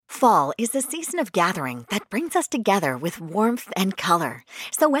Fall is a season of gathering that brings us together with warmth and color.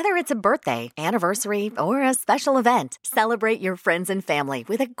 So whether it's a birthday, anniversary, or a special event, celebrate your friends and family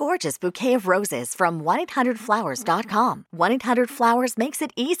with a gorgeous bouquet of roses from 1-800-Flowers.com. 1-800-Flowers makes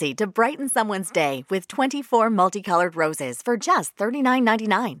it easy to brighten someone's day with 24 multicolored roses for just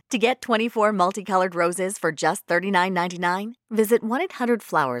 $39.99. To get 24 multicolored roses for just $39.99, visit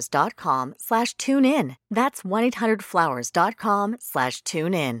 1-800-Flowers.com/tune-in. That's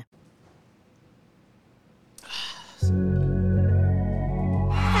 1-800-Flowers.com/tune-in.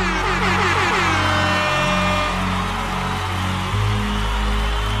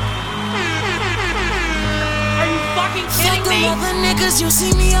 Fuck them other niggas, you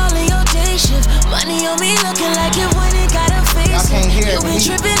see me all in your day shift. Money on me looking like it when it got a face. Y'all can't hear You me. been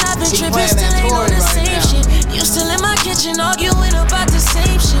tripping, I've been He tripping, playing still that ain't on Tory the right same now. shit. You still in my kitchen arguing about the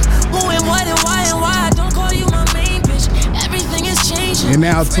same shit. Who and what and why I don't call you my main bitch. Everything is changing. You're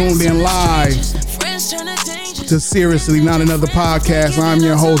now tuned in live to Seriously Not Another Podcast. I'm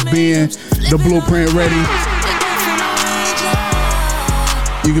your host, Ben, the Blueprint Ready.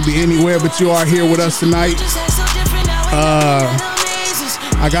 You can be anywhere, but you are here with us tonight.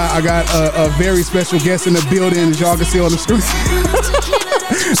 I got a very special guest in the building, as y'all can see on the screen.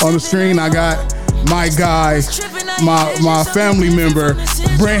 On the screen, I got my guy, my family member,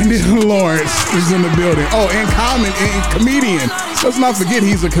 Brandon Lawrence, is in the building. Oh, and comedian. Let's not forget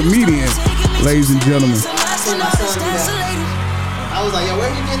he's a comedian, ladies and gentlemen. I was like, yo, where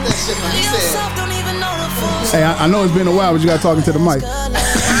you get that shit from? He said, Hey, I know it's been a while, but you got talking to the mic.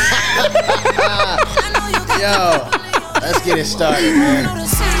 yo, let's get it started, man.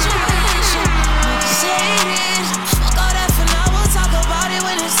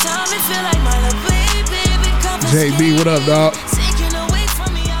 JB, what up, dog?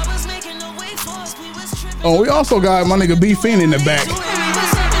 Oh, we also got my nigga B Fin in the back.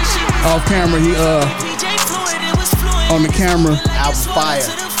 Off camera, he on the camera. Album fire.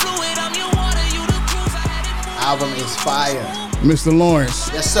 Album is fire. Mr. Lawrence.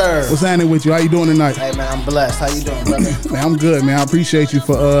 Yes, sir. What's happening with you? How you doing tonight? Hey, man, I'm blessed. How you doing, brother? Man, I'm good, man. I appreciate you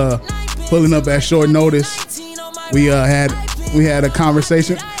for pulling up at short notice. We had a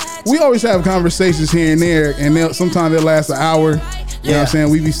conversation. We always have conversations here and there, and sometimes they'll last an hour. You know what I'm saying?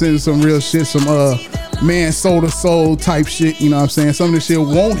 We be sending some real shit, some man soul to soul type shit. You know what I'm saying? Some of the shit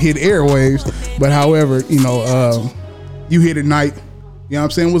won't hit airwaves, but however, you know, you here tonight. You know what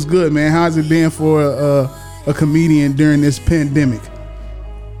I'm saying? What's good, man? How's it been for a comedian during this pandemic?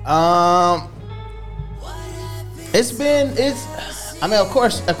 I mean, of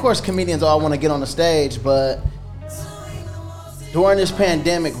course comedians all want to get on the stage, but during this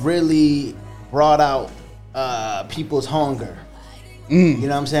pandemic really brought out people's hunger. You know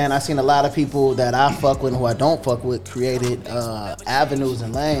what I'm saying? I've seen a lot of people that I fuck with and who I don't fuck with created avenues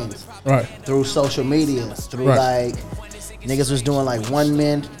and lanes through social media, through like niggas was doing like one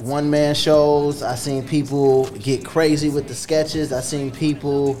man shows. I seen people get crazy with the sketches. I seen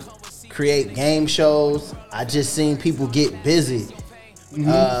people create game shows. I just seen people get busy.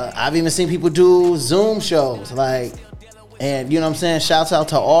 I've even seen people do Zoom shows, like. And you know what I'm saying? Shouts out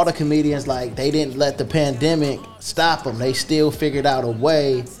to all the comedians. Like, they didn't let the pandemic stop them. They still figured out a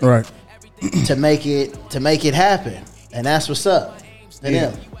way to make it happen. And that's what's up.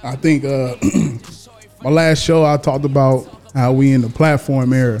 Yeah. I think my last show I talked about how we in the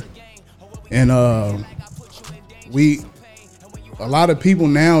platform era. And a lot of people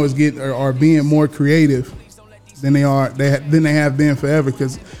now are being more creative than they have been forever,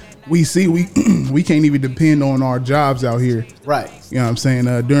 because we can't even depend on our jobs out here. Right. You know what I'm saying?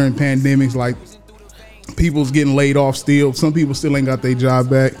 During pandemics, like, people's getting laid off still. Some people still ain't got their job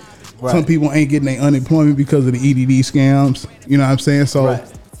back. Right. Some people ain't getting their unemployment because of the EDD scams. You know what I'm saying? So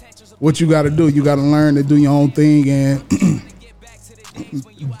what you got to do, you got to learn to do your own thing and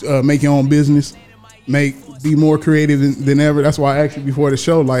make your own business. Be more creative than ever. That's why I asked you before the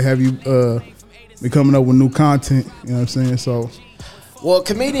show, like, have you been coming up with new content? You know what I'm saying? So... Well,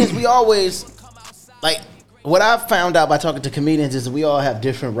 comedians, we always, like, what I've found out by talking to comedians is we all have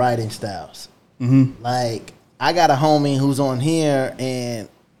different writing styles. Like, I got a homie who's on here and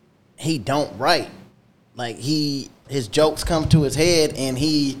he don't write. Like, his jokes come to his head and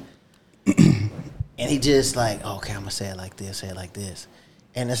he just like, okay, I'm gonna say it like this.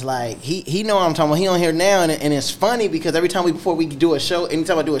 And it's like, he know what I'm talking about. He on here now, and it's funny because every time before we do a show,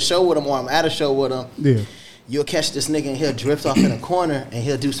 anytime I do a show with him or I'm at a show with him, you'll catch this nigga and he'll drift off in a corner and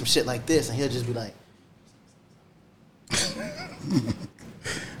he'll do some shit like this and he'll just be like.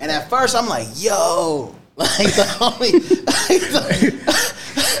 And at first I'm like, yo, like the homie,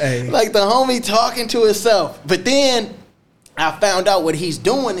 like the homie talking to himself. But then I found out what he's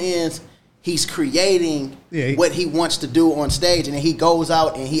doing is he's creating what he wants to do on stage, and then he goes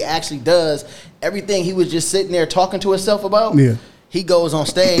out and he actually does everything he was just sitting there talking to himself about. Yeah, he goes on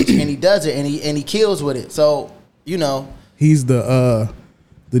stage and he does it, and he kills with it. So you know, he's the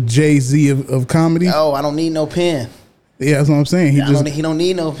Jay-Z of comedy. Oh, I don't need no pen. Yeah, that's what I'm saying. He don't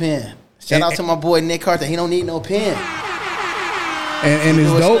need no pen. Shout out to my boy Nick Carter. He don't need no pen. And it's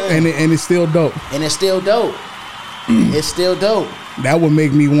dope, and it's still dope. And it's still dope. It's still dope. That would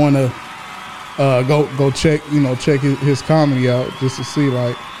make me want to go check his comedy out just to see,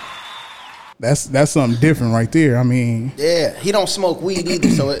 like, that's something different right there. I mean, yeah, he don't smoke weed either,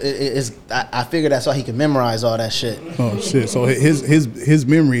 so it's I figured that's why he can memorize all that shit. Oh shit! So his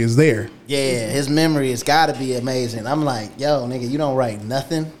memory is there. Yeah, his memory has got to be amazing. I'm like, yo, nigga, you don't write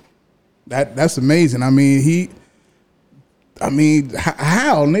nothing. That's amazing. I mean,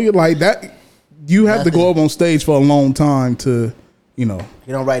 how nigga, like that? You have to go up on stage for a long time to, you know.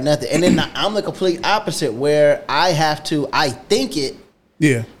 You don't write nothing. And then I'm the complete opposite, where I think it.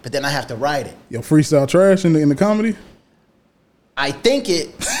 Yeah. But then I have to write it. Yo, freestyle trash in the comedy? I think it,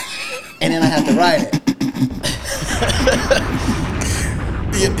 and then I have to write it.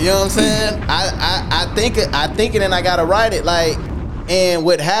 You know what I'm saying? I think it, and I gotta write it. Like, and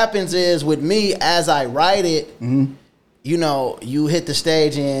what happens is with me, as I write it, you know, you hit the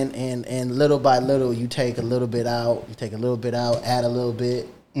stage and little by little you take a little bit out, add a little bit,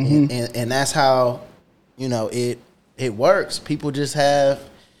 and that's how, you know, it works. People just have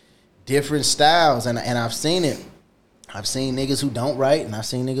different styles, and I've seen it. I've seen niggas who don't write, and I've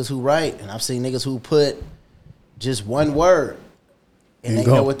seen niggas who write, and I've seen niggas who put just one word, and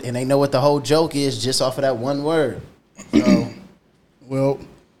they know what the whole joke is just off of that one word. So, well,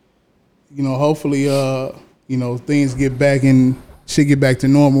 you know, hopefully, you know, things get back and shit get back to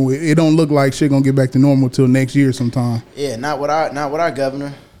normal. It don't look like shit gonna get back to normal till next year sometime. Yeah, not with our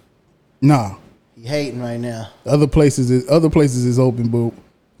governor. Nah, he hating right now. Other places is open, but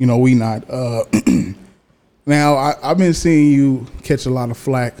you know we not. Now I've been seeing you catch a lot of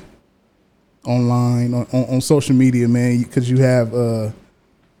flack online on social media, man, because you have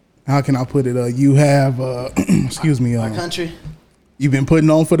how can I put it? You have excuse me, our country. You've been putting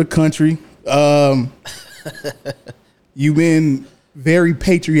on for the country. You've been very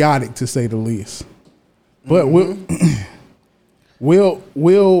patriotic, to say the least. But we'll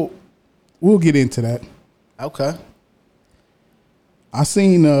get into that. Okay. I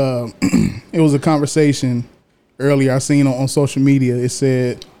seen it was a conversation earlier I seen on social media. It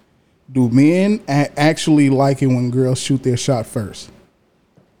said, do men actually like it when girls shoot their shot first?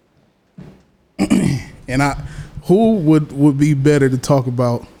 And who would be better to talk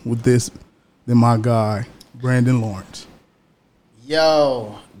about with this than my guy, Brandon Lawrence?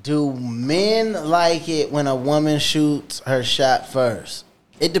 Yo, do men like it when a woman shoots her shot first?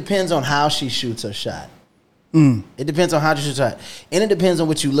 It depends on how she shoots her shot. It depends on how she shoots her shot. And it depends on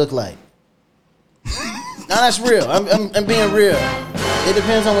what you look like. No, that's real. I'm being real. It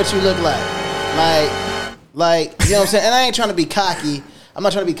depends on what you look like. Like, you know what I'm saying? And I ain't trying to be cocky. I'm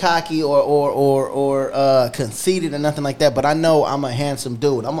not trying to be cocky or conceited or nothing like that, but I know I'm a handsome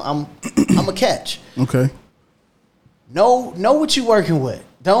dude. I'm a catch. Okay. Know what you working with.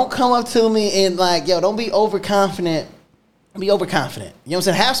 Don't come up to me and like, yo, don't be overconfident. Be overconfident. You know what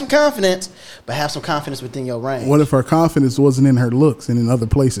I'm saying? Have some confidence, but have some confidence within your range. What if her confidence wasn't in her looks and in other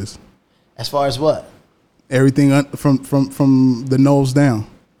places? As far as what? Everything from the nose down.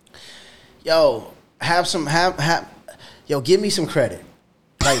 Yo, give me some credit.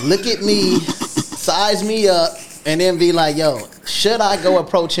 Like, look at me, size me up, and then be like, yo, should I go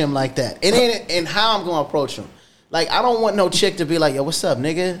approach him like that? And how I'm going to approach him. Like, I don't want no chick to be like, yo, what's up,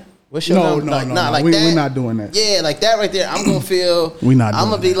 nigga? What's your number? No. Like We're not doing that. Yeah, like that right there. I'm going to feel, I'm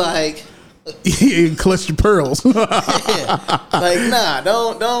going to be like. Clutch your pearls. Yeah. Like, nah,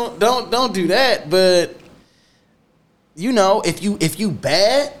 don't do that. But, you know, if you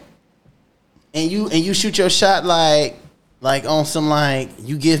bad and you shoot your shot like on some like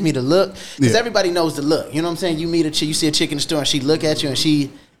you give me the look, because everybody knows the look. You know what I'm saying? You meet a chick, you see a chick in the store and she look at you and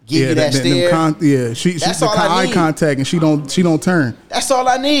she give you that stare. She's the eye contact and she don't turn. That's all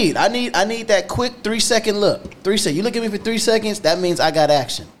I need. I need that quick 3-second look. 3 seconds. You look at me for 3 seconds, that means I got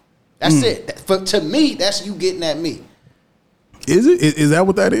action. That's it. To me, that's you getting at me. Is it? Is that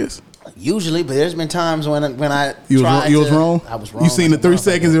what that is? Usually, but there's been times when I you was wrong. I was wrong. You seen the 3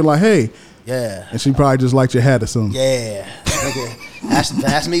 seconds? You're like, hey. Yeah. And she probably just liked your hat or something. Yeah.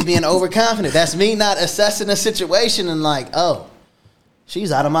 That's me being overconfident. That's me not assessing the situation and like, oh,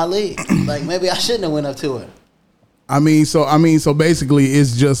 she's out of my league. Like, maybe I shouldn't have went up to her. So basically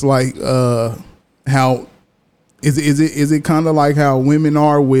it's just like how Is it kind of like how women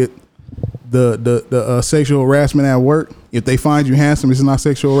are with the sexual harassment at work? If they find you handsome, it's not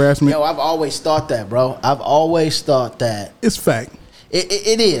sexual harassment. Yo, I've always thought that, bro. I've always thought that. It's fact.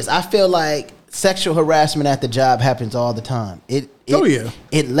 It is. I feel like sexual harassment at the job happens all the time. It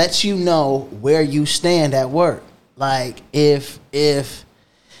lets you know where you stand at work. Like if that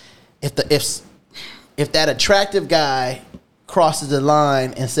attractive guy crosses the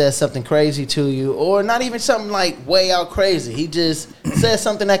line and says something crazy to you, or not even something like way out crazy, he just says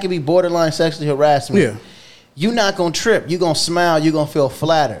something that could be borderline sexual harassment. Yeah. You're not gonna trip. You're gonna smile. You're gonna feel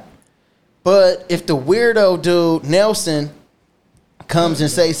flattered. But if the weirdo dude Nelson comes and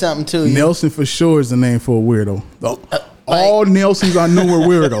say something to you, Nelson for sure is the name for a weirdo. All Nelsons I knew were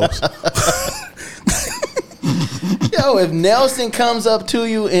weirdos. Yo, if Nelson comes up to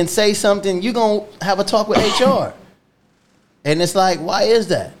you and say something, you're gonna have a talk with HR. And it's like, why is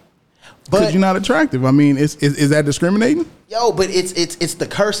that? Because you're not attractive. I mean, is that discriminating? Yo, but it's the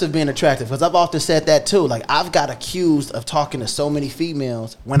curse of being attractive. Because I've often said that too. Like, I've got accused of talking to so many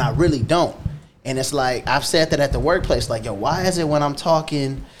females when I really don't. And it's like, I've said that at the workplace. Like, yo, why is it when I'm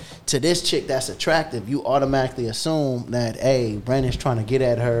talking to this chick that's attractive, you automatically assume that, hey, Brandon's trying to get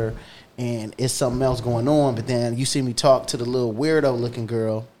at her and it's something else going on. But then you see me talk to the little weirdo looking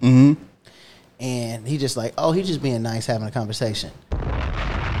girl. Mm-hmm. And he just like, oh, he's just being nice, having a conversation.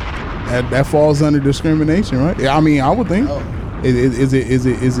 That falls under discrimination, right? I mean, I would think. Oh. Is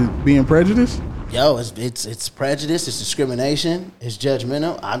it being prejudiced? Yo, it's prejudice, it's discrimination, it's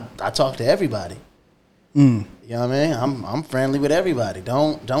judgmental. I talk to everybody. You know what I mean? I'm friendly with everybody.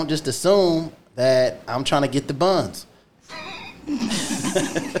 Don't just assume that I'm trying to get the buns.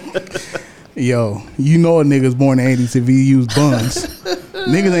 Yo, you know a nigga's born in the 80s if he used buns.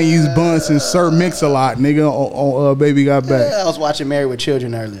 Niggas ain't used buns since Sir Mix-a-Lot, nigga, on Baby Got Back. Yeah, I was watching Married with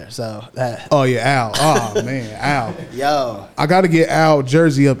Children earlier, so. Oh, yeah, Al. Oh, man, Al. Yo. I got to get Al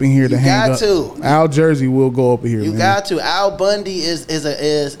Jersey up in here to hang up. You got to. Al Jersey will go up in here, You man. got to. Al Bundy is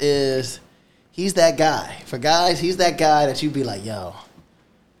he's that guy. For guys, he's that guy that you be like, yo,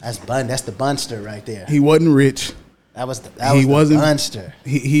 that's the bunster right there. He wasn't rich. That was the bunster.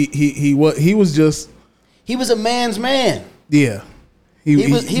 He was just. He was a man's man. Yeah. He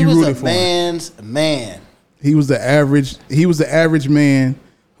was a man's man. He was the average man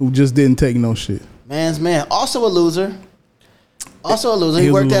who just didn't take no shit. Man's man. Also a loser.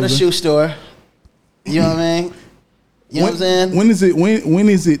 He worked at a shoe store. You know what I mean? You know what I'm saying? When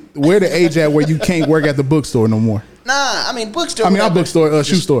is it where the age at where you can't work at the bookstore no more? Nah, I mean bookstore. Not bookstore,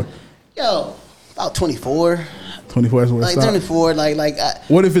 shoe store. Yo, about 24. 24 is where like 24,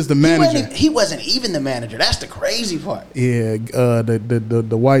 what if it's the manager? He wasn't even the manager. That's the crazy part. Yeah,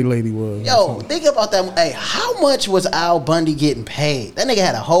 the white lady was. Yo, think about that. Hey, how much was Al Bundy getting paid? That nigga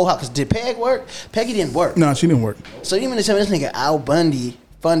had a whole house. Cause did Peg work? Peggy didn't work. No, she didn't work. So you mean to tell me this nigga Al Bundy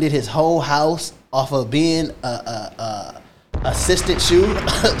funded his whole house off of being a assistant shoe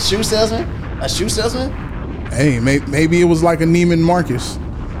salesman? A shoe salesman? Hey, maybe it was like a Neiman Marcus.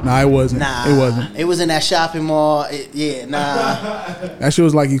 Nah, it wasn't. It wasn't. It was in that shopping mall. That shit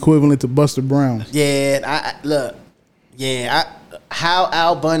was like equivalent to Buster Brown. Yeah, how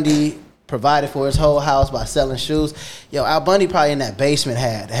Al Bundy provided for his whole house by selling shoes. Yo, Al Bundy probably in that basement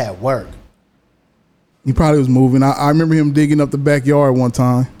had work. He probably was moving. I remember him digging up the backyard one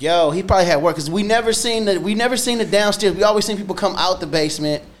time. Yo, he probably had work because we never seen the downstairs. We always seen people come out the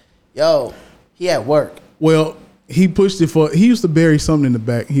basement. Yo, he had work. Well, he pushed it he used to bury something in the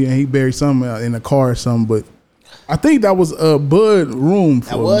back. He buried something in a car or something, but I think that was a Bud room.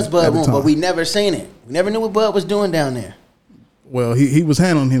 That was Bud room, but we never seen it. We never knew what Bud was doing down there. Well, he was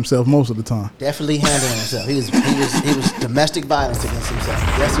handling himself most of the time. Definitely handling himself. He was domestic violence against himself.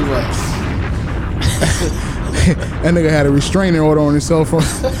 Yes, he was. That nigga had a restraining order on himself from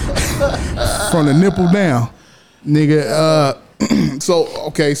the nipple down, nigga.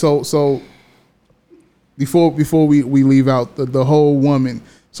 So before we leave out the whole woman,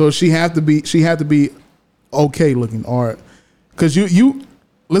 so she had to be okay looking, or because you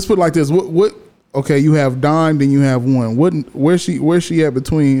let's put it like this. What okay, you have Don, then you have one. Where's she at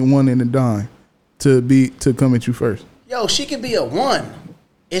between one and the Don to come at you first? Yo, she could be a one.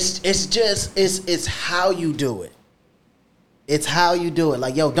 It's how you do it. It's how you do it.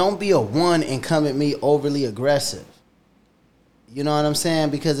 Like, yo, don't be a one and come at me overly aggressive. You know what I'm saying?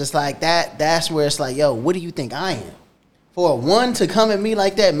 Because it's like that's where it's like, yo, what do you think I am? For a one to come at me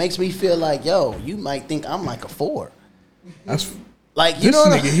like that makes me feel like, yo, you might think I'm like a 4. That's like, you this know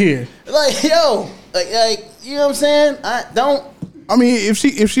nigga here. Like, yo, like you know what I'm saying? I mean,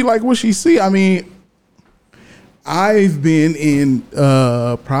 if she like what she see, I mean, I've been in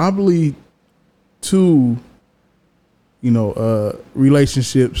probably 2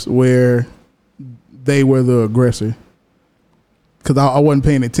 relationships where they were the aggressor. Cause I wasn't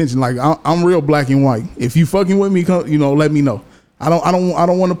paying attention. Like I'm real black and white. If you fucking with me, let me know. I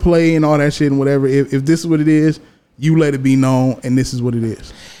don't want to play and all that shit and whatever. If this is what it is, you let it be known, and this is what it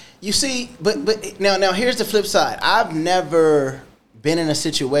is. You see, but now here's the flip side. I've never been in a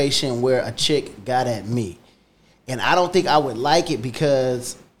situation where a chick got at me, and I don't think I would like it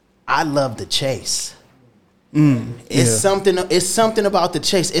because I love the chase. It's something about the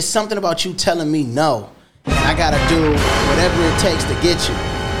chase. It's something about you telling me no, and I gotta do whatever it takes to get you.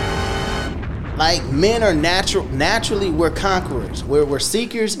 Like, men are naturally we're conquerors. We're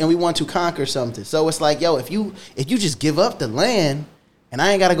seekers, and we want to conquer something. So it's like, yo, if you just give up the land and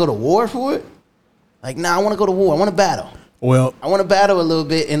I ain't gotta go to war for it, like, nah, I want to go to war. I want to battle. Well, I want to battle a little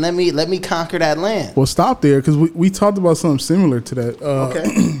bit, and let me conquer that land. Well, stop there, because we talked about something similar to that.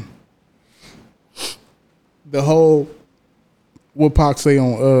 Okay. The whole what Pac say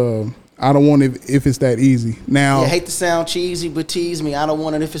on I don't want it if it's that easy. Now, I hate to sound cheesy, but tease me. I don't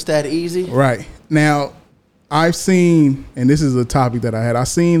want it if it's that easy. Right. Now, I've seen, and this is a topic that I had, I've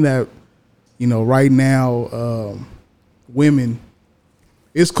seen that, right now, women,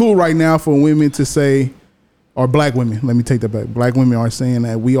 it's cool right now for women to say, or black women, let me take that back. Black women are saying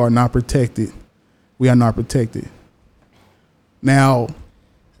that we are not protected. We are not protected. Now,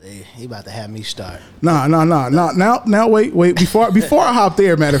 he about to have me start. Nah. Now, wait. Before I hop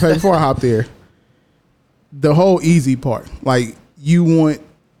there, matter of fact, before I hop there, the whole easy part, like let's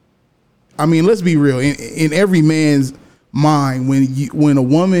be real. In every man's mind, when a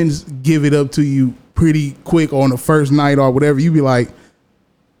woman's give it up to you pretty quick on the first night or whatever, you be like,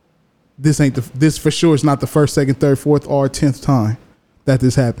 this for sure is not the first, second, third, fourth, or 10th time that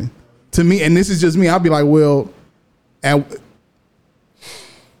this happened to me. And this is just me. I'll be like, well,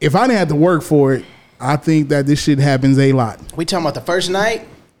 if I didn't have to work for it, I think that this shit happens a lot. We talking about the first night?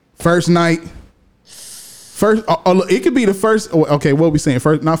 First night. It could be the first. Okay, what we saying?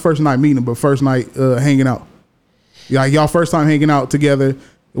 First, not first night meeting, but first night hanging out. Like y'all first time hanging out together,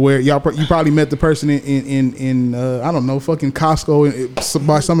 where you probably met the person in I don't know, fucking Costco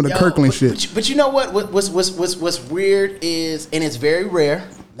by some of the Kirkland shit. But you know what? What's weird is, and it's very rare.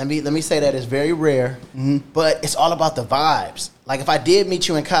 Let me say that it's very rare, but it's all about the vibes. Like, if I did meet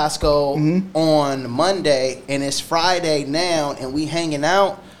you in Costco on Monday and it's Friday now and we hanging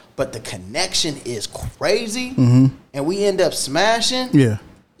out, but the connection is crazy and we end up smashing,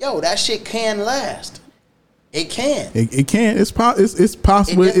 that shit can last. It can. It can. It's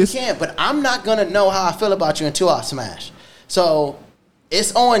possible. It can, but I'm not going to know how I feel about you until I smash. So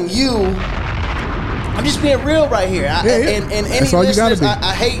it's on you. I'm just being real right here. And any listeners,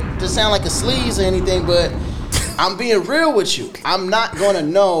 I hate to sound like a sleaze or anything, but I'm being real with you. I'm not going to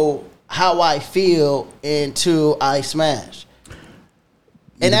know how I feel until I smash.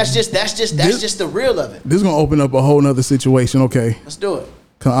 And that's just the real of it. This is going to open up a whole nother situation. Okay. Let's do it.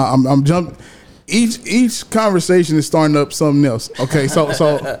 I'm jumping. Each conversation is starting up something else. Okay.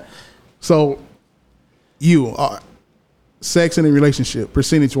 So you are sex in a relationship,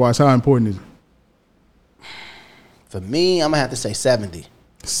 percentage wise, how important is it? For me, I'm going to have to say 70.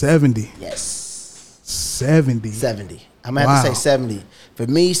 70? Yes. 70? 70. I'm going to have to say 70. For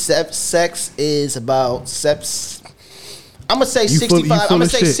me, sex is about... I'm going to say 65. I'm going to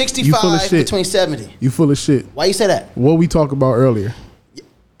say 65 between 70. You full of shit. Why you say that? What we talked about earlier.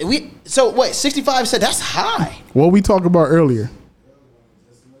 So, wait, 65 said that's high. What we talked about earlier.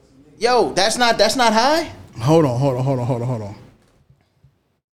 Yo, that's not high? Hold on.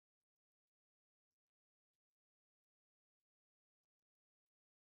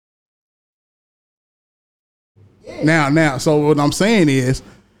 Now, so what I'm saying is,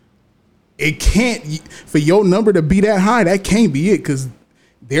 it can't, for your number to be that high, that can't be it, because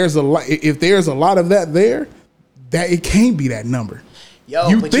there's a lot. If there's a lot of that there, that it can't be that number. Yo,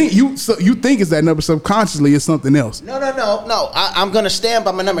 you think it's that number, subconsciously it's something else. No. I'm gonna stand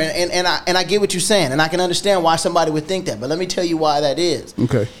by my number, and I get what you're saying, and I can understand why somebody would think that. But let me tell you why that is.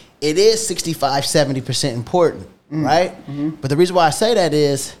 Okay. It is 65-70% important, right? But the reason why I say that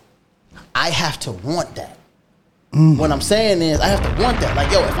is, I have to want that. What I'm saying is, I have to want that.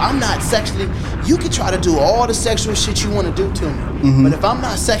 Like, yo, if I'm not sexually, you can try to do all the sexual shit you want to do to me. But if I'm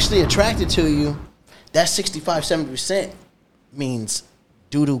not sexually attracted to you, that 65-70% means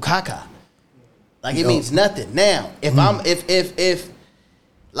doo-doo caca. Like, it means nothing. Now, if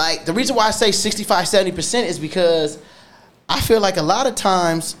like, the reason why I say 65-70% is because I feel like a lot of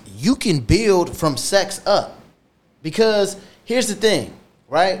times you can build from sex up. Because here's the thing,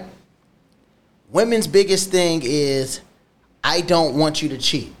 right? Women's biggest thing is, I don't want you to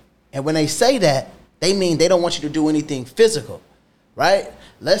cheat. And when they say that, they mean they don't want you to do anything physical, right?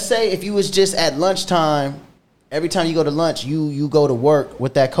 Let's say if you was just at lunchtime, every time you go to lunch, you go to work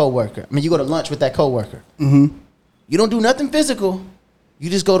with that coworker. I mean, you go to lunch with that coworker. Mm-hmm. You don't do nothing physical. You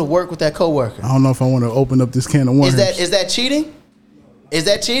just go to work with that coworker. I don't know if I want to open up this can of worms. Is that cheating? Is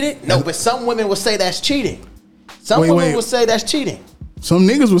that cheating? No, but some women will say that's cheating. Some women will say that's cheating. Some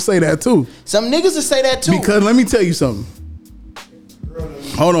niggas will say that too. Some niggas will say that too. Because let me tell you something.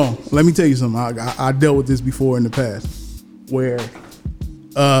 Hold on. Let me tell you something. I dealt with this before in the past, where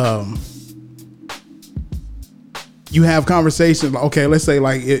you have conversations. Okay, let's say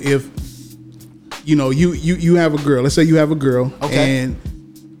like if you know you have a girl. Let's say you have a girl, okay, and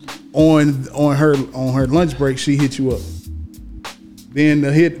on her lunch break she hit you up. Then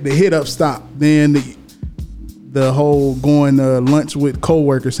the hit up stopped. Then the whole going to lunch with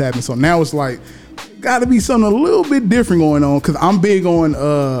coworkers happened. So now it's like got to be something a little bit different going on, because I'm big on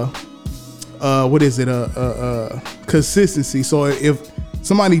what is it consistency. So if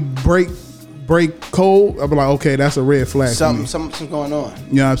somebody break code, I'll be like, okay, that's a red flag. Something's going on.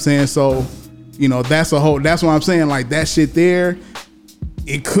 You know what I'm saying? So you know that's what I'm saying. Like that shit there.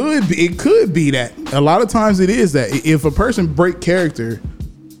 It could be that. A lot of times it is that. If a person break character,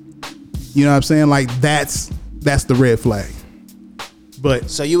 you know what I'm saying? Like that's the red flag. But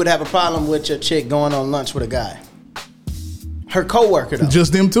so you would have a problem with your chick going on lunch with a guy? Her coworker though.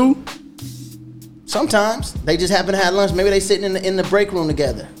 Just them two? Sometimes they just happen to have lunch. Maybe they sitting in the break room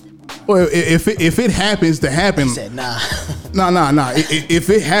together. Well, if it happens to happen, he said nah. Nah.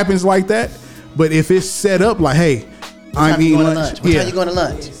 If it happens like that, but if it's set up like, hey, I'm eating lunch. What time you going to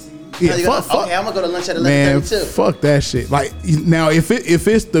lunch? Yeah, okay, I'm gonna go to lunch at 11:32. Man, fuck that shit. Like now, if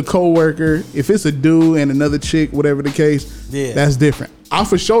it's the coworker, if it's a dude and another chick, whatever the case, yeah, that's different. I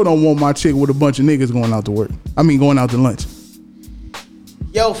for sure don't want my chick with a bunch of niggas going out to work. I mean, going out to lunch.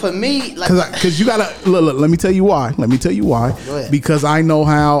 Yo, for me, like, because you gotta look. Let me tell you why. Go ahead. Because I know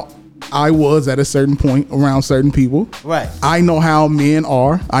how I was at a certain point around certain people. Right. I know how men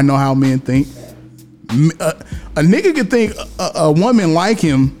are. I know how men think. A nigga could think a woman like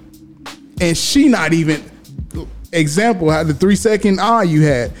him, and she not even. Example, how the 3-second eye you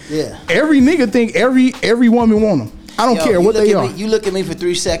had. Yeah. Every nigga think every woman want them. I don't care what they are. You look at me for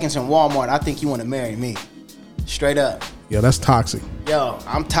 3 seconds in Walmart, I think you want to marry me. Straight up. Yeah, that's toxic. Yo,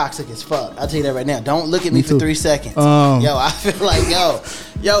 I'm toxic as fuck. I'll tell you that right now. Don't look at me for 3 seconds. Yo, I feel like,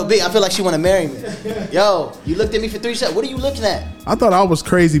 B, I feel like she want to marry me. Yo, you looked at me for 3 seconds. What are you looking at? I thought I was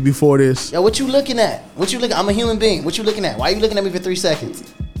crazy before this. Yo, what you looking at? I'm a human being. What you looking at? Why are you looking at me for 3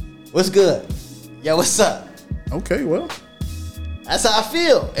 seconds? What's good? Yo, what's up? Okay, well. That's how I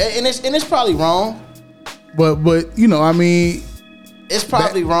feel. And it's probably wrong. But you know, I mean, it's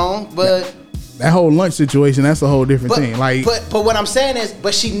probably wrong, but that whole lunch situation, that's a whole different thing. Like, but what I'm saying is,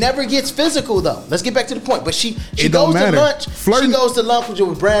 but she never gets physical though. Let's get back to the point. But she goes to lunch. Flirting. She goes to lunch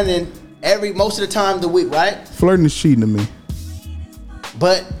with Brandon most of the time of the week, right? Flirting is cheating to me.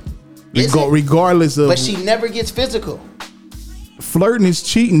 But regardless of, but she never gets physical. Flirting is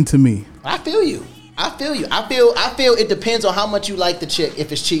cheating to me. I feel you. I feel it depends on how much you like the chick,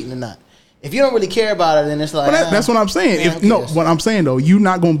 if it's cheating or not. If you don't really care about her, then it's like. But that's what I'm saying. What I'm saying though, you're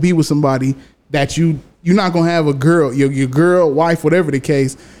not gonna be with somebody that you're not gonna have a girl, your girl, wife, whatever the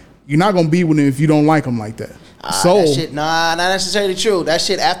case. You're not gonna be with them if you don't like them like that. That shit, not necessarily true. That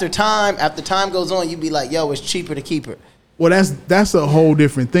shit after time goes on, you be like, yo, it's cheaper to keep her. Well, that's a whole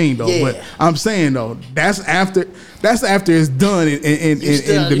different thing though. Yeah. But I'm saying though, that's after it's done and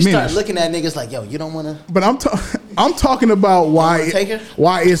diminished. You start looking at niggas like, yo, you don't want to. But I'm talking about why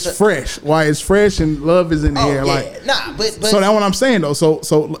it's fresh, why it's fresh and love is in the air. Yeah. Like, but so that's what I'm saying though.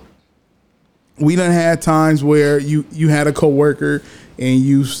 So we done had times where you had a coworker and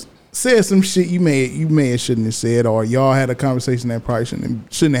you said some shit you may have shouldn't have said, or y'all had a conversation that probably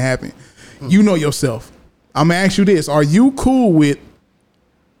shouldn't have happened. You know yourself. I'm gonna ask you this: are you cool with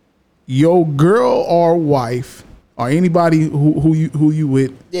your girl or wife or anybody who you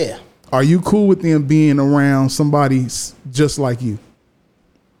with? Yeah. Are you cool with them being around somebody just like you?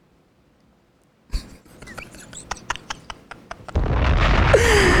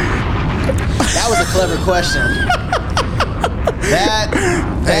 That was a clever question. That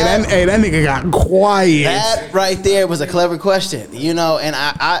nigga got quiet. That right there was a clever question, you know. And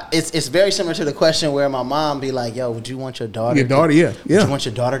it's very similar to the question where my mom be like, "Yo, would you want your daughter? Yeah. Would you want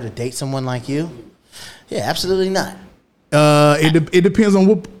your daughter to date someone like you?" Yeah, absolutely not. It depends on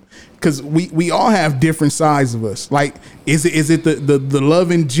what, because we all have different sides of us. Like, is it the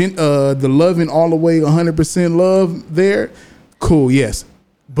loving the loving all the way 100% love there? Cool, yes.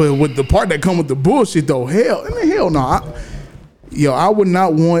 But with the part that come with the bullshit though, hell no. I would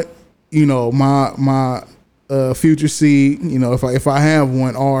not want you know, my future seed, you know, if I have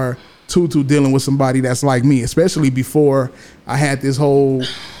one, are Tutu dealing with somebody that's like me, especially before I had this whole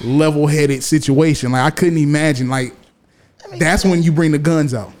level-headed situation. Like I couldn't imagine, like that's when you bring the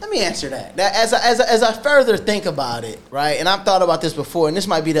guns out. Let me answer that. As I further think about it, right, and I've thought about this before, and this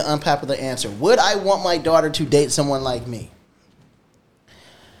might be the unpopular answer. Would I want my daughter to date someone like me?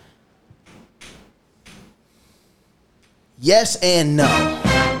 Yes and no.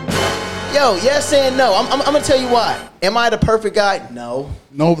 Yo, yes and no. I'm gonna tell you why. Am I the perfect guy? No.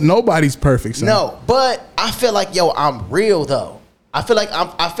 No, nobody's perfect, son. No, but I feel like, yo, I'm real though. I feel like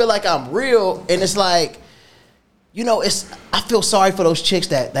I'm real, and it's like, you know, I feel sorry for those chicks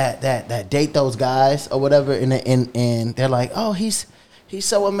that date those guys or whatever, and they're like, oh, he's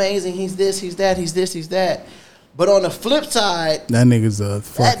so amazing, he's this, he's that, he's this, he's that. But on the flip side, that nigga's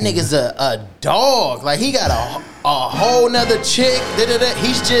a dog. Like he got a whole nother chick.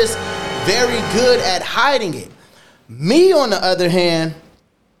 He's just very good at hiding it. Me, on the other hand,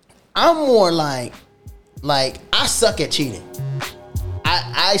 I'm more like I suck at cheating.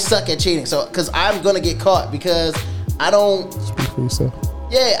 I suck at cheating. So, because I'm gonna get caught because I don't. Speak for yourself.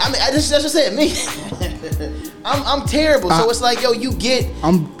 Yeah, I mean, I just said me. I'm terrible. So it's like, yo, you get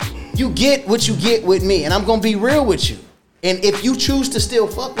what you get with me, and I'm gonna be real with you. And if you choose to still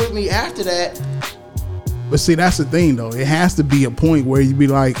fuck with me after that, but see, that's the thing though. It has to be a point where you be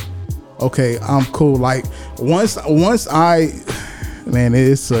like, okay, I'm cool. Like once I, man,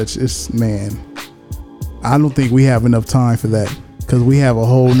 I don't think we have enough time for that. Because we have a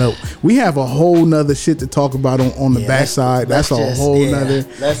whole nother shit to talk about on the backside. That's a whole nother,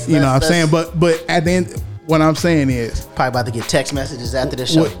 you know what I'm saying? But at the end, what I'm saying is probably about to get text messages after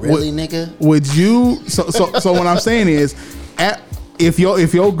this show. Really, nigga? Would you? So what I'm saying is, if your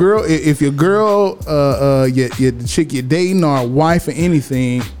girl, the chick you're dating or wife or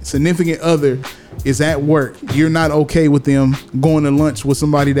anything, significant other is at work, you're not okay with them going to lunch with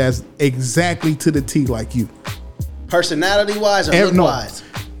somebody that's exactly to the T like you. Personality wise or look wise?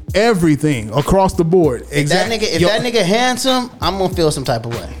 Everything across the board. If that nigga handsome, I'm gonna feel some type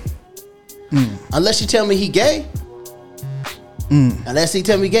of way. Unless you tell me he gay. Unless he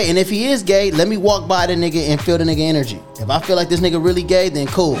tell me gay. And if he is gay, let me walk by the nigga and feel the nigga energy. If I feel like this nigga really gay, then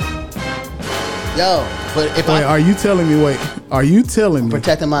cool. Yo, but if are you telling me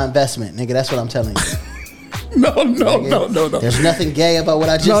protecting my investment, nigga? That's what I'm telling you. No. There's nothing gay about what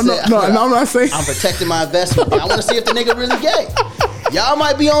I just said. No, I'm not saying. I'm protecting my investment. I want to see if the nigga really gay. Y'all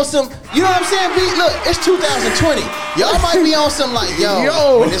might be on some, you know what I'm saying? Look, it's 2020. Y'all might be on some like,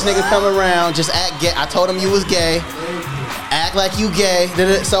 yo, when this nigga come around, just act gay. I told him you was gay. Act like you gay.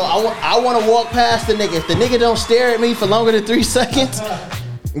 So I want to walk past the nigga. If the nigga don't stare at me for longer than 3 seconds,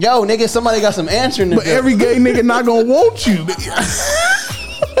 yo, nigga, somebody got some answering to do. But every gay nigga not gonna want you.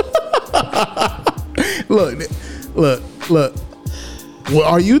 Look. Well,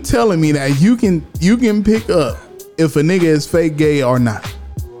 are you telling me that you can pick up if a nigga is fake gay or not?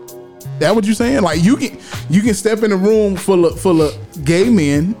 That what you saying? Like you can step in a room full of gay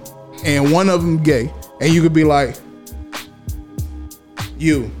men and one of them gay, and you could be like,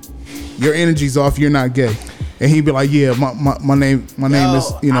 your energy's off. You're not gay, and he'd be like, yeah, my name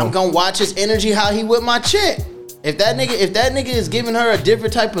is, you know. I'm gonna watch his energy how he with my chick. If that nigga is giving her a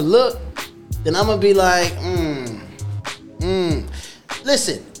different type of look, then I'm gonna be like,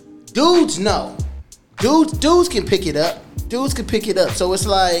 Listen, dudes know. Dudes can pick it up. So it's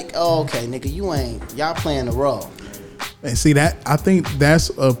like, oh, okay, nigga, y'all playing the role. And see that, I think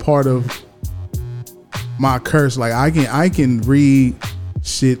that's a part of my curse. Like I can read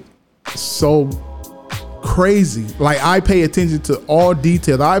shit so crazy. Like I pay attention to all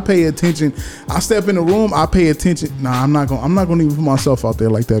details. I step in the room, I pay attention. Nah, I'm not gonna even put myself out there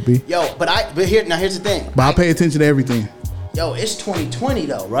like that, B. Yo, but here's the thing. But I pay attention to everything. Yo, it's 2020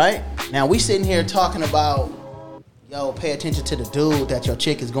 though, right? Now we sitting here talking about, yo, pay attention to the dude that your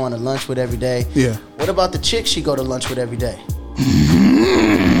chick is going to lunch with every day. Yeah. What about the chick she go to lunch with every day?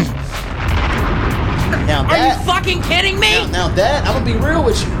 Now that, are you fucking kidding me? Now that, I'm gonna be real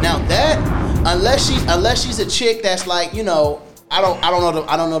with you. Now that, unless she's a chick that's like, you know, I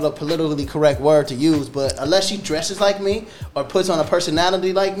don't know the politically correct word to use, but unless she dresses like me or puts on a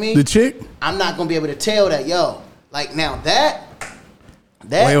personality like me, the chick, I'm not gonna be able to tell that, yo. Like now that.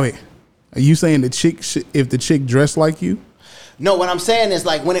 Wait. Are you saying the chick if the chick dressed like you? No, what I'm saying is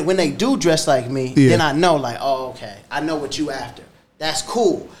like when they do dress like me, then I know like, oh, okay, I know what you after. That's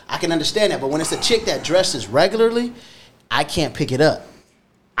cool. I can understand that. But when it's a chick that dresses regularly, I can't pick it up.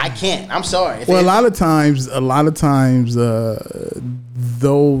 I can't. I'm sorry. A lot of times,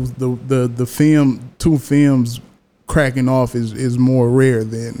 two films cracking off is more rare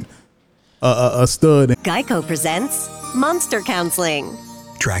than a stud. Geico presents Monster Counseling.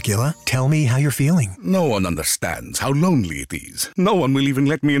 Dracula, tell me how you're feeling. No one understands how lonely it is. No one will even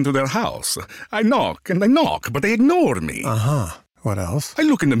let me into their house. I knock and I knock, but they ignore me. Uh-huh. What else? I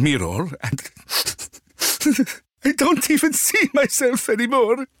look in the mirror and I don't even see myself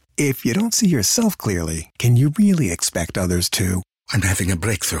anymore. If you don't see yourself clearly, can you really expect others to? I'm having a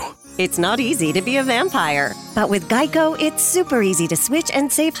breakthrough. It's not easy to be a vampire, but with Geico, it's super easy to switch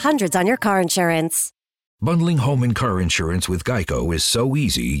and save hundreds on your car insurance. Bundling home and car insurance with Geico is so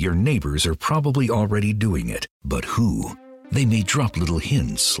easy, your neighbors are probably already doing it. But who? They may drop little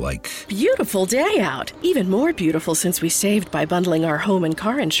hints like, beautiful day out. Even more beautiful since we saved by bundling our home and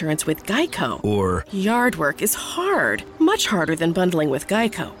car insurance with Geico. or Yard work is hard. Much harder than bundling with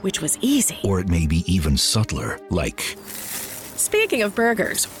Geico, which was easy. it may be even subtler, like, Speaking of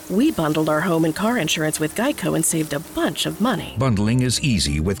burgers, we bundled our home and car insurance with Geico and saved a bunch of money. bundling is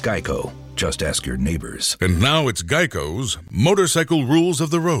easy with Geico. Just ask your neighbors. And now it's Geico's Motorcycle Rules of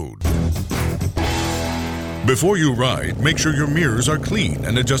the Road. Before you ride, make sure your mirrors are clean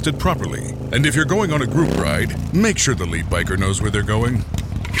and adjusted properly. And if you're going on a group ride, make sure the lead biker knows where they're going.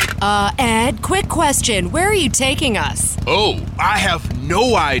 Ed, quick question. Where are you taking us? Oh, I have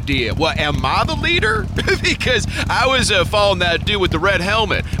no idea. Well, am I the leader? Because I was following that dude with the red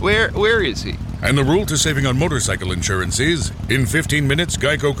helmet. Where is he? And the rule to saving on motorcycle insurance is, in 15 minutes,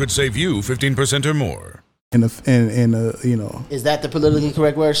 Geico could save you 15% or more. And you know, Is that the politically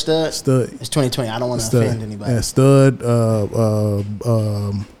correct word, stud? Stud. It's 2020. I don't want to stud. offend anybody. Yeah, stud.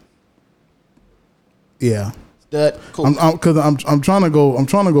 Yeah. Stud. Cool. I'm trying to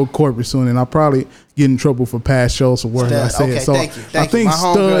go corporate soon, and I'll probably get in trouble for past shows or words I said. Okay, So thank you. I think My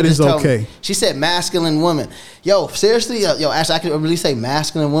homegirl stud just is told me. okay. She said masculine woman. Yo, seriously, actually, I could really say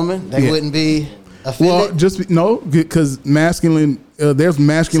masculine woman. They Yeah. wouldn't be offended. Well, because masculine. There's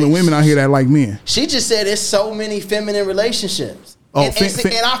masculine women out here that like men. She just said it's so many feminine relationships. Oh, and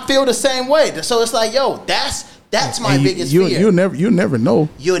I feel the same way. So it's like, yo, that's my biggest fear. You'll never know.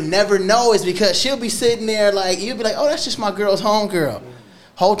 You'll never know is because she'll be sitting there like, you'll be like, oh, that's just my girl's homegirl.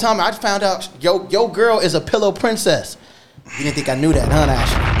 Whole time I found out your girl is a pillow princess. You didn't think I knew that, huh,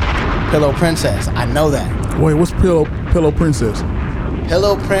 Ashley? Pillow princess. I know that. Wait, what's pillow princess?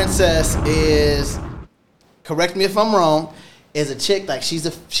 Pillow princess is, correct me if I'm wrong, is a chick like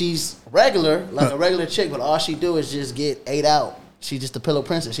she's regular, like a regular chick, but all she do is just get ate out. She's just a pillow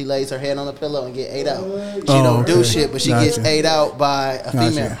princess. She lays her head on the pillow and get ate out. She don't do shit, but she gets ate out by a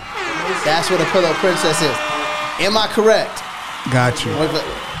female. That's what a pillow princess is. Am I correct? Got you.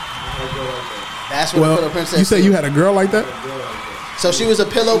 That's what a pillow princess is. You say you had a girl like that? So she was a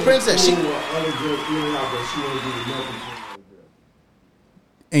pillow princess.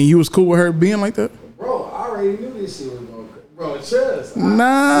 And you was cool with her being like that? Bro, I already knew this shit was going crazy. Bro, trust.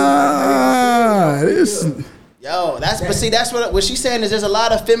 Nah, this. Yo, that's what she's saying is there's a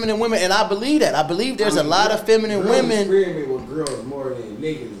lot of feminine women, and I believe that. I believe there's a lot of feminine women. Experiment with girls more than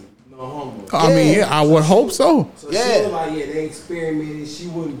niggas. No homo. I mean, yeah, I would hope so. So she was like, they experimented. She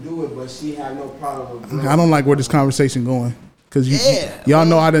wouldn't do it, but she had no problem with girls. I don't like where this conversation going because y'all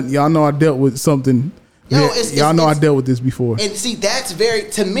know I dealt with something. Y'all know I dealt with this before. And see,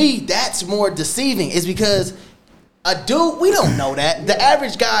 to me, that's more deceiving. Is because a dude, we don't know that. The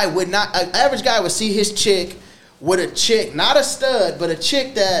average guy would see his chick with a chick, not a stud, but a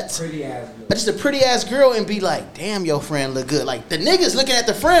chick that's pretty ass girl. Just a pretty ass girl, and be like, damn, your friend look good. Like the niggas looking at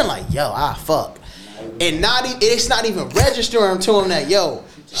the friend like, yo, fuck. And it's not even registering to him that, yo,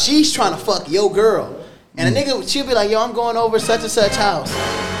 she's trying to fuck your girl. And a nigga, she'll be like, yo, I'm going over such and such house.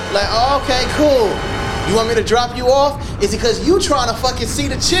 Like, oh, okay, cool. You want me to drop you off? Is it because you trying to fucking see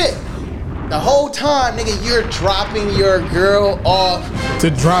the chick? The whole time, nigga, you're dropping your girl off. To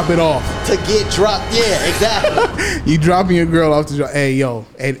drop it off. To get dropped. Yeah, exactly. You dropping your girl off to drop. Hey, yo.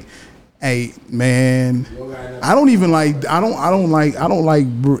 Hey, man. I don't like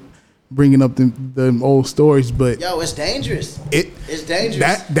bringing up the old stories, but. Yo, it's dangerous. It's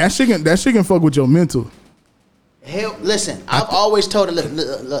dangerous. That shit can fuck with your mental. Hell, listen, I've always told her, look,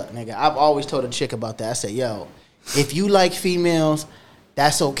 nigga, I've always told a chick about that. I said, yo, if you like females,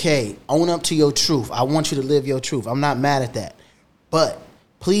 that's okay. Own up to your truth. I want you to live your truth. I'm not mad at that. But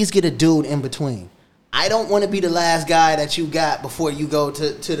please get a dude in between. I don't want to be the last guy that you got before you go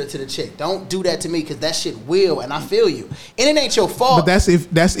to the chick. Don't do that to me because that shit will, and I feel you. And it ain't your fault. But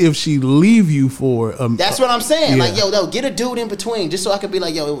that's if she leave you for. That's what I'm saying. Yeah. Like, yo, get a dude in between just so I can be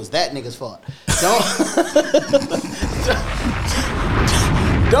like, yo, it was that nigga's fault.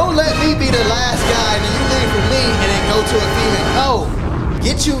 Don't let me be the last guy and then you leave for me and then go to a female. No,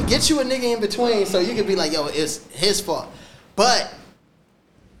 get you a nigga in between so you can be like, yo, it's his fault. But,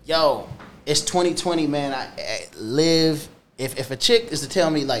 yo, it's 2020, man. I live. If a chick is to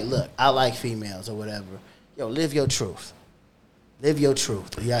tell me like, look, I like females or whatever, yo, live your truth. Live your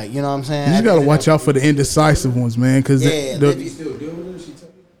truth. Yeah, you know what I'm saying? You just gotta watch out for the indecisive ones, man. Because the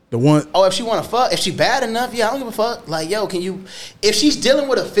one. Oh, if she want to fuck, if she bad enough, yeah, I don't give a fuck. Like, yo, can you? If she's dealing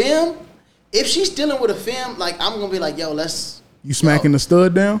with a femme, like, I'm gonna be like, yo, let's. You smacking the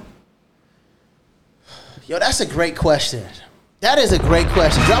stud down? Yo, that's a great question. That is a great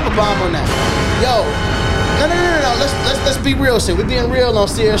question. Drop a bomb on that. Yo, no. Let's be real, shit. We're being real on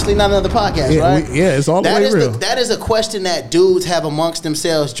Seriously Not Another Podcast, right? It's all the way real. That is a question that dudes have amongst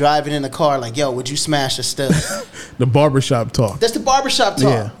themselves driving in the car. Like, yo, would you smash a stud? The barbershop talk. That's the barbershop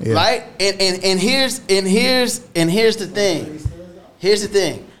talk, yeah. right? And here's the thing. Here's the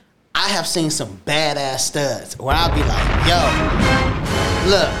thing. I have seen some badass studs where I'll be like, yo,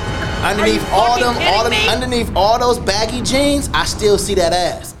 look, underneath all those baggy jeans, I still see that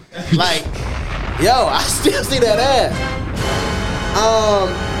ass. Like, yo, I still see that ass.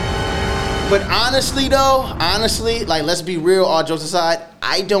 But honestly, like, let's be real, all jokes aside,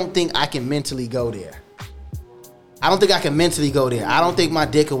 I don't think I can mentally go there. I don't think my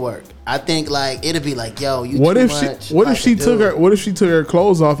dick will work. I think like it'll be like, yo, you what too if much. What if she took her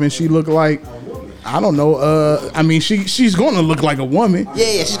clothes off and she looked like, I don't know. I mean, she's going to look like a woman.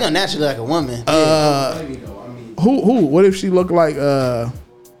 Yeah, she's gonna naturally look like a woman. Who? What if she looked like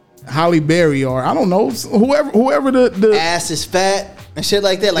Halle Berry or I don't know, whoever the ass is fat and shit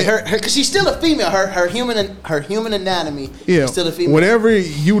like that. Like her, because she's still a female. Her human anatomy. Yeah, is still a female. Whatever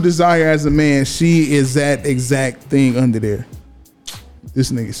you desire as a man, she is that exact thing under there. This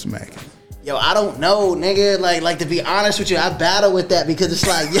nigga smacking. Yo, I don't know, nigga. Like to be honest with you, I battle with that because it's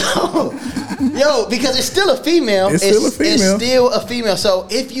like, yo, because it's still a female. It's still a female. So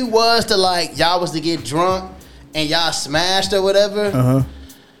if you was to like, y'all was to get drunk and y'all smashed or whatever,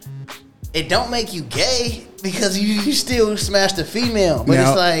 it don't make you gay because you still smashed a female. But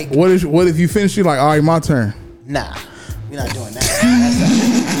now, it's like, what if you finish? You like, all right, my turn. Nah, we're not doing that.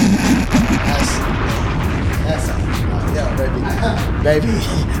 Baby,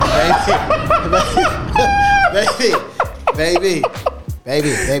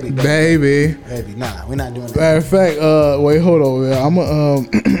 nah, we're not doing that. Matter of fact, wait, hold on,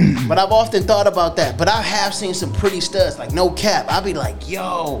 man. But I've often thought about that. But I have seen some pretty studs, like no cap. I'll be like,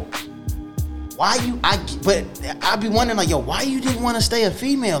 yo, why you? But I'll be wondering, like, yo, why you didn't want to stay a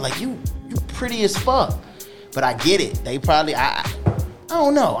female? Like you pretty as fuck. But I get it. They probably, I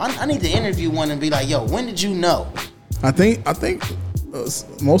don't know. I need to interview one and be like, yo, when did you know? I think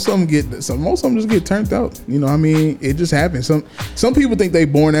most of them just get turned out. You know, I mean, it just happens. Some people think they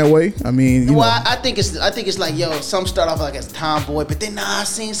born that way. I mean, you know. I think it's like, yo, some start off like as tomboy, but then I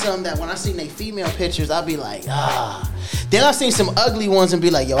seen some that when I seen they female pictures, I'll be like, Then I seen some ugly ones and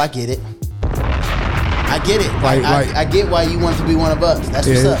be like, yo, I get it. I get why you want to be one of us. That's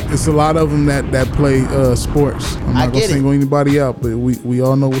what's up. It's a lot of them that play sports. I'm not gonna single anybody out, but we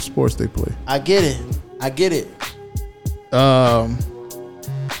all know what sports they play. I get it. I get it.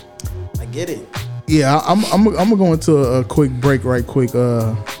 Yeah, I'm gonna go into a quick break, right quick.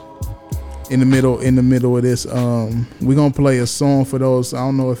 In the middle of this, we're gonna play a song for those. I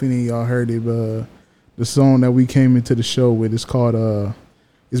don't know if any of y'all heard it, but the song that we came into the show with is called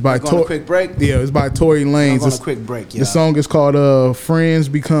it's by quick break. Yeah, it's by Tory Lanez. It's a quick break. The song is called "Friends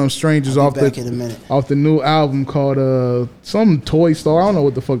Become Strangers" off the new album called some Toy Star. I don't know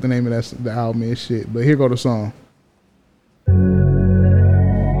what the fuck the name of the album is. Shit, but here go the song.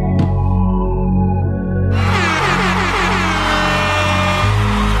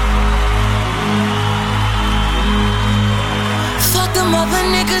 Fuck them other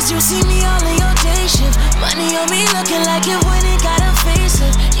niggas, you see me all in your day shift. Money on me looking like it when it got a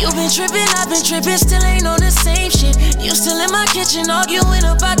facelift. You been tripping, I've been tripping, still ain't on the same shit. You still in my kitchen arguing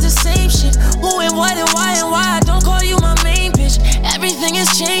about the same shit. Who and what and why I don't call you my main bitch. Everything is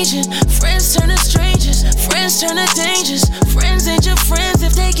changing, friends turn to strangers, friends turn to dangers. Friends ain't your friends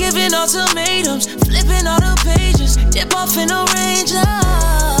if they giving ultimatums, flipping all the pages, dip off in a Ranger.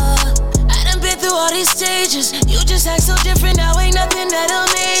 Been through all these stages. You just act so different. Now ain't nothing that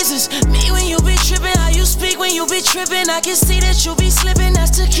amazes me when you be tripping. How you speak when you be tripping. I can see that you be slipping.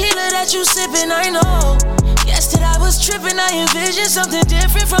 That's tequila that you sipping. I know. Guess that I was tripping. I envisioned something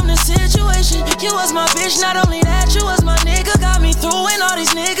different from the situation. You was my bitch. Not only that, you was my nigga. Got me through when all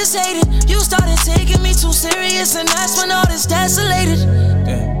these niggas hated. You started taking me too serious, and that's when all this desolated.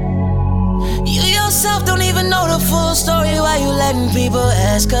 You yourself don't even know the full story. Why you letting people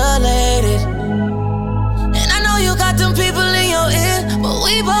escalate it? And I know you got them people in your ear, but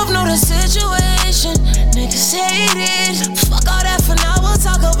we both know the situation. Niggas hate it. Fuck all that for now, we'll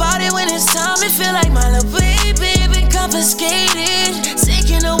talk about it when this time, it feel like my little baby been confiscated.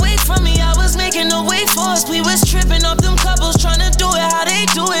 Taken away from me, I was making a way for us. We was tripping off them couples, trying to do it how they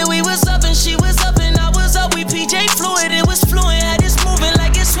do it. We was up and she was up and I was up. We PJ fluid, it was fluent. Had this moving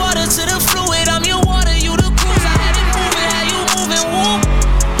like it's water to the fluid. I'm your water, you the cruise. I had it moving, had you moving, whoop.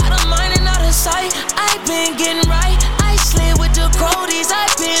 Out of mind and out of sight, I been getting right. I slid with the Crodies, I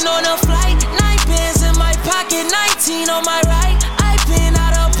been on a flight. 9 bands in my pocket, 19 on my right. I been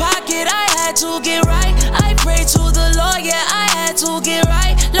out of pocket, I had to get right. I pray to the Lord, yeah, I had to get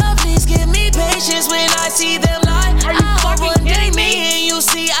right. Love, please give me patience when I see them lie. Are you fucking kidding me? And you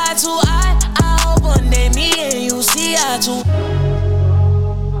see eye to eye. I hope one day me and you see eye to.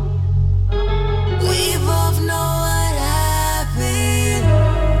 We both know what happened.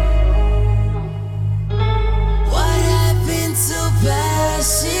 What happened to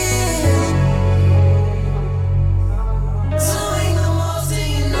passion? Doing the most that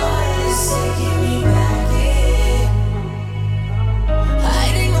you know is taking me back in.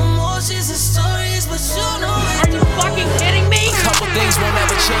 Hiding emotions and stories, but you know it. Are you fucking kidding me? A couple things won't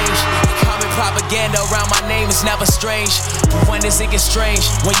ever change. Common propaganda around my name is never strange. But when does it get strange?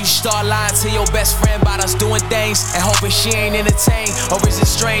 When you start lying to your best friend about us doing things and hoping she ain't entertained? Or is it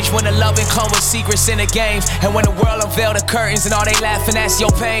strange when the loving come with secrets in the games? And when the world unveil the curtains and all they laughing, that's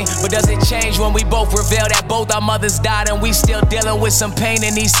your pain. But does it change when we both reveal that both our mothers died and we still dealing with some pain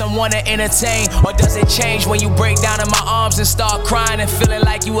and need someone to entertain? Or does it change when you break down in my arms and start crying and feeling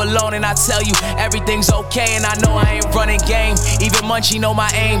like you alone and I tell you everything's okay and I know I ain't running game? Even Munchie know my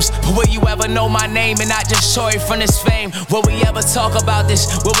aims, but will you ever know my name and not just sorry from this fame? Will we ever talk about this?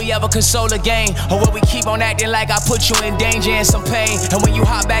 Will we ever console again? Or will we keep on acting like I put you in danger and some pain? And when you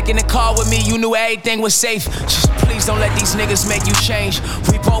hop back in the car with me, you knew everything was safe. Just please don't let these niggas make you change.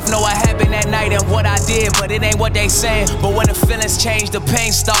 We both know what happened that night and what I did, but it ain't what they saying. But when the feelings change, the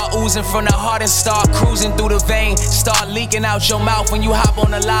pain start oozing from the heart and start cruising through the vein. Start leaking out your mouth when you hop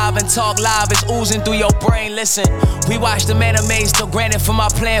on the live and talk live. It's oozing through your brain. Listen, we watched the animes, still granted for my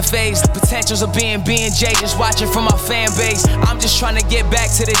plan phase. Potentials of being B&J, just watching from my fan base. I'm just trying to get back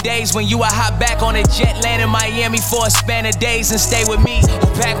to the days when you would hop back on a jet, land in Miami for a span of days and stay with me.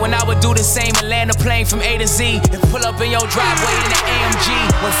 Or back when I would do the same and land a plane from A to Z and pull up in your driveway in the AMG.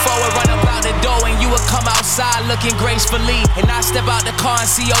 When forward run up out the door and you would come outside looking gracefully, and I step out the car and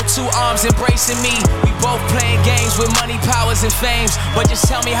see your 2 arms embracing me. We both playing games with money, powers, and fames, but just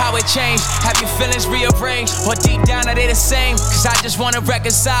tell me how it changed. Have your feelings rearranged, or deep down are they the same? Cause I just wanna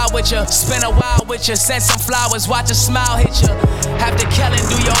reconcile with you, spend a while with you, send some flowers, watch a smile hit you. After Kellen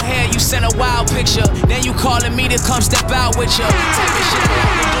do your hair, you send a wild picture, then you calling me to come step out with you. Type of shit I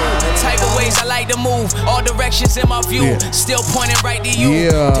like to do, type of ways I like to move, all directions in my view, still pointing right to you.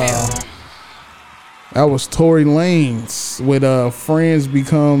 Damn. That was Tory Lanez with Friends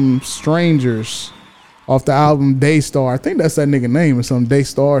Become Strangers off the album Daystar. I think that's that nigga name or something.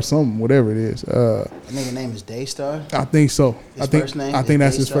 Daystar or something, whatever it is. That nigga name is Daystar? I think so. First name? I think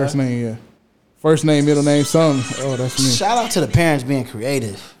that's his first name, yeah. First name, middle name, something. Oh, that's me. Shout out to the parents being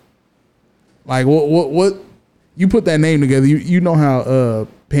creative. Like what you put that name together, you know how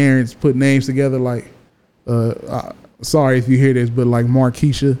parents put names together, like sorry if you hear this, but like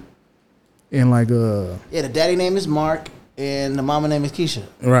Markeisha and like yeah, the daddy name is Mark and the mama name is Keisha.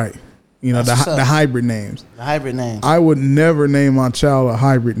 Right. You know, the hybrid names. The hybrid names. I would never name my child a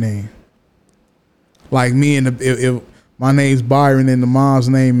hybrid name. Like me and if my name's Byron and the mom's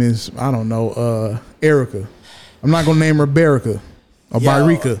name is, I don't know, Erica. I'm not gonna name her Berica or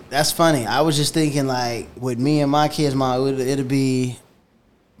Byrika. That's funny. I was just thinking like with me and my kids, it'd be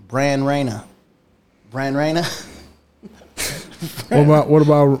Bran Rayna. Bran Rayna. What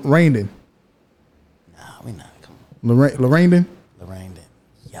about Raindon? Nah, we not. Come on. Lorandon? Lorandon.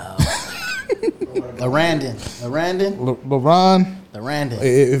 Yo. Lorandon. LaRon.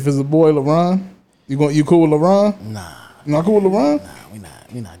 If it's a boy, LaRon. You cool with LaRon? Nah. You not cool with LaRon? Nah,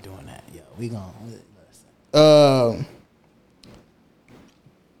 we not doing that. Yo, we gonna.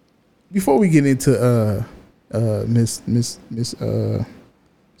 Before we get into Miss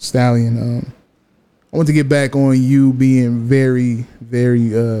Stallion, I want to get back on you being very, very.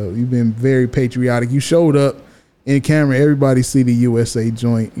 You've been very patriotic. You showed up in camera. Everybody see the USA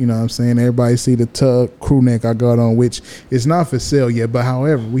joint. You know what I'm saying? Everybody see the tug crew neck I got on, which is not for sale yet. But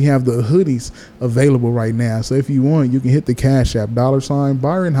however, we have the hoodies available right now. So if you want, you can hit the Cash App $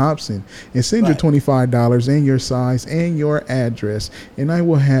 Byron Hobson and send your $25 and your size and your address, and I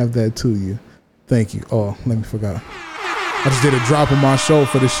will have that to you. Thank you. Oh, let me forget. I just did a drop on my show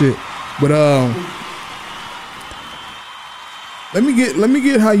for the shit. But let me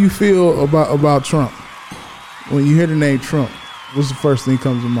get how you feel about Trump. When you hear the name Trump, what's the first thing that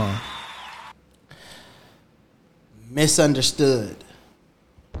comes to mind? Misunderstood.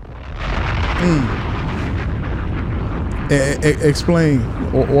 Explain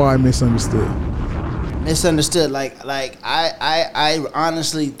why misunderstood. Misunderstood. Like I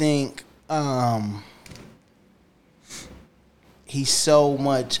honestly think he's so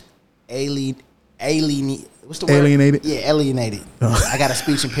much alienated. What's the word? Alienated? Yeah, alienated. I got a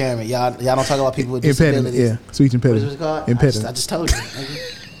speech impairment. Y'all don't talk about people with disabilities. Yeah, speech impediment. What is it called? Impediment. I just told you.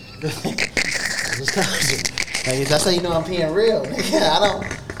 Like, that's how you know I'm being real.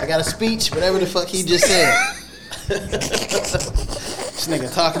 I got a speech, whatever the fuck he just said. This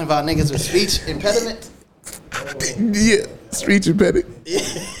nigga talking about niggas with speech impediment. Yeah, speech impediment.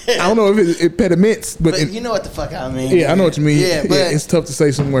 I don't know if it's impediments, but you know what the fuck I mean. Yeah, I know what you mean. Yeah, but it's tough to say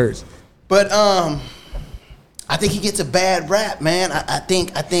some words. But I think he gets a bad rap, man. I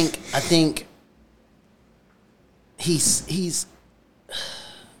think he's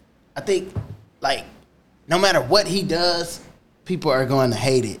I think like no matter what he does, people are going to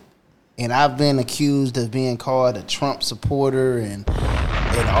hate it. And I've been accused of being called a Trump supporter and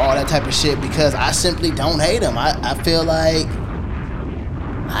all that type of shit because I simply don't hate him. I feel like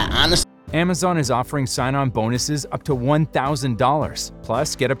I honestly. Amazon is offering sign-on bonuses up to $1,000,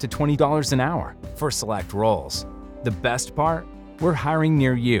 plus get up to $20 an hour for select roles. The best part? We're hiring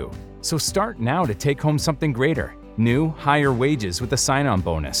near you. So start now to take home something greater. New, higher wages with a sign-on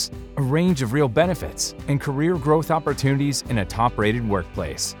bonus, a range of real benefits, and career growth opportunities in a top-rated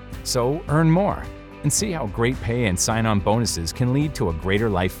workplace. So earn more and see how great pay and sign-on bonuses can lead to a greater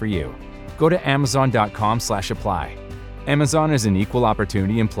life for you. Go to amazon.com/apply. Amazon is an equal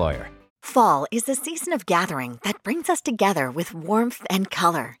opportunity employer. Fall is the season of gathering that brings us together with warmth and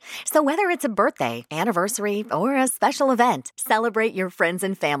color. So whether it's a birthday, anniversary, or a special event, celebrate your friends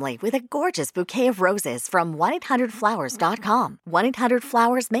and family with a gorgeous bouquet of roses from 1-800-Flowers.com.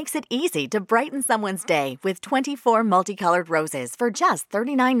 1-800-Flowers makes it easy to brighten someone's day with 24 multicolored roses for just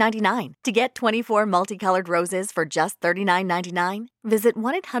 $39.99. To get 24 multicolored roses for just $39.99, visit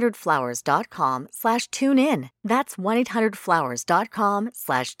 1-800-Flowers.com/tune-in. That's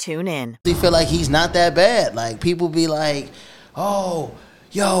 1-800-Flowers.com/tune-in. I feel like he's not that bad. Like people be like, "Oh,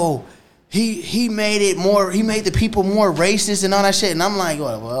 yo, he made it more. He made the people more racist and all that shit." And I'm like,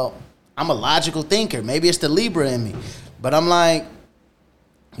 well, I'm a logical thinker. Maybe it's the Libra in me, but I'm like,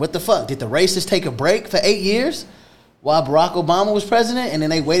 what the fuck? Did the racists take a break for 8 years while Barack Obama was president, and then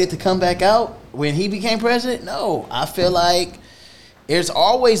they waited to come back out when he became president? No, I feel like there's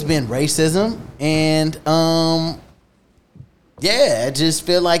always been racism, and yeah, I just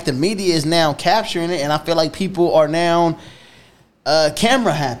feel like the media is now capturing it, and I feel like people are now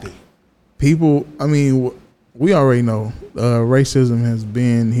camera happy. People, I mean, we already know racism has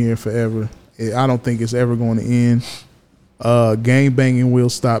been here forever. I don't think it's ever going to end. Gang banging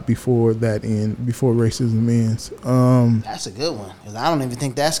will stop before racism ends. That's a good one, because I don't even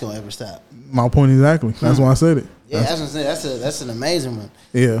think that's going to ever stop. My point exactly. That's why I said it. Yeah, that's an amazing one.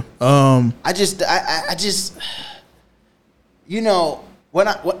 Yeah. I just you know, when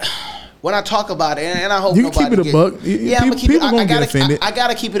I talk about it, and I hope you nobody keep it a buck. Yeah, I'm gonna keep it. Gonna get offended. I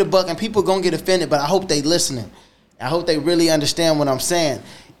gotta keep it a buck, and people gonna get offended. But I hope they listening. I hope they really understand what I'm saying.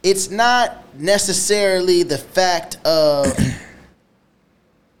 It's not necessarily the fact of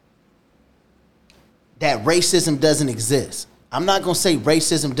that racism doesn't exist. I'm not gonna say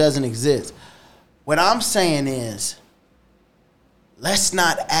racism doesn't exist. What I'm saying is, let's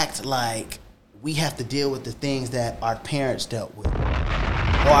not act like we have to deal with the things that our parents dealt with,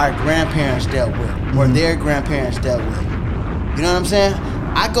 or our grandparents dealt with, or their grandparents dealt with. You know what I'm saying?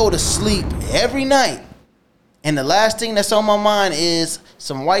 I go to sleep every night, and the last thing that's on my mind is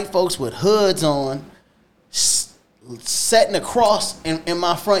some white folks with hoods on, setting a cross in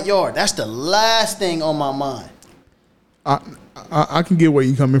my front yard. That's the last thing on my mind. I can get where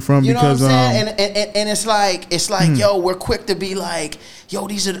you're coming from, you because know what I'm saying? And it's like yo, we're quick to be like, yo,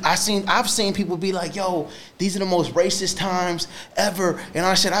 I've seen people be like, yo, these are the most racist times ever, and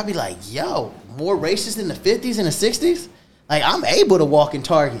all that shit. I'd be like, yo, more racist than the 50s and the 60s? Like, I'm able to walk in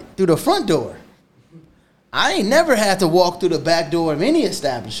Target through the front door. I ain't never had to walk through the back door of any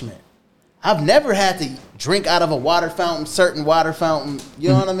establishment. I've never had to drink out of a water fountain, certain water fountain. You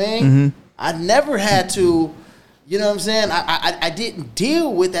know what I mean? Mm-hmm. I never had to. You know what I'm saying? I didn't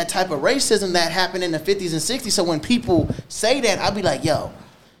deal with that type of racism that happened in the 50s and 60s. So when people say that, I'll be like, yo,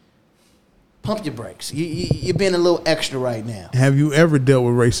 pump your brakes. You're being a little extra right now. Have you ever dealt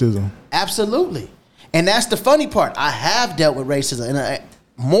with racism? Absolutely. And that's the funny part. I have dealt with racism, and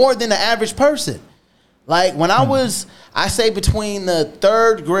more than the average person. Like when I say between the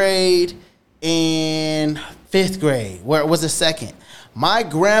 3rd grade and 5th grade, where it was a second, my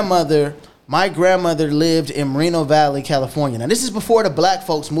grandmother, My grandmother lived in Moreno Valley, California. Now, this is before the black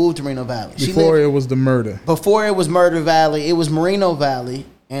folks moved to Moreno Valley. Before it was the murder. Before it was Murder Valley, it was Moreno Valley.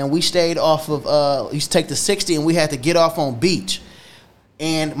 And we stayed off of, used to take the 60 and we had to get off on Beach.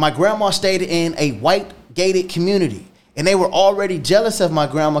 And my grandma stayed in a white gated community. And they were already jealous of my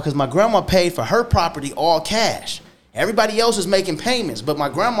grandma because my grandma paid for her property all cash. Everybody else was making payments. But my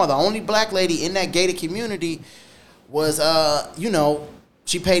grandma, the only black lady in that gated community, was,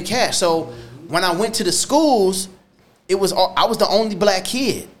 she paid cash. So when I went to the schools, I was the only black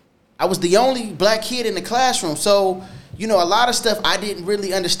kid. I was the only black kid in the classroom. So, a lot of stuff I didn't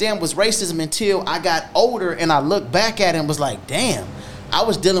really understand was racism until I got older and I looked back at it and was like, damn, I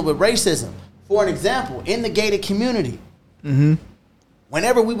was dealing with racism. For an example, in the gated community,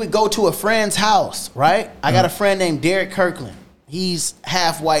 whenever we would go to a friend's house, right? I got a friend named Derek Kirkland. He's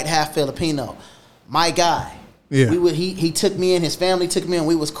half white, half Filipino. My guy. Yeah. He took me in, his family took me in,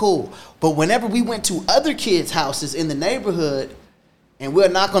 we was cool. But whenever we went to other kids' houses in the neighborhood, and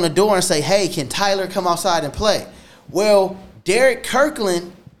we'll knock on the door and say, hey, can Tyler come outside and play? Well, Derek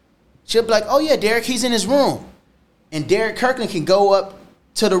Kirkland, she'll be like, oh yeah, Derek, he's in his room. And Derek Kirkland can go up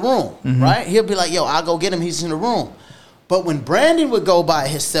to the room, right? He'll be like, yo, I'll go get him, he's in the room. But when Brandon would go by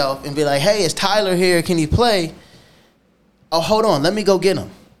himself and be like, hey, is Tyler here, can he play? Oh, hold on, let me go get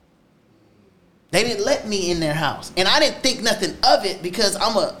him. They didn't let me in their house. And I didn't think nothing of it because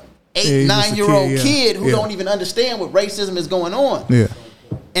I'm a 9-year-old kid who don't even understand what racism is going on. Yeah.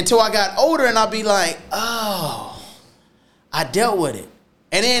 Until I got older and I'd be like, oh, I dealt with it.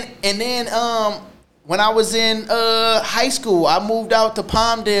 And then when I was in high school, I moved out to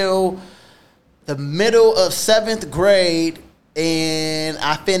Palmdale the middle of 7th grade, and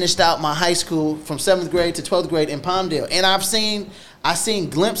I finished out my high school from 7th grade to 12th grade in Palmdale. And I seen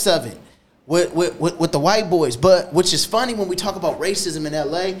glimpses of it with the white boys. But which is funny when we talk about racism in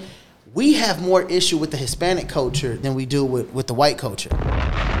LA, we have more issue with the Hispanic culture than we do with the white culture.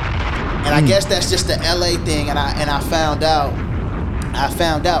 And I guess that's just the LA thing, and I found out.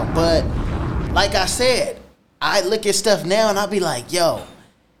 But like I said, I look at stuff now and I'll be like, yo,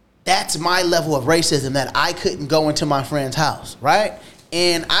 that's my level of racism, that I couldn't go into my friend's house, right?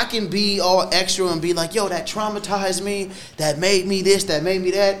 And I can be all extra and be like, yo, that traumatized me, that made me this, that made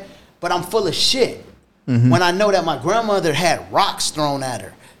me that. But I'm full of shit when I know that my grandmother had rocks thrown at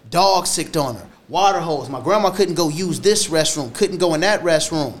her, dogs sicked on her, water holes. My grandma couldn't go use this restroom, couldn't go in that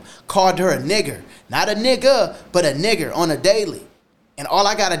restroom, called her a nigger. Not a nigga, but a nigger on a daily. And all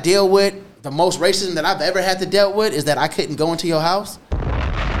I got to deal with, the most racism that I've ever had to deal with, is that I couldn't go into your house.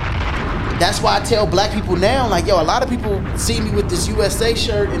 That's why I tell black people now, like, yo, a lot of people see me with this USA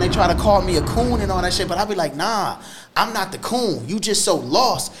shirt and they try to call me a coon and all that shit, but I'll be like, nah, I'm not the coon. You just so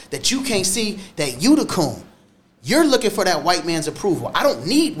lost that you can't see that you the coon. You're looking for that white man's approval. I don't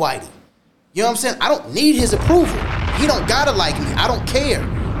need Whitey. You know what I'm saying? I don't need his approval. He don't gotta like me. I don't care. You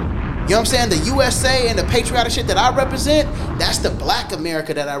know what I'm saying? The USA and the patriotic shit that I represent, that's the black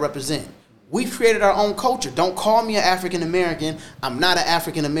America that I represent. We've created our own culture. Don't call me an African American. I'm not an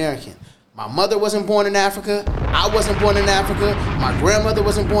African American. My mother wasn't born in Africa. I wasn't born in Africa. My grandmother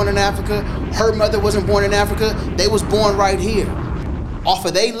wasn't born in Africa. Her mother wasn't born in Africa. They was born right here. Off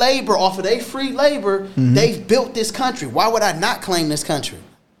of their labor, off of their free labor, they've built this country. Why would I not claim this country?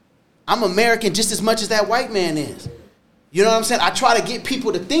 I'm American just as much as that white man is. You know what I'm saying? I try to get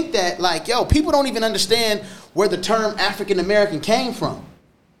people to think that, like, yo, people don't even understand where the term African American came from.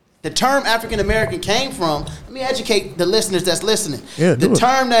 The term African American came from, let me educate the listeners that's listening. Yeah, the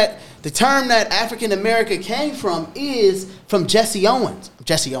term that African American came from is from Jesse Jackson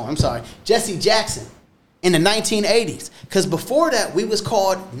in the 1980s. Because before that, we was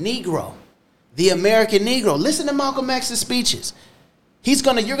called Negro, the American Negro. Listen to Malcolm X's speeches. You're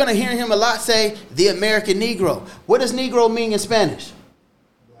gonna hear him a lot say the American Negro. What does Negro mean in Spanish?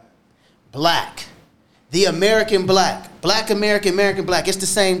 Black. The American black. Black American, American black. It's the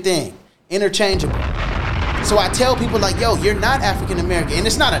same thing. Interchangeable. So I tell people like, yo, you're not African American. And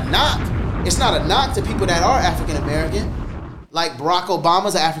it's not a knock. It's not a knock to people that are African American. Like Barack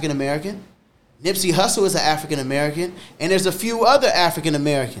Obama's an African American. Nipsey Hussle is an African American. And there's a few other African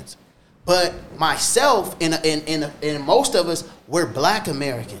Americans. But myself and most of us, we're black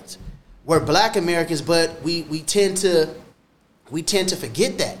Americans. We're black Americans, but we tend to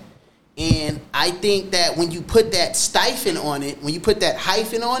forget that. And I think that when you put that hyphen on it, when you put that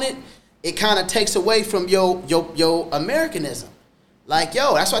hyphen on it, it kind of takes away from your Americanism. Like,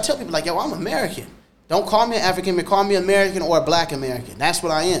 yo, that's why I tell people, like, yo, I'm American. Don't call me an African, but call me American or a black American. That's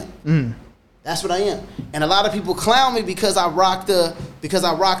what I am. That's what I am. And a lot of people clown me because I rock the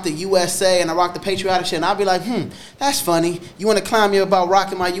USA and I rock the patriotic shit. And I'll be like, that's funny. You want to clown me about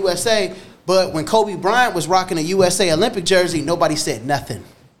rocking my USA, But when Kobe Bryant was rocking a USA Olympic jersey, nobody said nothing.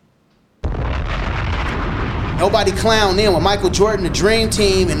 Nobody clowned in when Michael Jordan, the Dream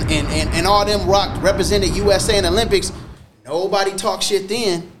Team, and all them represented USA in Olympics. Nobody talked shit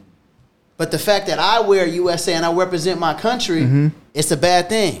then. But the fact that I wear USA and I represent my country, it's a bad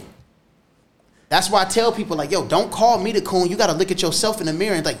thing. That's why I tell people, like, yo, don't call me the coon. You got to look at yourself in the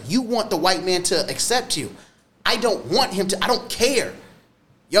mirror and, like, you want the white man to accept you. I don't want him to. I don't care.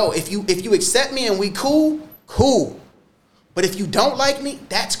 Yo, if you accept me and we cool. But if you don't like me,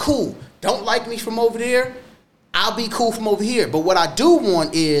 that's cool. Don't like me from over there, I'll be cool from over here. But what I do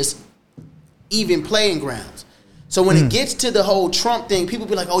want is even playing grounds. So when it gets to the whole Trump thing, people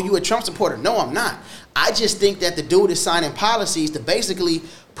be like, oh, you a Trump supporter. No, I'm not. I just think that the dude is signing policies to basically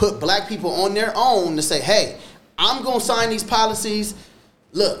put black people on their own to say, hey, I'm going to sign these policies.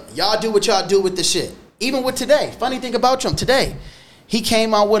 Look, y'all do what y'all do with the shit. Even with today. Funny thing about Trump, today, he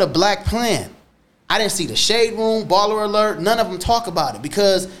came out with a black plan. I didn't see the Shade Room, Baller Alert, none of them talk about it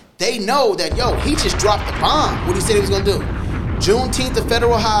because they know that, yo, he just dropped the bomb, what he said he was going to do. Juneteenth, a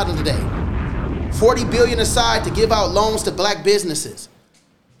federal holiday. $40 billion aside to give out loans to black businesses.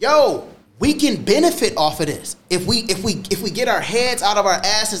 Yo, we can benefit off of this. If we get our heads out of our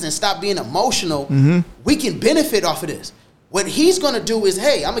asses and stop being emotional, we can benefit off of this. What he's gonna do is,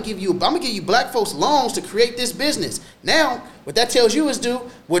 hey, I'm gonna give you black folks loans to create this business. Now, what that tells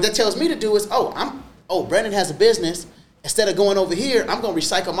me to do is, Brandon has a business. Instead of going over here, I'm gonna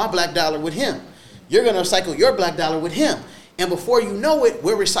recycle my black dollar with him. You're gonna recycle your black dollar with him. And before you know it,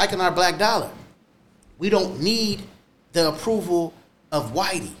 we're recycling our black dollar. We don't need the approval of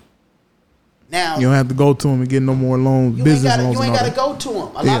Whitey. Now you don't have to go to him and get no more loans, business loans. You ain't got to go to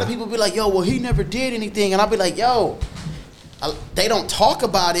him. A lot of people be like, yo, well, he never did anything. And I'll be like, yo, they don't talk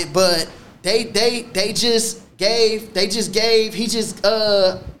about it, but they just gave,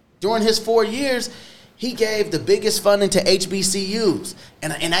 during his 4 years, he gave the biggest funding to HBCUs.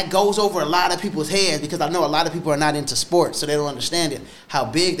 And that goes over a lot of people's heads because I know a lot of people are not into sports, so they don't understand it, how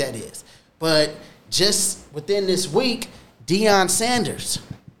big that is. But just within this week, Deion Sanders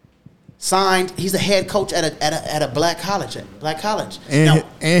signed. He's a head coach at a black college. And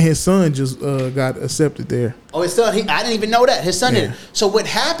his son just got accepted there. Oh, his son. I didn't even know that. His son did. So what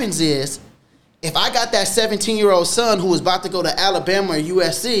happens is, if I got that 17-year-old son who was about to go to Alabama or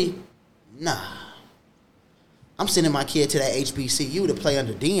USC, I'm sending my kid to that HBCU to play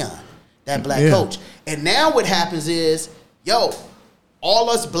under Deion, that black coach. And now what happens is, yo,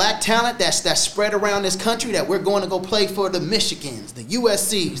 all us black talent that's spread around this country that we're going to go play for the Michigans, the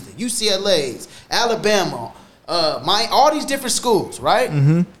USCs, the UCLAs, Alabama, all these different schools, right?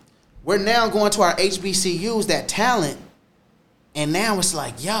 We're now going to our HBCUs, that talent, and now it's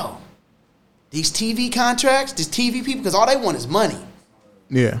like, yo, these TV contracts, these TV people, because all they want is money.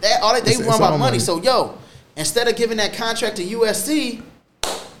 Yeah. They run by money. So, yo, instead of giving that contract to USC,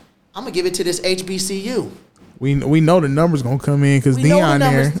 I'm going to give it to this HBCU. We know the numbers gonna come in because Deion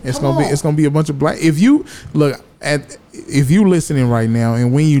there. It's gonna be a bunch of black. If you listening right now,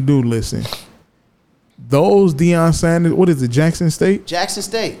 and when you do listen, those Deion Sanders, what is it, Jackson State? Jackson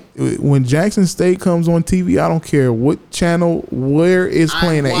State. When Jackson State comes on TV, I don't care what channel, where it's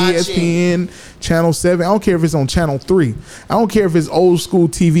playing at ESPN, Channel 7. I don't care if it's on Channel 3. I don't care if it's old school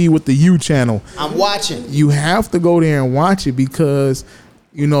TV with the U channel. I'm watching. You have to go there and watch it because,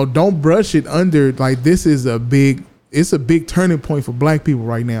 you know, don't brush it under. Like, this is it's a big turning point for black people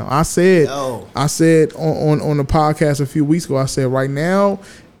right now. I said on the podcast a few weeks ago, I said right now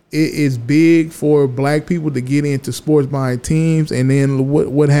it is big for black people to get into sports buying teams. And then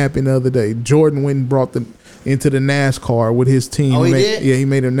what happened the other day? Jordan went and brought them into the NASCAR with his team. Oh, he did? Yeah, he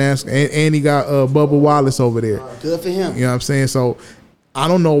made a NASCAR. And he got Bubba Wallace over there. Good for him. You know what I'm saying? So I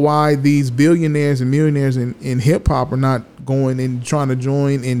don't know why these billionaires and millionaires in hip hop are not going and trying to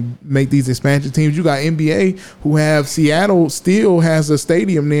join and make these expansion teams. You got NBA who have Seattle still has a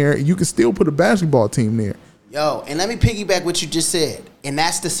stadium there. You can still put a basketball team there. Yo, and let me piggyback what you just said. And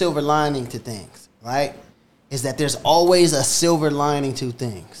that's the silver lining to things, right? Is that there's always a silver lining to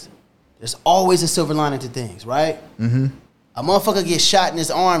things. There's always a silver lining to things, right? Mm-hmm. A motherfucker get shot in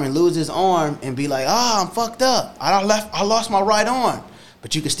his arm and lose his arm and be like, I'm fucked up. I lost my right arm.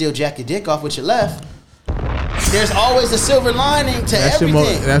 But you can still jack your dick off with your left. There's always a silver lining to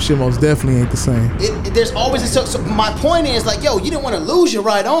everything. That shit most definitely ain't the same. There's always so my point is, like, yo, you didn't want to lose your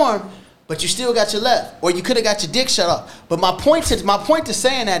right arm, but you still got your left. Or you could have got your dick shut off. But my point to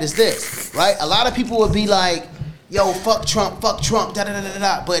saying that is this, right? A lot of people would be like, yo, fuck Trump,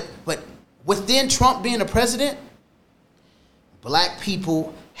 da-da-da-da-da. But within Trump being the president, black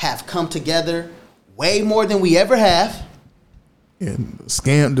people have come together way more than we ever have. And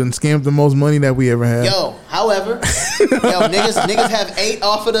scammed the most money that we ever had. Yo, however, niggas have ate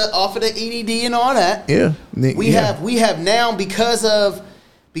off of the EDD and all that. Yeah, we have now because of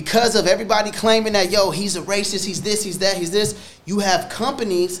everybody claiming that he's a racist, he's this, he's that, he's this. You have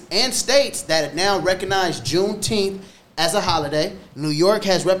companies and states that have now recognized Juneteenth as a holiday. New York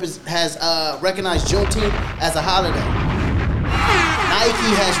has recognized Juneteenth as a holiday.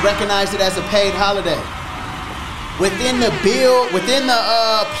 Nike has recognized it as a paid holiday. Within the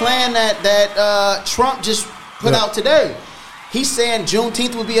plan that Trump just put out today, he's saying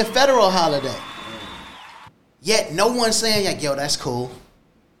Juneteenth will be a federal holiday. Yet no one's saying like, yo, that's cool.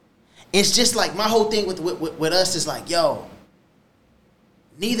 It's just like my whole thing with us is like, yo,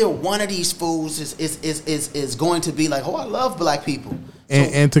 neither one of these fools is going to be like, oh, I love black people.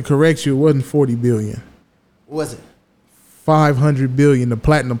 And to correct you, it wasn't 40 billion. What was it? 500 billion, the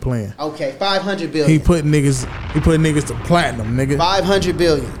platinum plan. Okay, 500 billion. He put niggas to platinum, nigga. 500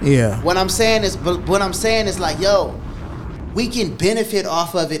 billion. Yeah. What I'm saying is like, yo, we can benefit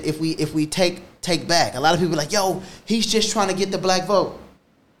off of it if we take back. A lot of people are like, yo, he's just trying to get the black vote.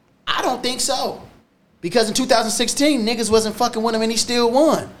 I don't think so. Because in 2016, niggas wasn't fucking with him and he still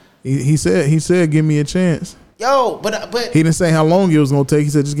won. He said, give me a chance. Yo, but he didn't say how long it was gonna take.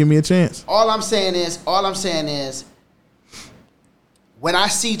 He said, just give me a chance. All I'm saying is, when I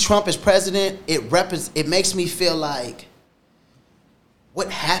see Trump as president, it makes me feel like, what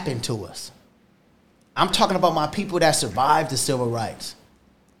happened to us? I'm talking about my people that survived the civil rights.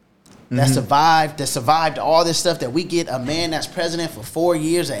 That survived all this stuff that we get a man that's president for 4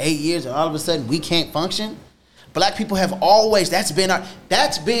 years or 8 years and all of a sudden we can't function. Black people have always, that's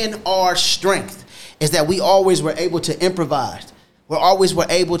been our strength, is that we always were able to improvise. We always were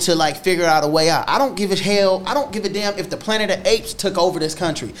able to like figure out a way out. I don't give a damn if the Planet of Apes took over this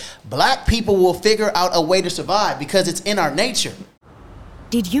country. Black people will figure out a way to survive because it's in our nature.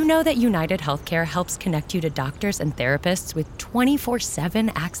 Did you know that United Healthcare helps connect you to doctors and therapists with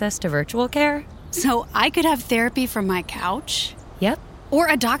 24/7 access to virtual care? So I could have therapy from my couch? Yep. Or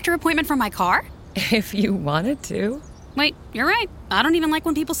a doctor appointment from my car? If you wanted to. Wait, you're right. I don't even like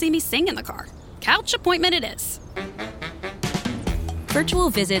when people see me sing in the car. Couch appointment it is. Virtual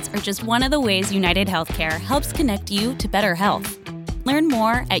visits are just one of the ways United Healthcare helps connect you to better health. Learn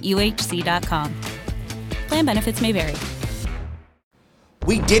more at uhc.com. Plan benefits may vary.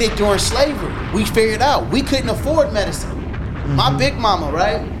 We did it during slavery. We figured out we couldn't afford medicine. My big mama,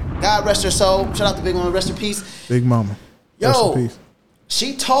 right? God rest her soul. Shout out to Big Mama, rest in peace. Big Mama. Rest in peace.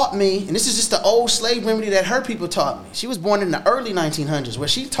 She taught me, and this is just the old slave remedy that her people taught me. She was born in the early 1900s, where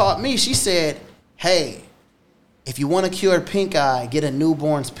she taught me, she said, hey, if you want to cure pink eye, get a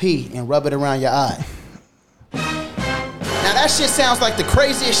newborn's pee and rub it around your eye. Now that shit sounds like the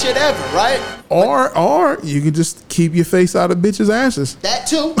craziest shit ever, right? Or you can just keep your face out of bitches' asses. That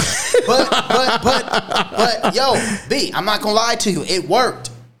too. But yo, B, I'm not gonna lie to you. It worked.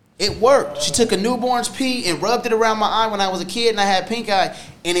 It worked. She took a newborn's pee and rubbed it around my eye when I was a kid and I had pink eye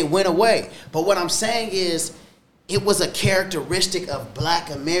and it went away. But what I'm saying is, it was a characteristic of black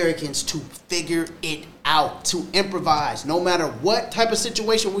Americans to figure it out, to improvise, no matter what type of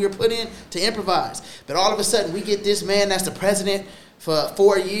situation we were put in, to improvise. But all of a sudden, we get this man that's the president for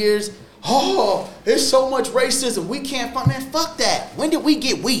 4 years. Oh, there's so much racism. We can't fight. Man, fuck that. When did we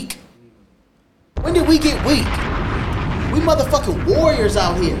get weak? When did we get weak? We motherfucking warriors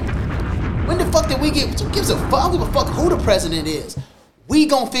out here. When the fuck did we get, who gives a fuck? I don't give a fuck who the president is. We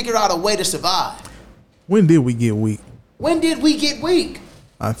gonna figure out a way to survive. When did we get weak? When did we get weak?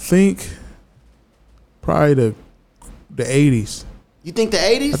 I think probably the 80s. You think the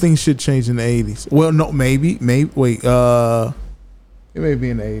 80s? I think shit changed in the 80s. Well, no, maybe. Wait, it may be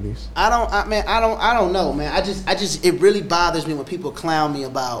in the 80s. I don't know, man. I just, it really bothers me when people clown me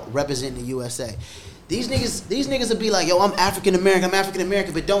about representing the USA. These niggas will be like, yo, I'm African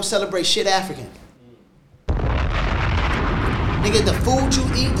American, but don't celebrate shit African. Nigga, the food you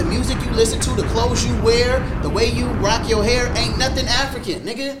eat, the music you listen to, the clothes you wear, the way you rock your hair, ain't nothing African,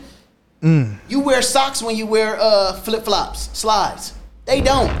 nigga. You wear socks when you wear flip-flops, slides. They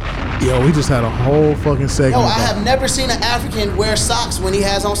don't. Yo, we just had a whole fucking segment. Yo, I have never seen an African wear socks when he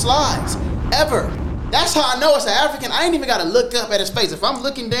has on slides. Ever. That's how I know it's an African. I ain't even gotta look up at his face. If I'm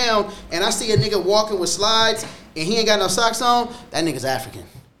looking down and I see a nigga walking with slides and he ain't got no socks on, that nigga's African.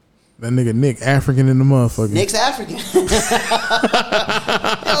 That nigga Nick African in the motherfucker. Nick's African. Yo,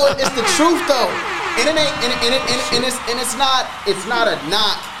 it's the truth though, and it ain't, and it's not a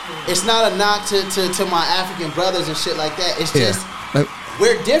knock. It's not a knock to my African brothers and shit like that. It's just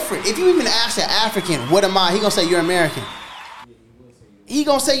we're different. If you even ask an African, what am I? He gonna say you're American. he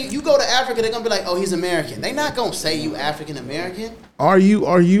gonna say you go to Africa, they're gonna be like, oh, he's American. They not gonna say you African American. Are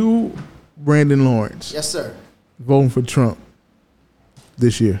you Brandon Lawrence? Yes, sir. Voting for Trump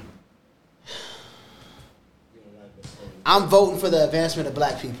this year? I'm voting for the advancement of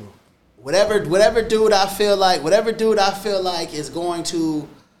black people. Whatever dude I feel like is going to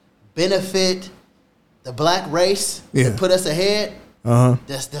benefit the black race and put us ahead.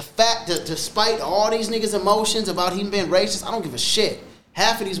 The fact that despite all these niggas' emotions about him being racist, I don't give a shit.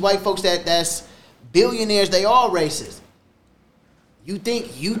 Half of these white folks that's billionaires, they all racist. You think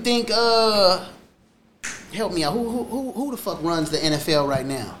help me out. Who the fuck runs the NFL right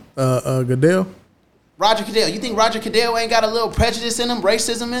now? Goodell. Roger Goodell. You think Roger Goodell ain't got a little prejudice in him,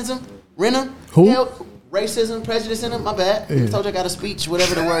 racism in him? Who? Racism, prejudice in him? My bad. I told you I got a speech,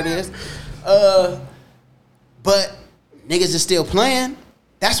 whatever the word is. But niggas is still playing.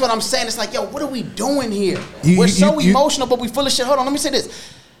 That's what I'm saying. It's like, yo, what are we doing here? We're so emotional, but we full of shit. Hold on, let me say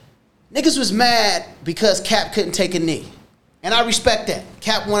this. Niggas was mad because Cap couldn't take a knee. And I respect that.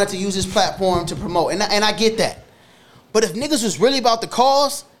 Cap wanted to use his platform to promote. And I get that. But if niggas was really about the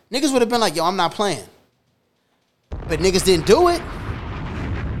cause, niggas would have been like, yo, I'm not playing. But niggas didn't do it.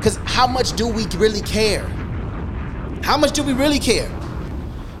 Because how much do we really care? How much do we really care?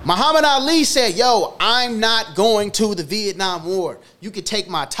 Muhammad Ali said, yo, I'm not going to the Vietnam War. You can take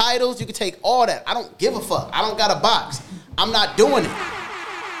my titles. You can take all that. I don't give a fuck. I don't got a box. I'm not doing it.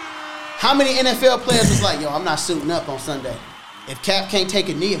 How many NFL players was like, yo, I'm not suiting up on Sunday? If Cap can't take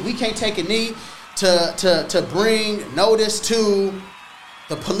a knee, if we can't take a knee to bring notice to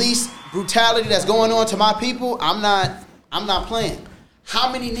the police brutality that's going on to my people, I'm not playing.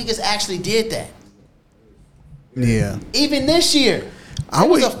 How many niggas actually did that? Yeah. Even this year. It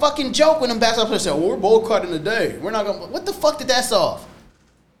was a fucking joke when them basketball players said, well, we're boycotting today. We're not going to. What the fuck did that solve?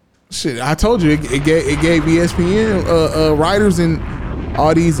 Shit, I told you, it gave ESPN writers and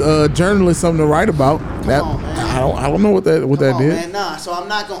all these journalists something to write about. Come on, man. I don't know what that did. Man, nah. So I'm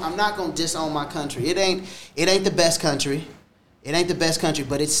not gonna disown my country. It ain't the best country. It ain't the best country,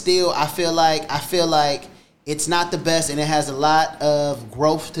 but it's still. I feel like it's not the best, and it has a lot of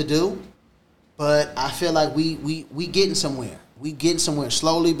growth to do. But I feel like we getting somewhere. We getting somewhere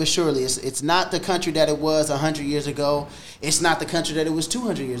slowly but surely. It's not the country that it was 100 years ago. It's not the country that it was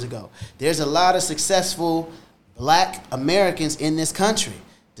 200 years ago. There's a lot of successful black Americans in this country.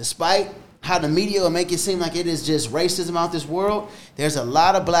 Despite how the media will make it seem like it is just racism out this world, there's a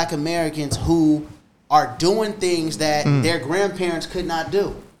lot of black Americans who are doing things that their grandparents could not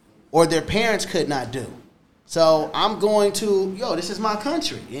do or their parents could not do. So I'm going to, this is my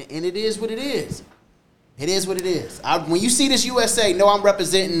country, and it is what it is. It is what it is. When you see this USA, know I'm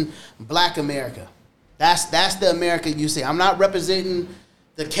representing black America. That's the America you see. I'm not representing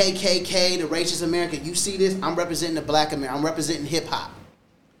the KKK, the racist America. You see this, I'm representing the black America. I'm representing hip-hop.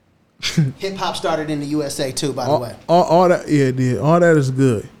 Hip-hop started in the USA too, by the way. All that, yeah, it did. All that is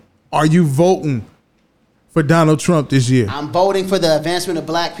good. Are you voting for Donald Trump this year? I'm voting for the advancement of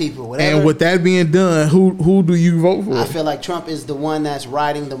black people. Whatever. And with that being done, who do you vote for? I feel like Trump is the one that's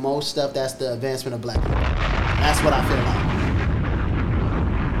writing the most stuff. That's the advancement of black people. That's what I feel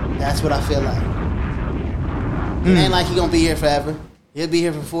like. That's what I feel like. It ain't like he's going to be here forever. He'll be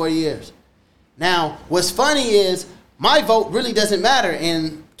here for 4 years. Now, what's funny is my vote really doesn't matter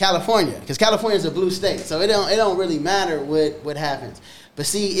in California because California is a blue state, so it don't really matter what happens. But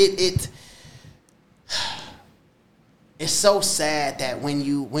see, it's so sad that when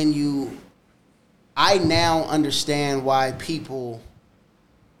you I now understand why people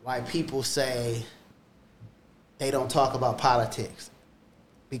say they don't talk about politics.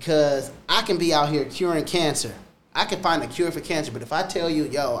 Because I can be out here curing cancer. I can find a cure for cancer, but if I tell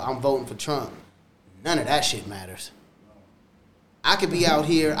you, I'm voting for Trump, none of that shit matters. I could be out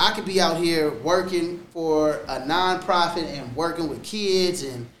here working for a nonprofit and working with kids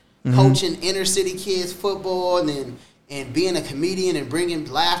and coaching inner city kids football and being a comedian and bringing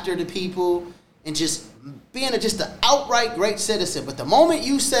laughter to people and just being just an outright great citizen. But the moment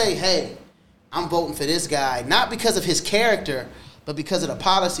you say, hey, I'm voting for this guy, not because of his character, but because of the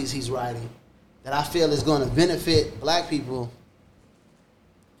policies he's writing that I feel is going to benefit black people,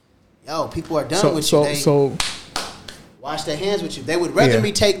 people are done with you. They wash their hands with you. They would rather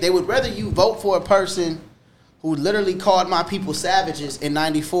they would rather you vote for a person who literally called my people savages in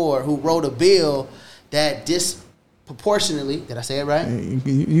 '94, who wrote a bill that disproportionately, did I say it right?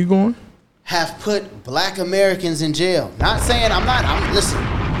 You going? Have put black Americans in jail. Not saying listen,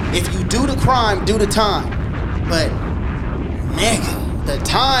 if you do the crime, do the time. But nigga, the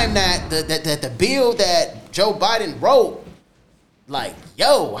time that the bill that Joe Biden wrote, like,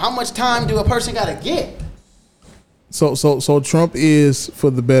 how much time do a person gotta get? So Trump is for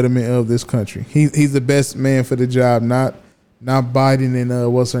the betterment of this country. He's the best man for the job, not Biden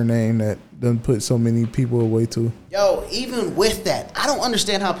and what's her name that done put so many people away too. Yo, even with that, I don't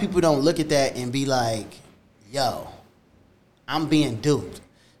understand how people don't look at that and be like, yo, I'm being duped.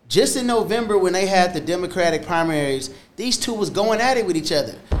 Just in November when they had the Democratic primaries, these two was going at it with each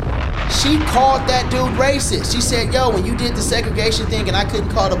other. She called that dude racist. She said, yo, when you did the segregation thing and I couldn't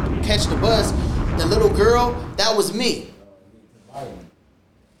catch the bus, the little girl, that was me.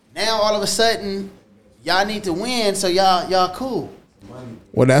 Now all of a sudden, y'all need to win, so y'all cool.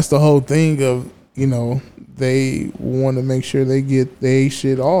 Well, that's the whole thing of, they want to make sure they get their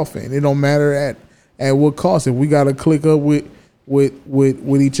shit off, and it don't matter at what cost. If we got to click up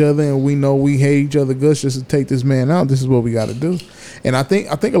with each other and we know we hate each other guts just to take this man out, this is what we got to do. And I think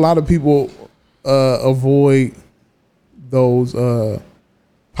a lot of people avoid those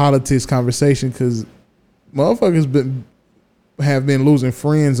politics conversation because motherfuckers have been losing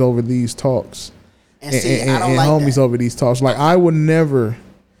friends over these talks and homies over these talks. Like I would never,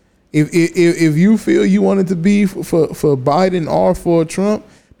 if you feel you wanted to be for Biden or for Trump,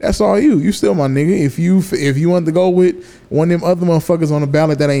 that's all you. You still my nigga. If you want to go with one of them other motherfuckers on the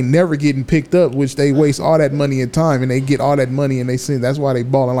ballot that ain't never getting picked up, which they waste all that money and time, and they get all that money and they send. That's why they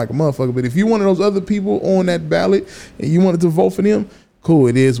balling like a motherfucker. But if you one of those other people on that ballot and you wanted to vote for them, cool.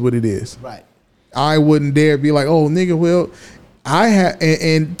 It is what it is. Right. I wouldn't dare be like, oh nigga, well, I have,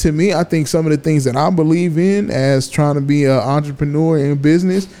 and to me, I think some of the things that I believe in as trying to be an entrepreneur in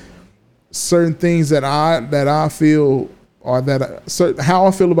business, certain things that I feel. Or how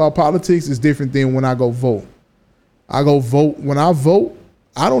I feel about politics is different than when I go vote. When I vote,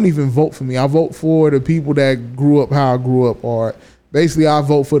 I don't even vote for me. I vote for the people that grew up how I grew up, or basically I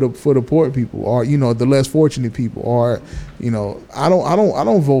vote for the poor people, or the less fortunate people, or I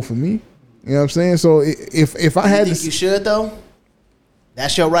don't vote for me. You know what I'm saying? So if I had to, you should though.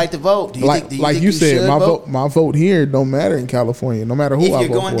 That's your right to vote. Do you think you said, my vote here don't matter in California, no matter who I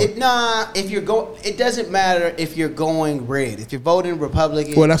vote for. It doesn't matter if you're going red. If you're voting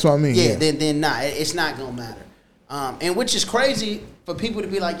Republican, well, that's what I mean. Yeah. Then it's not gonna matter. And which is crazy for people to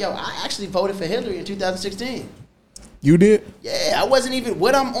be like, yo, I actually voted for Hillary in 2016. You did? Yeah, I wasn't even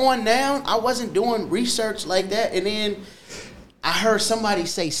what I'm on now. I wasn't doing research like that, and then I heard somebody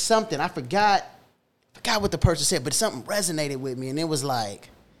say something. I forgot what the person said, but something resonated with me, and it was like,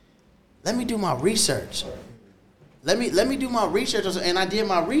 let me do my research. Let me do my research, and I did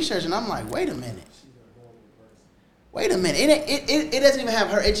my research, and I'm like, wait a minute. It doesn't even have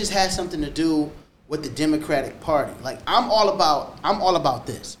her. It just has something to do with the Democratic Party. Like I'm all about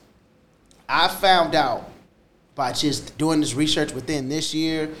this. I found out by just doing this research within this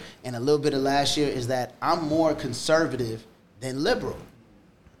year and a little bit of last year is that I'm more conservative than liberal.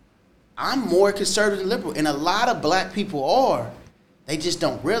 I'm more conservative than liberal, and a lot of black people are. They just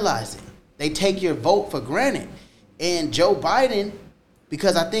don't realize it. They take your vote for granted. And Joe Biden,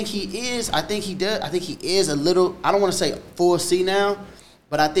 because I think he is a little, I don't want to say full C now,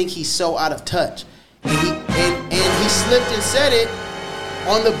 but I think he's so out of touch. And he slipped and said it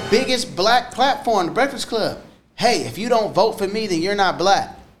on the biggest black platform, the Breakfast Club. Hey, if you don't vote for me, then you're not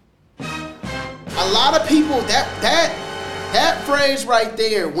black. A lot of people, that phrase right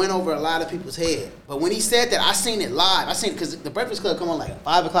there went over a lot of people's head. But when he said that, I seen it live. I seen it because the Breakfast Club come on like at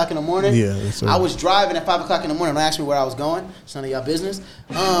 5 o'clock in the morning. Yeah, that's right. I was driving at 5 o'clock in the morning. Don't ask me where I was going. It's none of y'all business.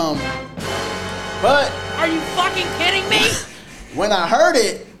 But are you fucking kidding me? When I heard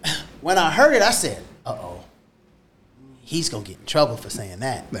it, I said, uh-oh. He's going to get in trouble for saying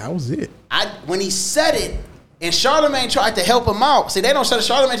that. That was it. When he said it, and Charlemagne tried to help him out. See, they don't shut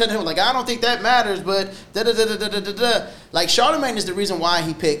Charlemagne tried to help him. Like, I don't think that matters, but da-da-da-da-da-da-da. Like, Charlemagne is the reason why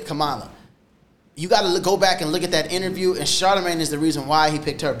he picked Kamala. You got to go back and look at that interview, and Charlemagne is the reason why he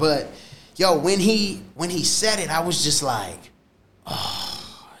picked her. But, yo, when he said it, I was just like,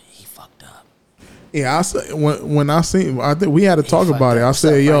 oh, he fucked up. Yeah, when I seen, I think we had to talk about it. I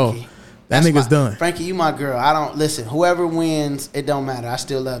said, yo, that nigga's done. Frankie, you my girl. I don't, listen, whoever wins, it don't matter. I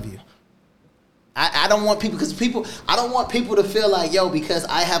still love you. I don't want people, I don't want people to feel like, yo, because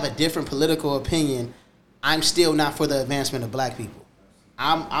I have a different political opinion, I'm still not for the advancement of black people.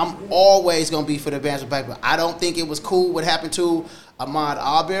 I'm always going to be for the advancement of black people. I don't think it was cool what happened to Ahmaud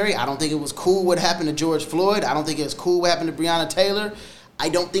Arbery. I don't think it was cool what happened to George Floyd. I don't think it was cool what happened to Breonna Taylor. I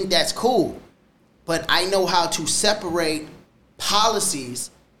don't think that's cool. But I know how to separate policies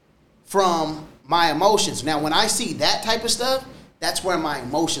from my emotions. Now, when I see that type of stuff, that's where my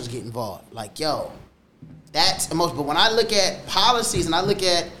emotions get involved. Like, yo, that's emotional. But when I look at policies and I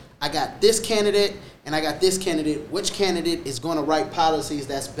got this candidate and I got this candidate. Which candidate is going to write policies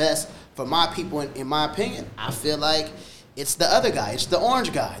that's best for my people? In my opinion, I feel like it's the other guy. It's the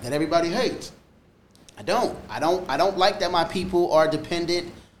orange guy that everybody hates. I don't like that my people are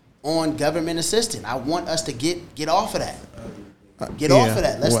dependent on government assistance. I want us to get off of that. Get off of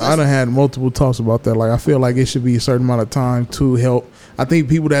that. I done had multiple talks about that. Like, I feel like it should be a certain amount of time to help. I think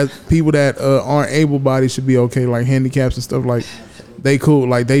people that aren't able-bodied should be okay, like handicaps and stuff. Like, they cool.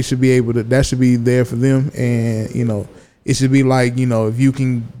 Like, they should be able to. That should be there for them. And it should be like, if you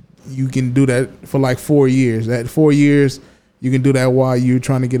can do that for like 4 years. That 4 years, you can do that while you're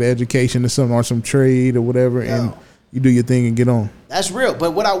trying to get an education or something, or some trade or whatever, and you do your thing and get on. That's real.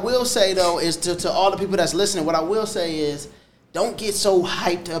 But what I will say though is to all the people that's listening, what I will say is, don't get so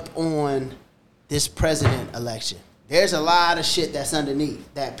hyped up on this president election. There's a lot of shit that's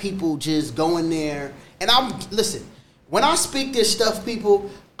underneath that people just go in there. And listen, when I speak this stuff, people,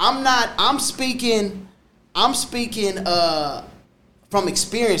 I'm speaking from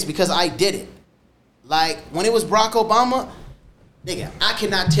experience because I did it. Like, when it was Barack Obama, nigga, I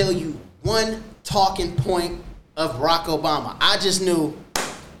cannot tell you one talking point of Barack Obama. I just knew,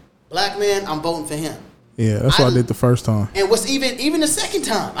 black man, I'm voting for him. Yeah, that's what I did the first time. And what's even the second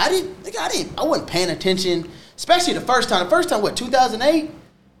time, I wasn't paying attention, especially the first time. The first time, what, 2008?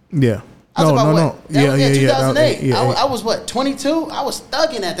 Yeah. No. Yeah, 2008. Yeah. I was what, 22? I was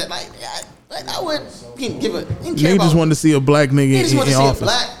thugging at that. Like I would give a. Nigga just wanted to see a black nigga in office.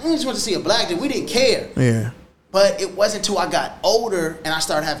 Niggas just wanted to see a black nigga. We didn't care. Yeah. But it wasn't until I got older and I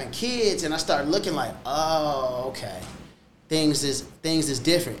started having kids and I started looking like, oh, okay. Things is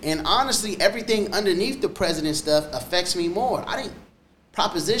different. And honestly, everything underneath the president stuff affects me more.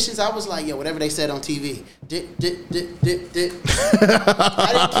 Propositions, I was like, yo, whatever they said on TV. I didn't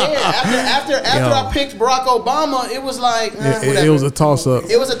care. After I picked Barack Obama, it was like, whatever. It was a toss-up.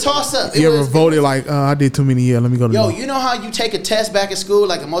 It was a toss-up. You ever voted like, I did too many years, let me go to Yo, you know how you take a test back at school,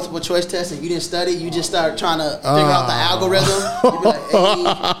 like a multiple choice test, and you didn't study? You just start trying to figure out the algorithm? You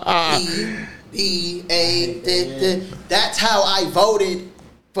be like, A. That's how I voted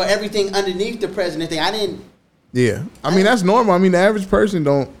for everything underneath the president thing. I didn't. Yeah, I mean that's normal. I mean the average person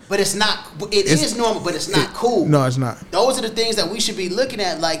don't. But it's not. It is normal, but it's not cool. No, it's not. Those are the things that we should be looking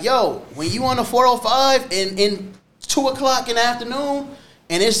at. Like, yo, when you on the 405 and in 2 o'clock in the afternoon,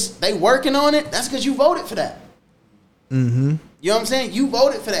 and they working on it, that's because you voted for that. Mm-hmm. You know what I'm saying? You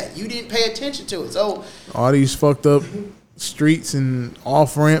voted for that. You didn't pay attention to it. So all these fucked up streets and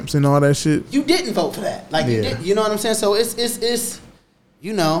off ramps and all that shit. You didn't vote for that. Like you did. You know what I'm saying? So it's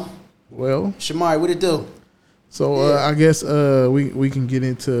Well, Shamari, what it do? So I guess we can get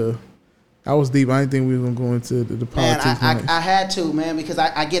into. I was deep. I didn't think we were gonna go into the politics. Man, I had to, man, because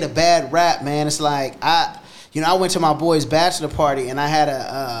I get a bad rap, man. It's like I went to my boy's bachelor party and I had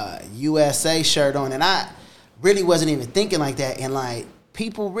a USA shirt on, and I really wasn't even thinking like that, and like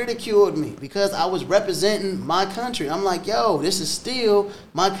people ridiculed me because I was representing my country. I'm like, yo, this is still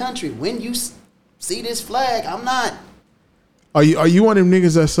my country. When you see this flag, I'm not. Are you one of them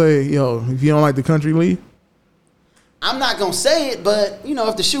niggas that say, yo, if you don't like the country, leave? I'm not gonna say it, but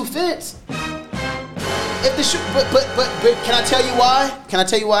if the shoe fits, but can I tell you why? Can I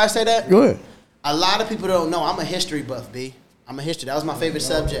tell you why I say that? Go ahead. A lot of people don't know. I'm a history buff, B. I'm a history. That was my favorite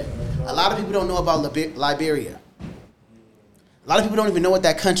subject. A lot of people don't know about Liberia. A lot of people don't even know what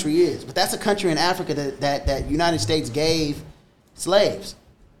that country is, but that's a country in Africa that United States gave slaves.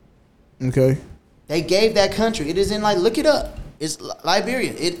 Okay. They gave that country. It is in look it up. It's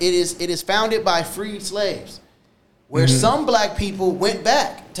Liberia. It is founded by freed slaves. Where some black people went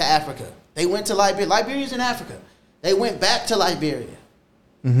back to Africa. They went to Liberia. Liberia's in Africa. They went back to Liberia.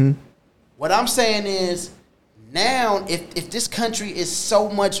 Mm-hmm. What I'm saying is, now, if this country is so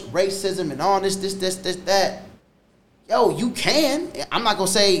much racism and all this, that, yo, you can. I'm not going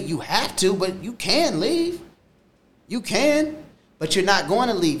to say you have to, but you can leave. You can. But you're not going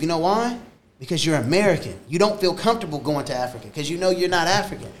to leave. You know why? Because you're American. You don't feel comfortable going to Africa because you know you're not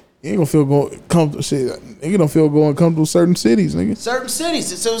African. You ain't gonna feel going comfortable. Shit, you don't feel going comfortable certain cities, nigga. Certain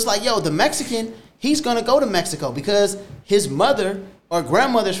cities. So it's like, yo, the Mexican, he's gonna go to Mexico because his mother or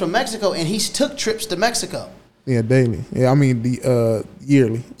grandmother's from Mexico, and he's took trips to Mexico. Yeah, daily. Yeah, I mean the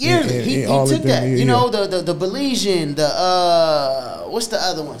yearly. Yearly, he took that. You know, the Belizean, what's the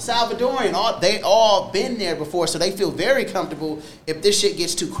other one? Salvadorian. They all been there before, so they feel very comfortable. If this shit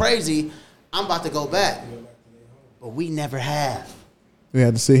gets too crazy, I'm about to go back. But we never have. We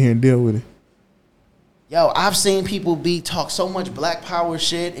had to sit here and deal with it. Yo, I've seen people talk so much black power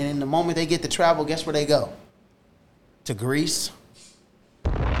shit, and in the moment they get to travel, guess where they go? To Greece.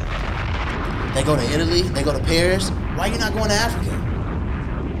 They go to Italy. They go to Paris. Why you not going to Africa?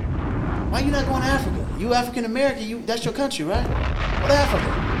 Why you not going to Africa? You African American, that's your country, right? Go to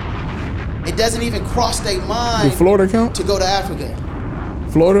Africa. It doesn't even cross their mind. Do Florida count? To go to Africa.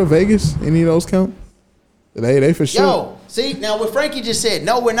 Florida, Vegas, any of those count? They for sure. Yo, see, now what Frankie just said,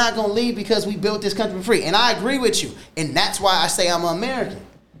 no, we're not going to leave because we built this country for free. And I agree with you. And that's why I say I'm an American.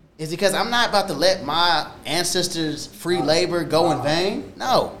 Is because I'm not about to let my ancestors' free labor go in vain.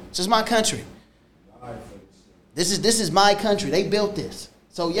 No, this is my country. This is my country. They built this.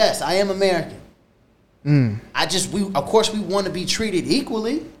 So yes, I am American. Of course we want to be treated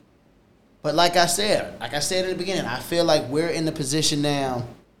equally. But like I said in the beginning, I feel like we're in the position now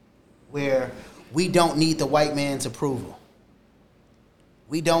where we don't need the white man's approval.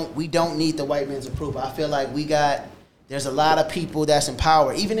 We don't need the white man's approval. I feel like there's a lot of people that's in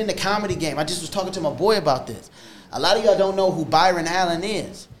power. Even in the comedy game, I just was talking to my boy about this. A lot of y'all don't know who Byron Allen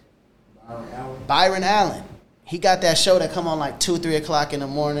is. Byron Allen. He got that show that come on like 2, 3 o'clock in the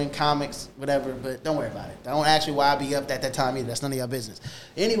morning, comics, whatever, but don't worry about it. Don't ask me why I be up at that time either. That's none of your business.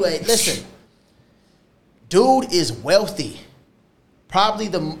 Anyway, listen. Dude is wealthy. Probably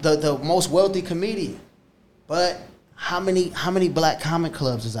the most wealthy comedian. But how many black comic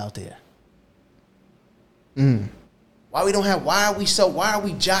clubs is out there? Why are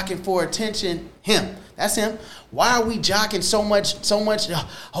we jockeying for attention? Him. That's him. Why are we jockeying so much?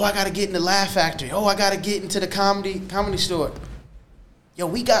 Oh, I gotta get in the Laugh Factory. Oh, I gotta get into the comedy store. Yo,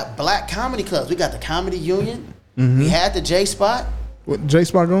 we got black comedy clubs. We got the Comedy Union. We had the J Spot. What, J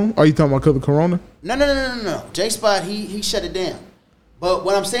Spot going? Are you talking about because of Corona? No. J Spot, he shut it down. But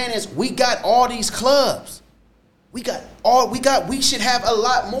what I'm saying is we got all these clubs. We should have a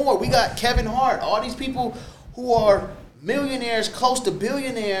lot more. We got Kevin Hart, all these people who are millionaires, close to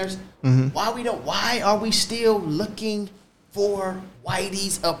billionaires. Why are we still looking for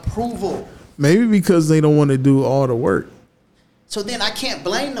Whitey's approval? Maybe because they don't want to do all the work. So then I can't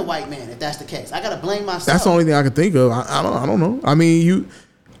blame the white man if that's the case. I gotta blame myself. That's the only thing I can think of. I don't know. I mean, you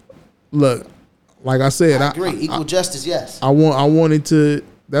look, like I said, I agree. Equal justice, yes. I wanted to.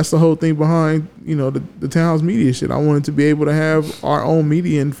 That's the whole thing behind, the townhouse media shit. I wanted to be able to have our own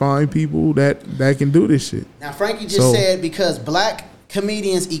media and find people that can do this shit. Now, Frankie just said because black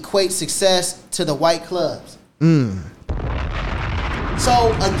comedians equate success to the white clubs.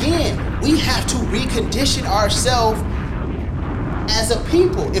 So again, we have to recondition ourselves as a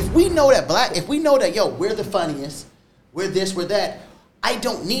people. If we know that, yo, we're the funniest, we're this, we're that, I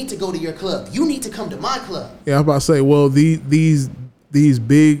don't need to go to your club. You need to come to my club. Yeah, I'm about to say, well, these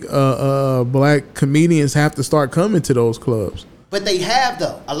big black comedians have to start coming to those clubs. But they have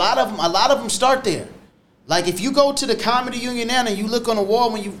though. A lot of them start there. Like if you go to the Comedy Union now and you look on the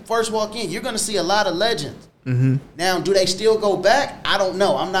wall when you first walk in, you're gonna see a lot of legends. Now, do they still go back? I don't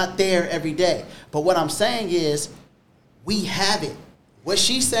know. I'm not there every day. But what I'm saying is, we have it. What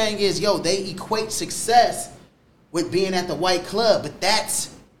she's saying is, yo, they equate success with being at the white club, but that's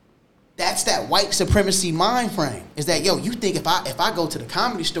that white supremacy mind frame. Is that, yo, you think if I go to the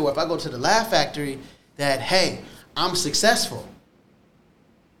Comedy Store, if I go to the Laugh Factory, that, hey, I'm successful.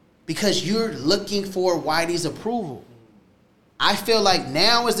 Because you're looking for Whitey's approval. I feel like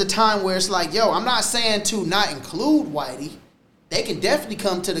now is the time where it's like, yo, I'm not saying to not include Whitey. They can definitely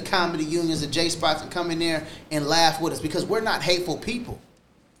come to the Comedy Unions and J Spots and come in there and laugh with us because we're not hateful people.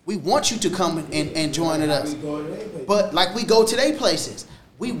 We want you to come and join us. But like we go to their places.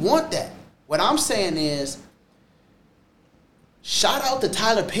 We want that. What I'm saying is, shout out to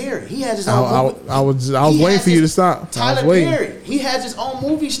Tyler Perry. He has his own movie. I was waiting for you to stop. Tyler Perry. He has his own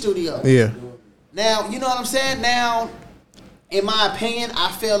movie studio. Yeah. Now, you know what I'm saying? Now, in my opinion,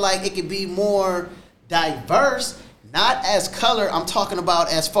 I feel like it could be more diverse. Not as color. I'm talking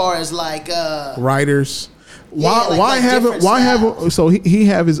about as far as like writers. Why haven't so he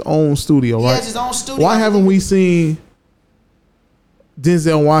have his own studio, right? He has his own studio. Why haven't we seen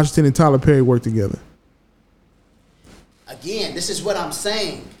Denzel Washington and Tyler Perry work together? Again, this is what I'm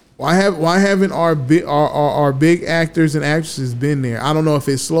saying. Why haven't our big actors and actresses been there? I don't know if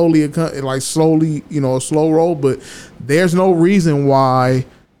it's slowly, a slow roll, but there's no reason why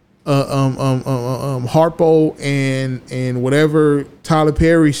Harpo and whatever Tyler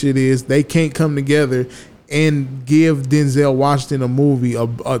Perry shit is, they can't come together and give Denzel Washington a movie,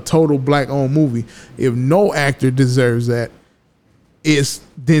 a total black-owned movie. If no actor deserves that, it's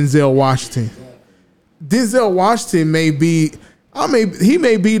Denzel Washington. Denzel Washington may be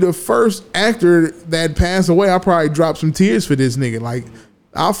the first actor that passed away. I probably dropped some tears for this nigga. Like,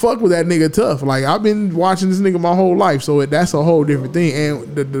 I'll fuck with that nigga tough. Like, I've been watching this nigga my whole life, so that's a whole different thing,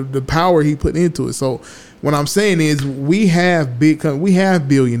 and the power he put into it. So what I'm saying is, we have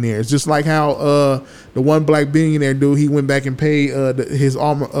billionaires, just like how the one black billionaire dude, he went back and paid his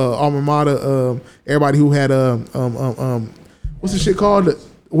alma mater, everybody who had what's the shit called?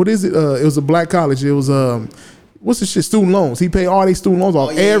 What is it? It was a black college. It was what's the shit? Student loans. He paid all these student loans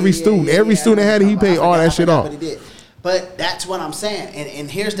off. Every student had it. He paid all that shit off. But he did. But that's what I'm saying. And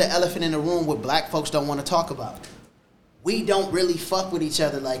here's the elephant in the room what black folks don't want to talk about. We don't really fuck with each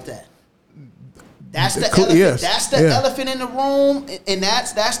other like that. That's the elephant. Yes. That's the elephant in the room. And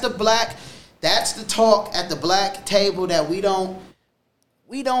that's the talk at the black table that we don't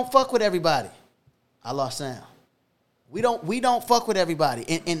fuck with everybody. I lost sound. We don't fuck with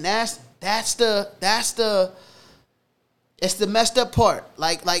everybody. And that's the it's the messed up part.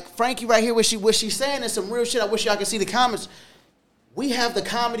 Like Frankie right here, what she's saying is some real shit. I wish y'all could see the comments. We have the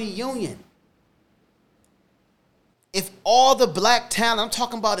comedy union. If all the black talent, I'm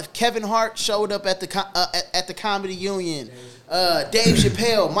talking about if Kevin Hart showed up at the comedy union, Dave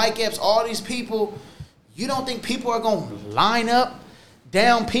Chappelle, Mike Epps, all these people, you don't think people are gonna line up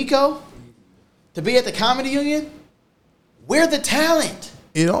down Pico to be at the comedy union? We're the talent.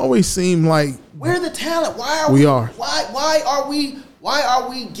 It always seemed like we're the talent. Why are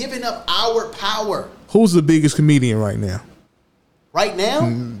we giving up our power? Who's the biggest comedian right now? Right now?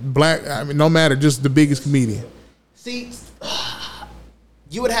 Black. I mean, no matter, just the biggest comedian. See,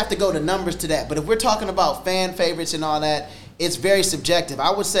 you would have to go to numbers to that. But if we're talking about fan favorites and all that, it's very subjective.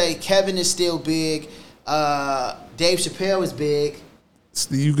 I would say Kevin is still big. Dave Chappelle is big.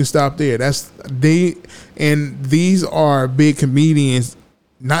 You can stop there. And these are big comedians,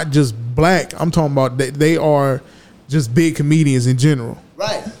 not just black. I'm talking about they are just big comedians in general.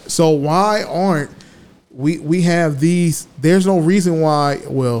 Right. So why aren't we have these? There's no reason why.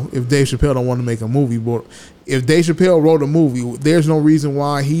 Well, if Dave Chappelle don't want to make a movie, but if Dave Chappelle wrote a movie, there's no reason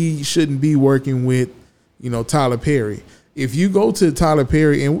why he shouldn't be working with, Tyler Perry. If you go to Tyler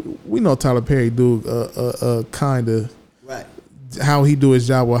Perry, and we know Tyler Perry do a kind of right how he do his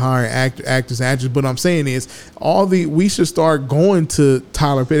job with hiring actors and actresses, but I'm saying is we should start going to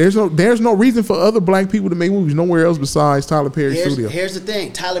Tyler Perry. There's no reason for other black people to make movies nowhere else besides Tyler Perry's studio. Here's the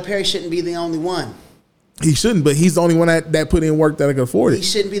thing: Tyler Perry shouldn't be the only one. He shouldn't, but he's the only one that put in work that I can afford it. He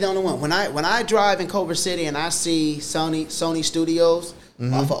shouldn't be the only one. When I drive in Culver City and I see Sony Studios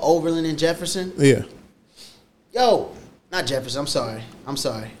off of Overland and Jefferson, not Jefferson. I'm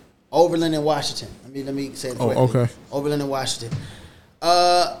sorry. Overland and Washington. Let me say it correctly. Oh, okay. Overland and Washington.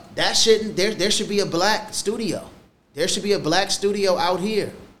 That shouldn't. There should be a black studio. There should be a black studio out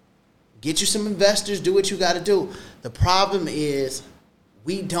here. Get you some investors. Do what you got to do. The problem is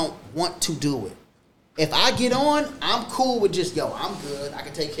we don't want to do it. If I get on, I'm cool with just I'm good. I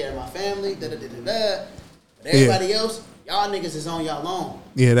can take care of my family. But everybody else, y'all niggas is on y'all own.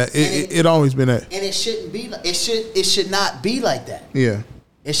 Yeah, it always been that. And it shouldn't be. It should not be like that. Yeah.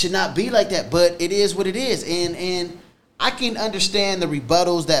 It should not be like that, but it is what it is. And I can understand the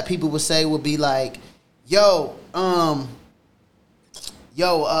rebuttals that people would say would be like, you got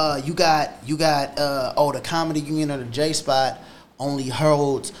the comedy union or the J Spot only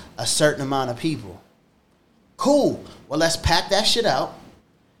holds a certain amount of people. Cool. Well, let's pack that shit out.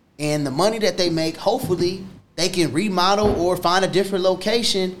 And the money that they make, hopefully, they can remodel or find a different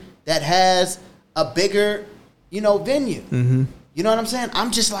location that has a bigger, venue. Mm-hmm. You know what I'm saying?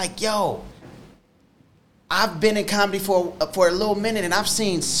 I'm just like, I've been in comedy for a little minute, and I've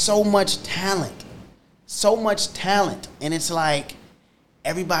seen so much talent. And it's like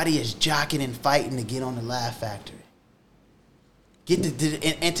everybody is jockeying and fighting to get on the Laugh Factory.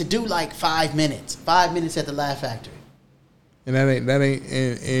 And to do like 5 minutes at the Laugh Factory. And that ain't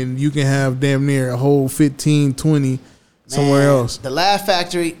and you can have damn near a whole 15, 20 somewhere else. The Laugh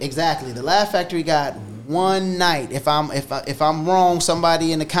Factory, exactly. The Laugh Factory got one night. If I'm wrong,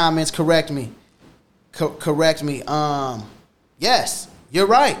 somebody in the comments correct me. Correct me. Yes, you're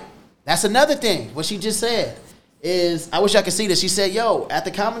right. That's another thing. What she just said is, I wish I could see this. She said, at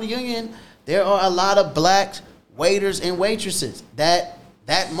the Comedy Union, there are a lot of black waiters and waitresses. That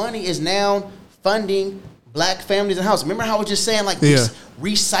money is now funding black families in the house. Remember how I was just saying,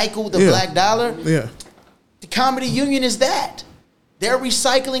 recycle the black dollar? Yeah. The Comedy Union is that. They're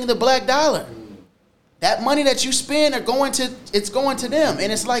recycling the black dollar. That money that you spend it's going to them.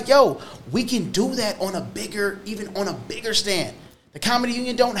 And it's like, we can do that on a bigger stand. The Comedy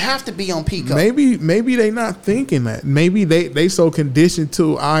Union don't have to be on Pico. Maybe they not thinking that. Maybe they so conditioned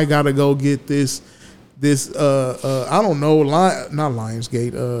to, I gotta go get this I don't know, not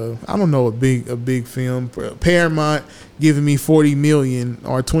Lionsgate, I don't know, a big film, Paramount giving me $40 million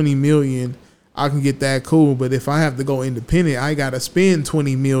or $20 million, I can get that cool. But if I have to go independent, I gotta spend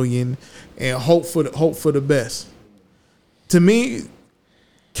 $20 million and hope for the best. To me,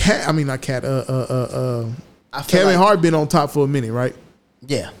 Kevin Hart been on top for a minute, right?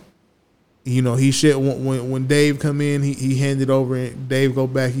 Yeah. You know, he shit when Dave come in, he handed over and Dave go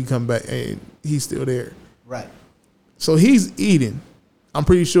back, he come back and he's still there. Right. So he's eating. I'm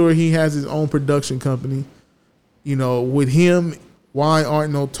pretty sure he has his own production company. You know, with him, why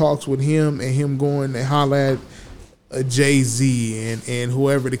aren't no talks with him and him going and holler at Jay-Z and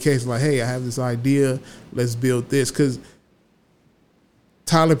whoever the case, like, hey, I have this idea, let's build this. Because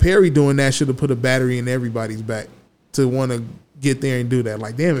Tyler Perry doing that should have put a battery in everybody's back to want to get there and do that.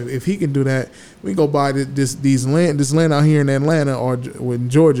 Like, damn, if he can do that, we can go buy this land out here in Atlanta or in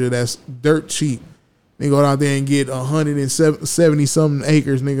Georgia that's dirt cheap. They go out there and get 170 something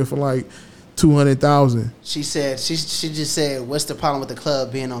acres, nigga, for like $200,000. She said she just said, what's the problem with the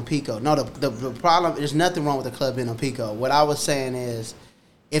club being on Pico? No, the problem, there's nothing wrong with the club being on Pico. What I was saying is,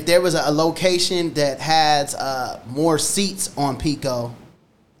 if there was a location that has more seats on Pico,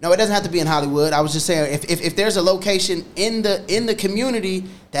 no, it doesn't have to be in Hollywood. I was just saying, if there's a location in the community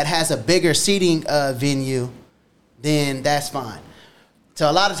that has a bigger seating venue, then that's fine. So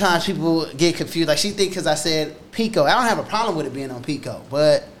a lot of times people get confused. Like, she think because I said Pico, I don't have a problem with it being on Pico,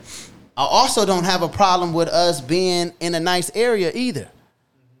 but I also don't have a problem with us being in a nice area either.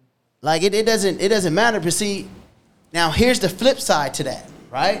 Like, it doesn't matter. But see, now here's the flip side to that,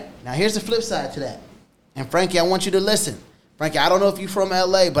 right? Now here's the flip side to that. And Frankie, I want you to listen. Frankie, I don't know if you're from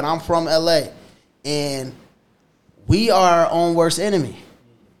LA, but I'm from LA. And we are our own worst enemy.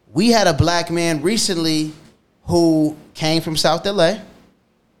 We had a black man recently who came from South LA,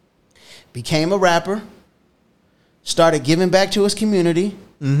 became a rapper, started giving back to his community,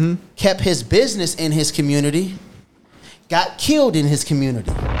 kept his business in his community, got killed in his community.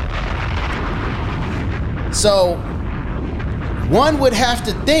 So one would have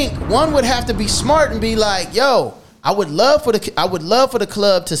to be smart and be like, yo, I would love for the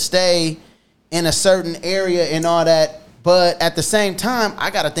club to stay in a certain area and all that, but at the same time,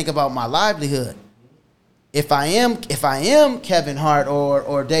 I got to think about my livelihood. If I am Kevin Hart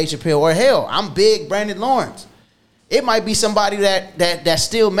or Dave Chappelle, or hell, I'm big Brandon Lawrence, it might be somebody that's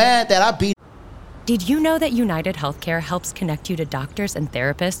still mad that I beat. Did you know that United Healthcare helps connect you to doctors and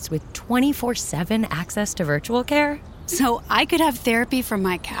therapists with 24/7 access to virtual care? So I could have therapy from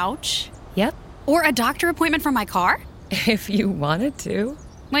my couch? Yep. Or a doctor appointment from my car? If you wanted to.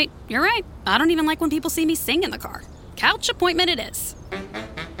 Wait, you're right. I don't even like when people see me sing in the car. Couch appointment it is.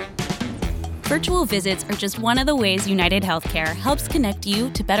 Virtual visits are just one of the ways United Healthcare helps connect you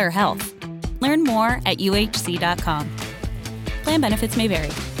to better health. Learn more at uhc.com. Plan benefits may vary.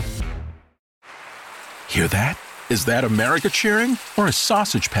 Hear that? Is that America cheering or a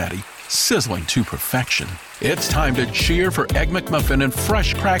sausage patty sizzling to perfection? It's time to cheer for Egg McMuffin and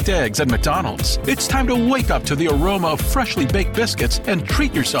fresh cracked eggs at McDonald's. It's time to wake up to the aroma of freshly baked biscuits and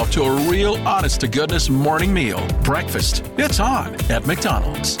treat yourself to a real honest-to-goodness morning meal. Breakfast, it's on at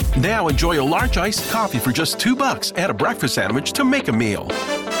McDonald's. Now enjoy a large iced coffee for just $2. Add a breakfast sandwich to make a meal.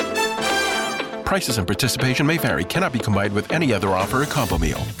 Prices and participation may vary. Cannot be combined with any other offer or combo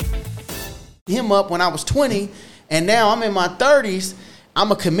meal. Him up when I was 20, and now I'm in my 30s.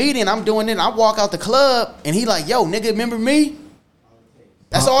 I'm a comedian. I'm doing it. I walk out the club, and he like, yo, nigga, remember me?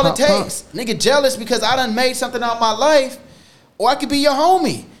 That's all it takes. Nigga jealous because I done made something out of my life. Or I could be your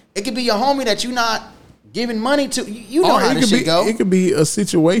homie. It could be your homie that you not giving money to. You know how this shit go. It could be a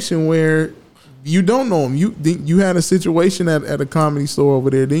situation where you don't know him. You had a situation at a comedy store over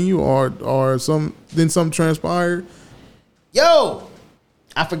there, didn't you? Or something transpired? Yo,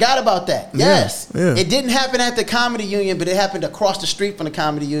 I forgot about that. Yes. Yeah. It didn't happen at the Comedy Union, but it happened across the street from the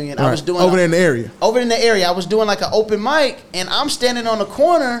Comedy Union. Right. I was doing over there in the area. Over in the area. I was doing like an open mic, and I'm standing on the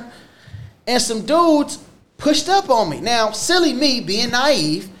corner, and some dudes pushed up on me. Now, silly me being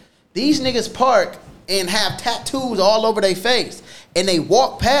naive, these niggas park and have tattoos all over their face, and they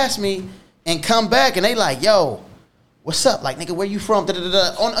walk past me and come back, and they like, yo, what's up? Like, nigga, where you from?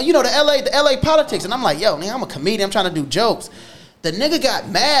 On, you know, the LA politics. And I'm like, yo, nigga, I'm a comedian. I'm trying to do jokes. The nigga got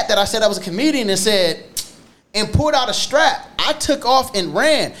mad that I said I was a comedian and pulled out a strap. I took off and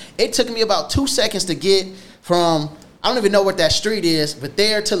ran. It took me about 2 seconds to get from, I don't even know what that street is, but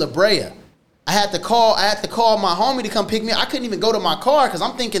there to La Brea. I had to call my homie to come pick me up. I couldn't even go to my car because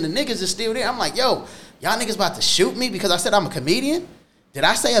I'm thinking the niggas is still there. I'm like, yo, y'all niggas about to shoot me because I said I'm a comedian? Did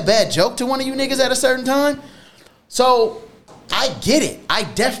I say a bad joke to one of you niggas at a certain time? So I get it. I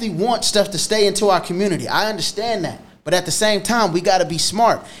definitely want stuff to stay into our community. I understand that. But at the same time, we got to be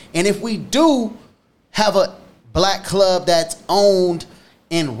smart. And if we do have a black club that's owned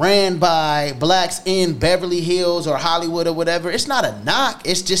and ran by blacks in Beverly Hills or Hollywood or whatever, it's not a knock.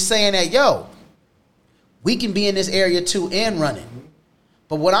 It's just saying that, yo, we can be in this area too and run it.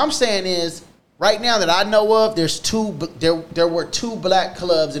 But what I'm saying is, right now that I know of, there were 2 black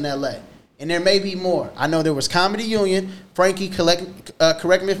clubs in LA. And there may be more. I know there was Comedy Union. Frankie, correct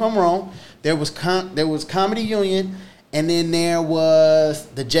me if I'm wrong. There was Comedy Union, and then there was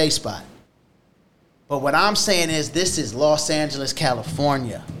the J Spot. But what I'm saying is, this is Los Angeles,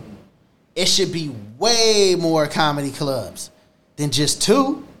 California. It should be way more comedy clubs than just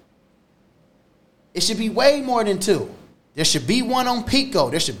 2. It should be way more than 2. There should be one on Pico.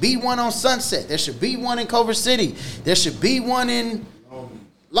 There should be one on Sunset. There should be one in Culver City. There should be one in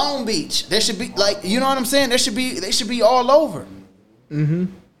Long Beach. There should be, like, you know what I'm saying? They should be all over. Mm-hmm.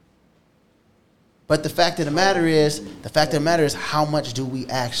 But the fact of the matter is, how much do we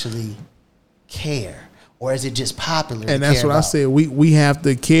actually care? Or is it just popular? And that's what I said. We have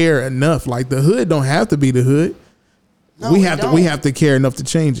to care enough. Like, the hood don't have to be the hood. No, we have to care enough to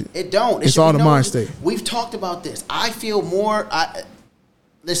change it. It don't. It's all the mind state. We've talked about this. I feel more.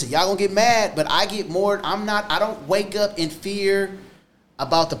 Listen, y'all gonna get mad, but I get more. I don't wake up in fear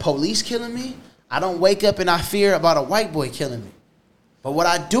about the police killing me. I don't wake up and I fear about a white boy killing me. But what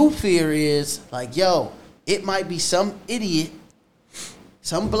I do fear is, like, yo, it might be some idiot,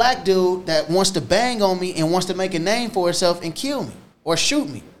 some black dude that wants to bang on me and wants to make a name for himself and kill me or shoot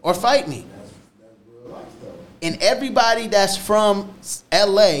me or fight me. And everybody that's from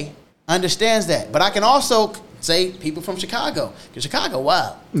LA understands that. But I can also say people from Chicago, because Chicago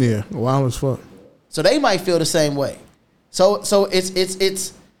wild. Yeah, wild as fuck. So they might feel the same way. So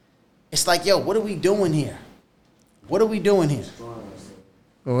it's like, yo, what are we doing here? What are we doing here?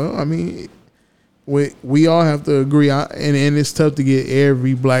 Well, I mean, we all have to agree, and it's tough to get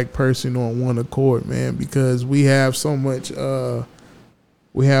every black person on one accord, man, because we have so much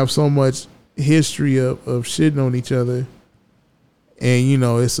history of shitting on each other, and you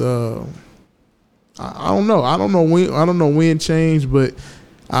know, it's I don't know when changed, but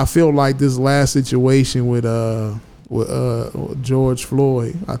I feel like this last situation with George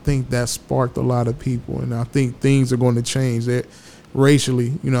Floyd, I think that sparked a lot of people, and I think things are going to change that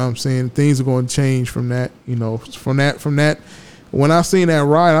racially. You know what I'm saying? Things are going to change from that. You know, from that. When I seen that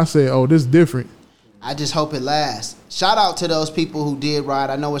riot, I said, "Oh, this is different." I just hope it lasts. Shout out to those people who did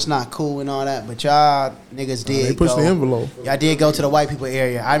ride. I know it's not cool and all that, but y'all niggas did. They pushed the envelope. Y'all did go to the white people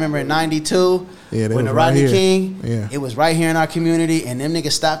area. I remember in '92 when the Rodney King, it was right here in our community, and them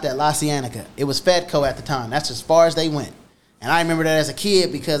niggas stopped at La Cienega. It was Fedco at the time. That's as far as they went. And I remember that as a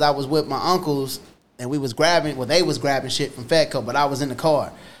kid because I was with my uncles, and they was grabbing shit from Fedco, but I was in the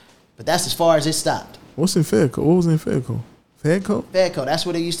car. But that's as far as it stopped. What's in Fedco? What was in Fedco? Fedco? Fedco, that's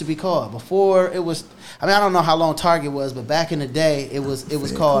what it used to be called. Before it was, I mean, I don't know how long Target was, but back in the day, it was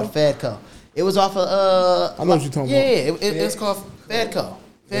called Fedco. It was off of, I know what you're talking about. Yeah, it was called Fedco.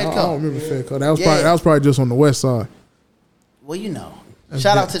 I don't remember Fedco. That was probably just on the west side. Well, you know.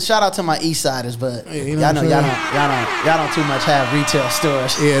 Shout out to my East Siders, but y'all don't too much have retail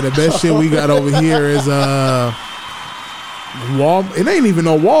stores. Yeah, the best shit we got over here is Walmart. It ain't even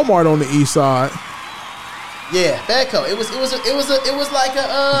no Walmart on the East Side. Yeah, Fedco. It was like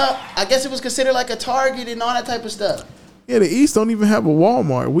I guess it was considered like a Target and all that type of stuff. Yeah, the East don't even have a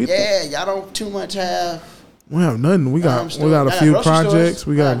Walmart. Y'all don't too much have. We have nothing. We got a few projects.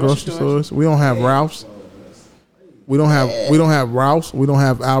 We got grocery stores. We don't have Ralph's. We don't have Ralph's. We don't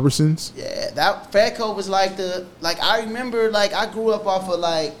have Albertsons. Yeah, that Fedco was like I remember, like, I grew up off of,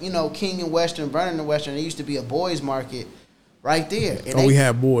 like, you know, King and Western, Vernon and Western. There used to be a boys market right there. And we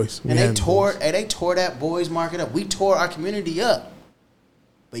had boys. They tore that boys market up. We tore our community up.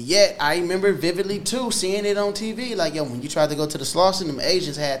 But yet, I remember vividly, too, seeing it on TV. Like, yo, when you tried to go to the Slauson, them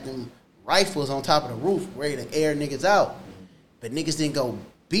Asians had them rifles on top of the roof ready to air niggas out. But niggas didn't go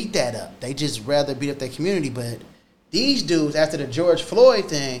beat that up. They just rather beat up their community. But these dudes, after the George Floyd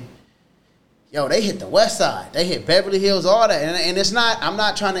thing, yo, they hit the West Side. They hit Beverly Hills, all that. And it's not, I'm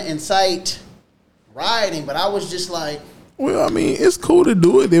not trying to incite rioting, but I was just like, well, I mean, it's cool to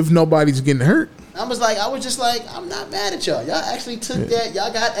do it if nobody's getting hurt. I was just like, I'm not mad at y'all. Y'all actually took that.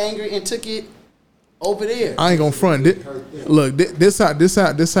 Y'all got angry and took it over there. I ain't gonna front it. Look, this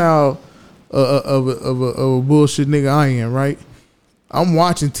how of a bullshit nigga I am, right? I'm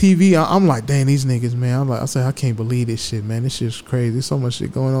watching TV. I'm like, dang, these niggas, man. I said, I can't believe this shit, man. This shit's crazy. There's so much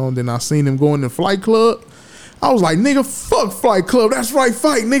shit going on. Then I seen them going to Flight Club. I was like, nigga, fuck Flight Club. That's right,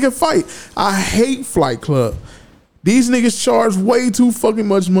 fight, nigga, fight. I hate Flight Club. These niggas charge way too fucking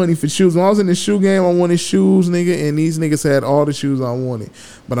much money for shoes. When I was in the shoe game, I wanted shoes, nigga, and these niggas had all the shoes I wanted.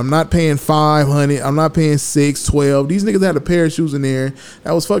 But I'm not paying $500. I'm not paying $600, $1200. These niggas had a pair of shoes in there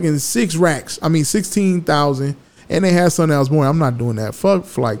that was fucking 6 racks. I mean, 16,000. And they had something that was more. I'm not doing that. Fuck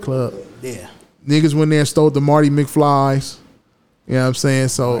Flight Club. Yeah. Niggas went there and stole the Marty McFlys. You know what I'm saying?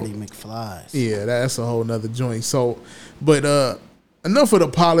 So Marty McFlys. Yeah, that's a whole nother joint. So, but enough of the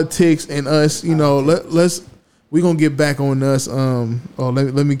politics and us. You know, let's we gonna get back on us.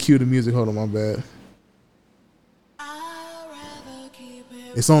 Let me cue the music. Hold on, my bad.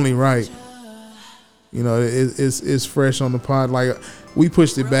 It's only right. You know, it's fresh on the pod. Like we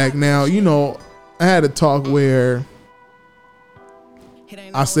pushed it back. Now, you know, I had a talk where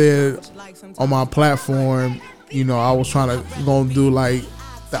I said on my platform, you know, I was trying to gonna do like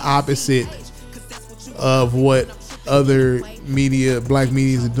the opposite of what other media, black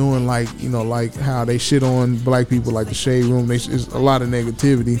medias are doing, like, you know, like how they shit on black people, like the Shade Room. There's a lot of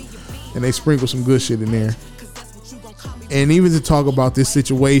negativity, and they sprinkle some good shit in there. And even to talk about this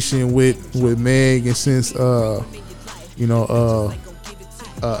situation with Meg, and since Tory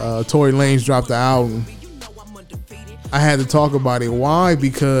Lanez dropped the album, I had to talk about it. Why?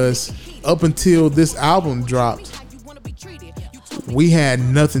 Because up until this album dropped, we had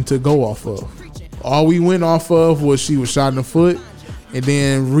nothing to go off of. All we went off of was she was shot in the foot. And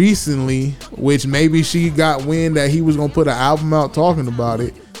then recently, which maybe she got wind that he was going to put an album out talking about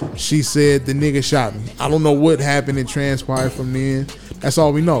it, she said the nigga shot me. I don't know what happened and transpired from then. That's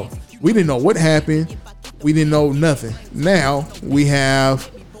all we know. We didn't know what happened. We didn't know nothing. Now we have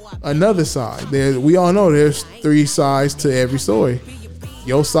another side. We all know there's 3 sides to every story.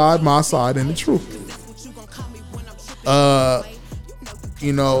 Your side, my side, and the truth.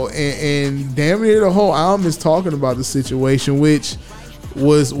 You know, and damn near the whole album is talking about the situation, which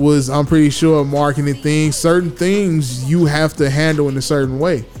was I'm pretty sure a marketing thing. Certain things you have to handle in a certain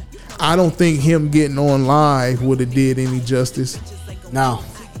way. I don't think him getting on live would have did any justice. No.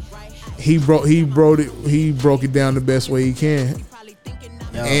 He broke it down the best way he can.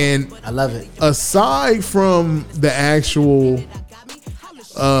 Yo, and I love it. Aside from the actual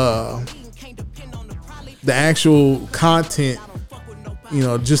content, you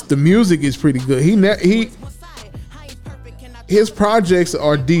know, just the music is pretty good. His projects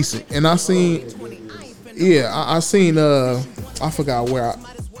are decent, and I seen I forgot where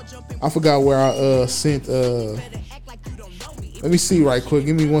I sent. Let me see right quick.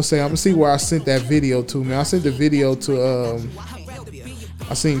 Give me 1 second. I'm gonna see where I sent that video to, man. I sent the video to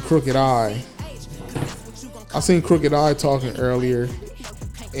I seen Crooked Eye. I seen Crooked Eye talking earlier,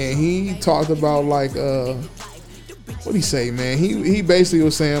 and he talked about like what'd he say, man? He basically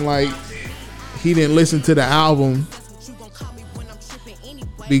was saying like he didn't listen to the album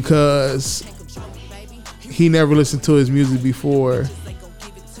because he never listened to his music before,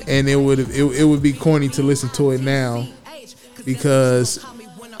 and it would be corny to listen to it now because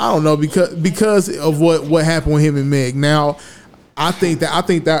I don't know, because of what happened with him and Meg. Now I think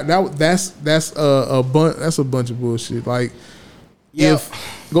that's a bunch of bullshit. Like,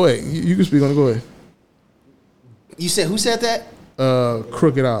 go ahead, you can speak on it. Go ahead. You said, who said that?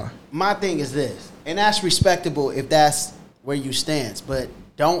 Crooked Eye. My thing is this, and that's respectable if that's where you stand, but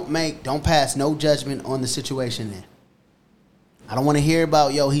don't pass no judgment on the situation then. I don't want to hear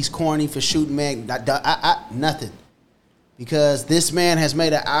about, he's corny for shooting Meg. Nothing. Because this man has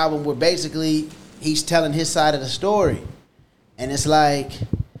made an album where basically he's telling his side of the story. And it's like,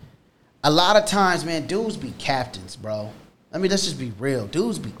 a lot of times, man, dudes be captains, bro. Let's just be real.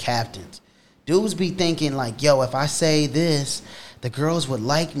 Dudes be captains. Dudes be thinking like, if I say this, the girls would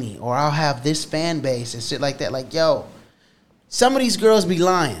like me, or I'll have this fan base and shit like that. Like, some of these girls be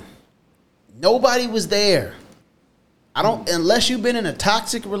lying. Nobody was there. Unless you've been in a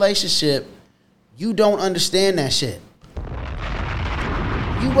toxic relationship, you don't understand that shit.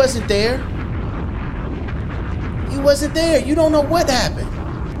 You wasn't there. You don't know what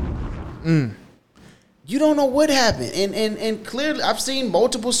happened. You don't know what happened. And clearly, I've seen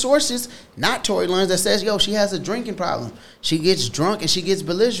multiple sources, not Tory Lanez, that says, she has a drinking problem. She gets drunk and she gets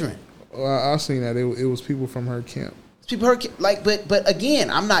belligerent. Well, I've seen that. It was people from her camp. But again,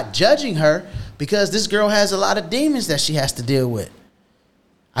 I'm not judging her because this girl has a lot of demons that she has to deal with.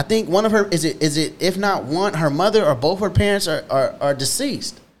 I think one of her, is it if not one, her mother or both her parents are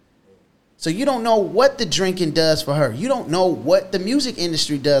deceased. So you don't know what the drinking does for her. You don't know what the music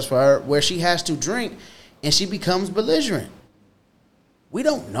industry does for her, where she has to drink and she becomes belligerent. We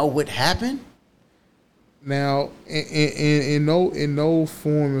don't know what happened. Now, in no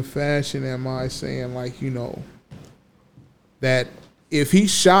form or fashion am I saying that if he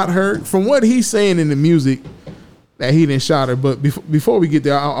shot her, from what he's saying in the music, that he didn't shot her. But before we get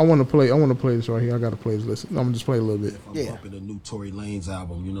there, I want to play this right here. I got to play this. Listen, I'm gonna just play a little bit. I'm bumping the new Tory Lanez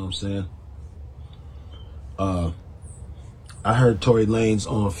album. You know what I'm saying? I heard Tory Lanez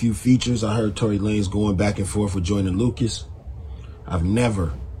on a few features. I heard Tory Lanez going back and forth with Joyner Lucas. I've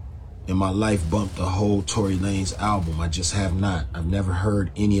never in my life bumped the whole Tory Lanez album. I just have not. I've never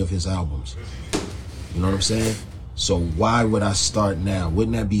heard any of his albums. You know what I'm saying? So why would I start now?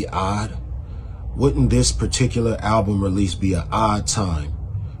 Wouldn't that be odd? Wouldn't this particular album release be an odd time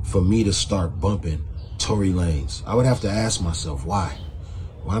for me to start bumping Tory Lanez? I would have to ask myself, why?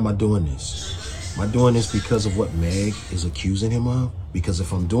 Why am I doing this? Am I doing this because of what Meg is accusing him of? Because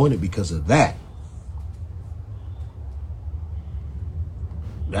if I'm doing it because of that,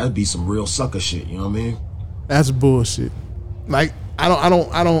 that'd be some real sucker shit, you know what I mean? That's bullshit. Like, I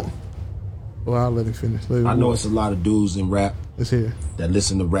don't. Well, I'll let him finish. I know it's a lot of dudes in rap that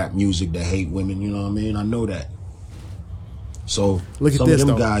listen to rap music that hate women, you know what I mean? I know that. So Look at some this, of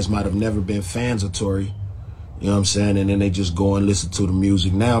them though. guys might have never been fans of Tory, you know what I'm saying? And then they just go and listen to the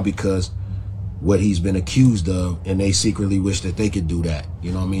music now because what he's been accused of, and they secretly wish that they could do that.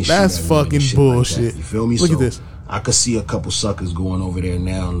 You know what I mean? That's Shoot at women and fucking shit bullshit. Like that. You feel me? Look So at this. I could see a couple suckers going over there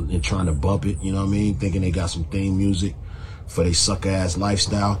now and trying to bump it, you know what I mean? Thinking they got some theme music for their sucker ass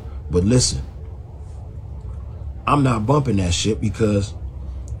lifestyle. But listen, I'm not bumping that shit because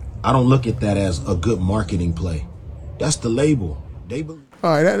I don't look at that as a good marketing play. That's the label. They believe.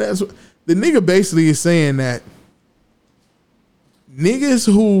 All right, that's the nigga basically is saying that niggas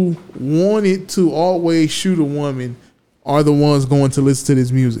who wanted to always shoot a woman are the ones going to listen to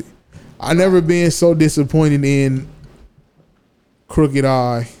this music. I never been so disappointed in Crooked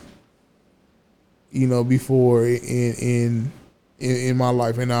I, you know, before in my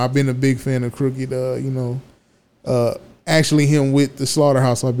life, and I've been a big fan of Crooked. Actually, him with the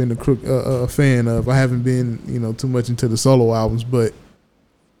Slaughterhouse, I've been a fan of. I haven't been, you know, too much into the solo albums, but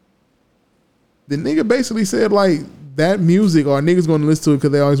the nigga basically said like that music, or niggas going to listen to it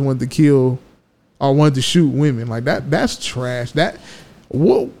because they always wanted to kill or wanted to shoot women. Like that's trash. That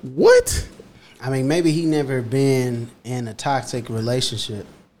what? I mean, maybe he never been in a toxic relationship.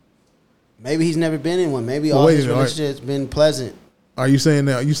 Maybe he's never been in one. Maybe all his relationships been pleasant. Are you saying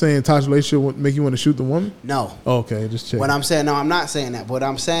that? Are you saying toxic relationship would make you want to shoot the woman? No. Okay, just check. What I'm saying, no, I'm not saying that. What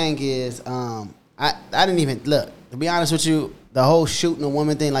I'm saying is, I didn't even look. To be honest with you, the whole shooting a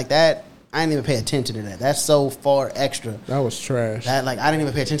woman thing like that, I didn't even pay attention to that. That's so far extra. That was trash. That I didn't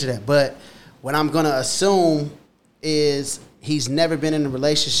even pay attention to that. But what I'm gonna assume is he's never been in a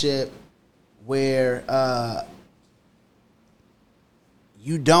relationship where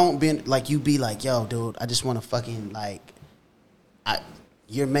you don't been like you be like, yo, dude, I just want to fucking like.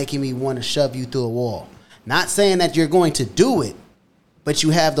 You're making me want to shove you through a wall. Not saying that you're going to do it, but you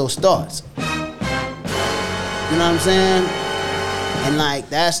have those thoughts. You know what I'm saying? And like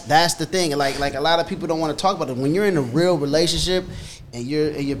that's the thing. Like a lot of people don't want to talk about it. When you're in a real relationship and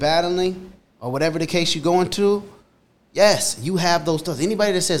you're battling or whatever the case you're going to, yes, you have those thoughts.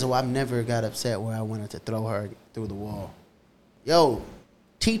 Anybody that says, "Oh, I've never got upset where I wanted to throw her through the wall," yo,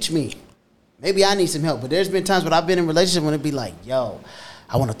 teach me. Maybe I need some help, but there's been times when I've been in a relationship when it'd be like, yo,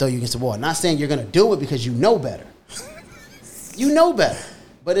 I want to throw you against the wall. Not saying you're going to do it because you know better. You know better.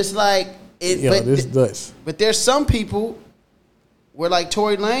 But it's like, but there's some people where like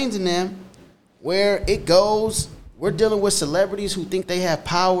Tory Lanez and them, where it goes, we're dealing with celebrities who think they have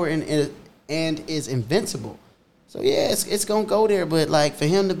power and is invincible. So yeah, it's going to go there. But like for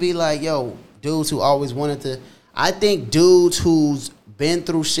him to be like, yo, dudes who always wanted to, I think dudes who's been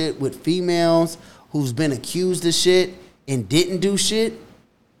through shit with females, who's been accused of shit and didn't do shit,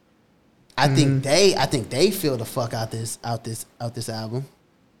 I think they feel the fuck out this album.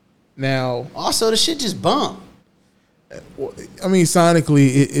 Now, also the shit just bump. I mean, sonically,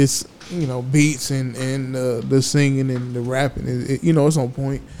 it's you know beats and the singing and the rapping. You know, it's on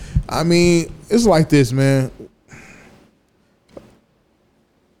point. I mean, it's like this, man.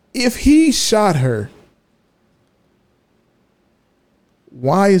 If he shot her,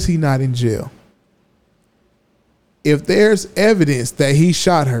 why is he not in jail? If there's evidence that he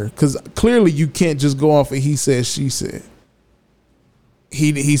shot her, because clearly you can't just go off of he said, she said.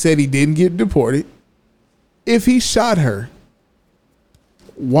 He said he didn't get deported. If he shot her,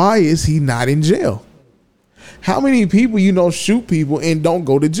 why is he not in jail? How many people you know shoot people and don't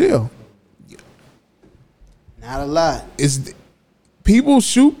go to jail? Not a lot. When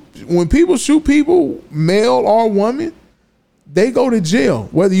people shoot people, male or woman, they go to jail.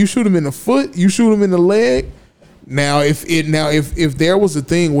 Whether you shoot them in the foot, you shoot them in the leg. Now, if there was a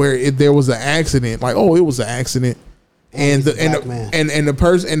thing where there was an accident, like, oh, it was an accident, And the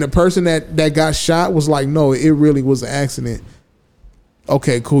person that got shot was like, no, it really was an accident.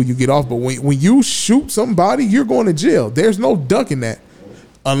 Okay, cool, you get off. But when you shoot somebody, you're going to jail. There's no ducking that.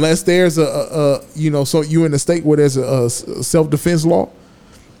 Unless there's so you're in a state where there's a self-defense law,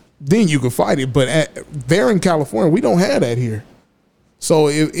 then you can fight it. But there in California, we don't have that here. So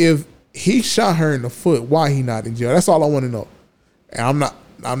if he shot her in the foot, why he not in jail? That's all I want to know. And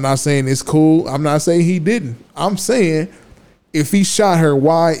I'm not saying it's cool. I'm not saying he didn't. I'm saying if he shot her,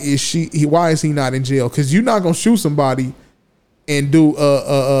 why is he not in jail? Because you're not gonna shoot somebody and do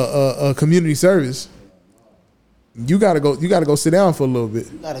a community service. You gotta go sit down for a little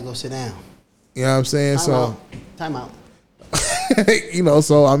bit. You gotta go sit down. You know what I'm saying? Time out.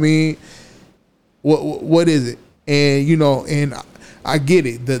 So I mean, what is it? And and I get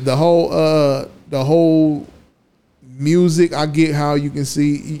it. The whole music. I get how you can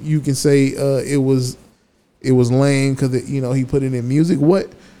say it was lame because he put it in music. What?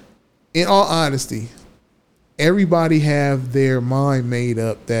 In all honesty, everybody have their mind made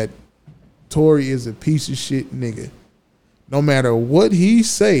up that Tory is a piece of shit nigga. No matter what he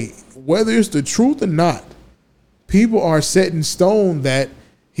say, whether it's the truth or not, people are set in stone that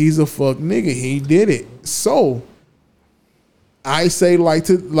he's a fuck nigga. He did it. So I say like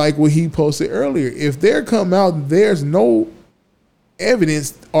what he posted earlier. If there come out there's no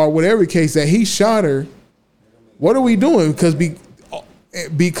evidence or whatever case that he shot her, what are we doing? Because when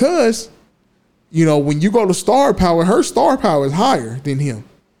you go to star power, her star power is higher than him.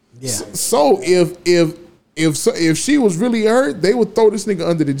 Yeah. So if she was really hurt, they would throw this nigga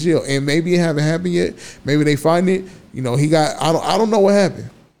under the jail. And maybe it haven't happened yet. Maybe they find it. He got I don't know what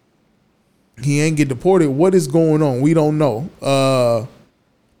happened. He ain't get deported. What is going on? We don't know.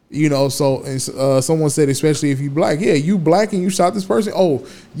 Someone said, especially if you black. Yeah, you black and you shot this person. Oh,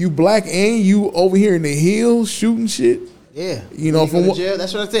 you black and you over here in the hills shooting shit. Yeah. You didn't go to jail.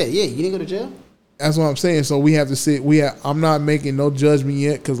 That's what I said. Yeah, you didn't go to jail. That's what I'm saying. So we have to sit. I'm not making no judgment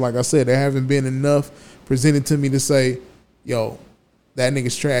yet because, like I said, there haven't been enough presented to me to say, yo, that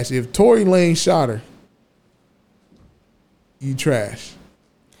nigga's trash. If Tory Lanez shot her, you trash.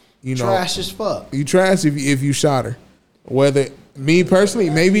 Trash as fuck. You trash if you shot her. Whether me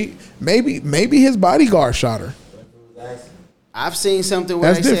personally, maybe his bodyguard shot her. I've seen something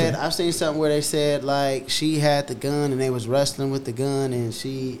where they said like she had the gun and they was wrestling with the gun and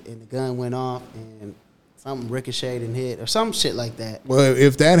the gun went off and something ricocheted and hit or some shit like that. Well,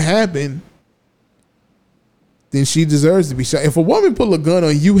 if that happened, then she deserves to be shot. If a woman pull a gun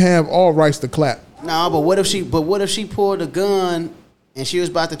on you, have all rights to clap. No, but what if she pulled a gun and she was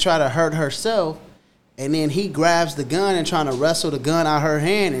about to try to hurt herself, and then he grabs the gun and trying to wrestle the gun out her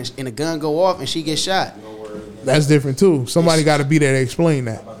hand, and the gun go off and she gets shot? That's different too. Somebody got to be there to explain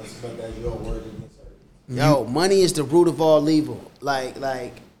that. Yo, money is the root of all evil.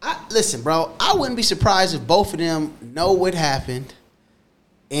 Listen, bro. I wouldn't be surprised if both of them know what happened,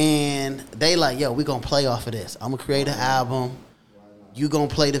 and they like, yo, we gonna play off of this. I'm gonna create an album. You gonna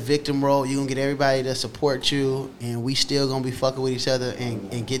play the victim role. You gonna get everybody to support you, and we still gonna be fucking with each other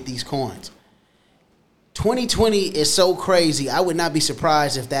and get these coins. 2020 is so crazy. I would not be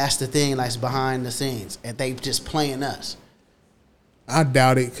surprised if that's the thing that's behind the scenes, and they just playing us. I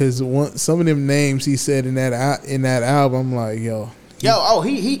doubt it because some of them names he said in that album, like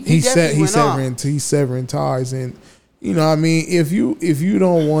he's severing ties, and I mean, if you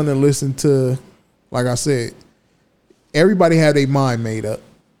don't want to listen to, like I said, everybody had their mind made up,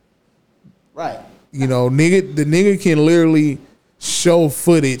 right? The nigga can literally show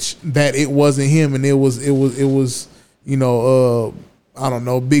footage that it wasn't him and it was I don't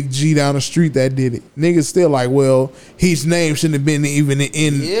know, Big G down the street that did it. Niggas still like, well, his name shouldn't have been even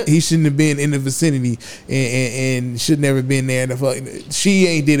he shouldn't have been in the vicinity and should never been there. She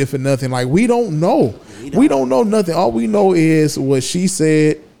ain't did it for nothing. Like, we don't know. We don't know nothing. All we know is what she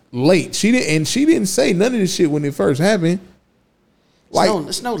said late. She didn't say none of this shit when it first happened. Like,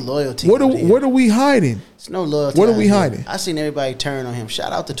 it's no loyalty. What are we hiding? It's no loyalty. What are we hiding? I seen everybody turn on him.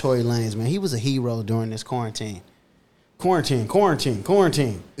 Shout out to Tory Lanez, man. He was a hero during this quarantine. Quarantine.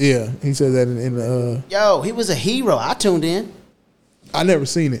 Yeah, he said that in the. Yo, he was a hero. I tuned in. I never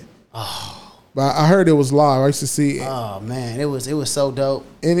seen it. Oh. But I heard it was live. I used to see it. Oh man, it was so dope.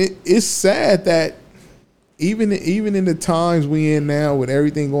 And it's sad that even in the times we in now with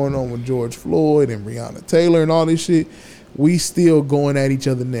everything going on with George Floyd and Breonna Taylor and all this shit, we still going at each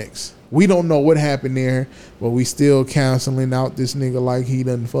other next. We don't know what happened there, but we still canceling out this nigga like he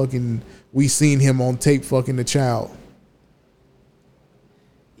done fucking. We seen him on tape fucking the child.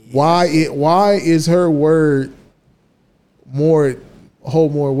 Why is her word more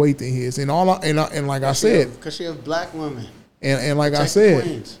hold more weight than his. And like I said, because she a black woman. And like I Protect the said,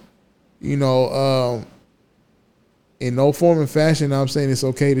 queens. you know, in no form and fashion, I'm saying it's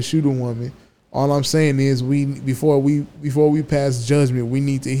okay to shoot a woman. All I'm saying is before we pass judgment, we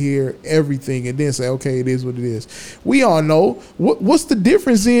need to hear everything and then say, okay, it is what it is. We all know what's the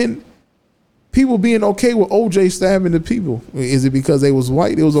difference in people being okay with OJ stabbing the people. Is it because they was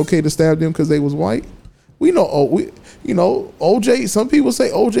white? It was okay to stab them because they was white? We know, OJ, some people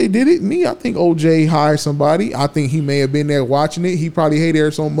say OJ did it. Me, I think OJ hired somebody. I think he may have been there watching it. He probably hated her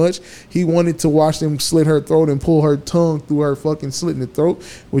so much, he wanted to watch them slit her throat and pull her tongue through her fucking slit in the throat,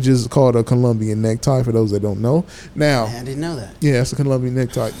 which is called a Colombian necktie for those that don't know. Now, I didn't know that. Yeah, it's a Colombian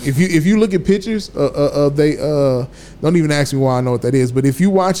necktie. If you look at pictures, don't even ask me why I know what that is, but if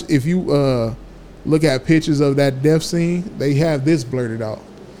you look at pictures of that death scene, they have this blurted out.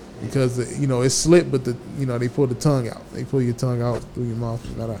 Because it's slit, but they pull the tongue out. They pull your tongue out through your mouth.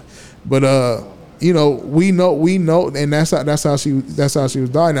 But we know, and that's how she was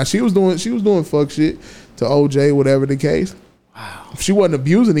dying. Now she was doing fuck shit to OJ, whatever the case. Wow. She wasn't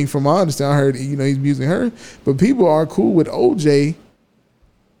abusing him, from my understanding. I heard he's abusing her, but people are cool with OJ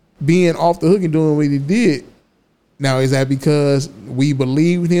being off the hook and doing what he did. Now, is that because we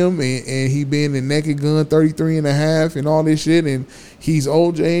believed him and he been in Naked Gun 33 and a half and all this shit and he's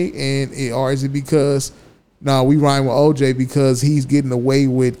OJ, or is it because we rhyme with OJ because he's getting away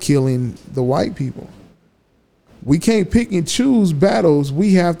with killing the white people? We can't pick and choose battles.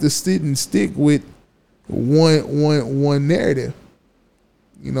 We have to sit and stick with one narrative.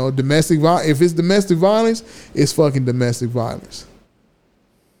 Domestic violence. If it's domestic violence, it's fucking domestic violence.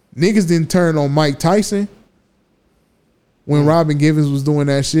 Niggas didn't turn on Mike Tyson when Robin Givens was doing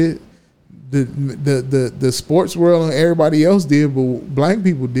that shit. The sports world and everybody else did, but black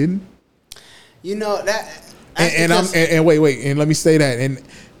people didn't. Wait, and let me say that,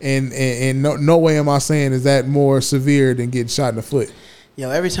 and no way am I saying is that more severe than getting shot in the foot.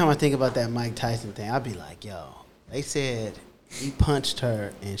 Every time I think about that Mike Tyson thing, I'd be like, they said he punched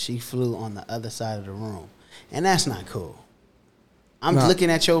her and she flew on the other side of the room, and that's not cool. I'm looking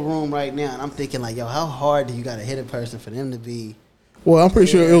at your room right now, and I'm thinking like, how hard do you got to hit a person for them to be? Well, I'm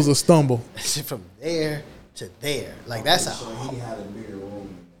pretty sure it was a stumble. From there to there, like that's how. He had a bigger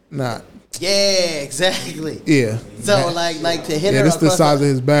room. Nah. Yeah, exactly. Yeah. So like to hit her. Yeah, that's the size of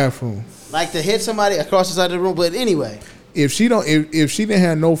his bathroom. Like to hit somebody across the side of the room, but anyway. If she didn't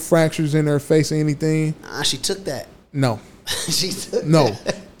have no fractures in her face or anything, she took that. No. She took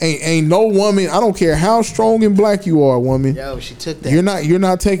that. Ain't no woman. I don't care how strong and black you are, woman. She took that. You're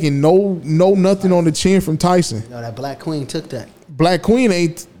not taking no nothing on the chin from Tyson. No, that Black Queen took that. Black Queen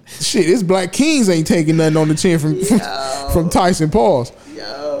ain't shit. It's Black Kings ain't taking nothing on the chin from Tyson. Pause.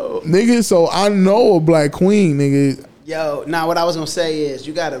 Nigga. So I know a Black Queen, nigga. Now what I was gonna say is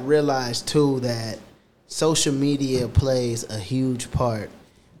you gotta realize too that social media plays a huge part.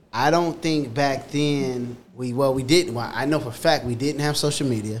 I don't think back then we didn't. Well, I know for a fact we didn't have social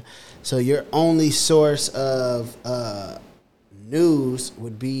media, so your only source of news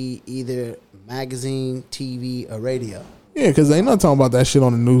would be either magazine, TV, or radio. Yeah, because they not talking about that shit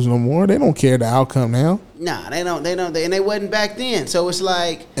on the news no more. They don't care the outcome now. Nah, they don't, and they wasn't back then. So it's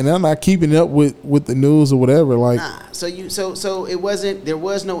like, and they're not keeping up with the news or whatever. Like, so it wasn't. There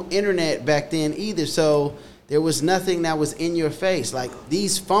was no internet back then either. So there was nothing that was in your face. Like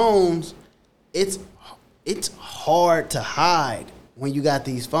these phones, it's hard to hide when you got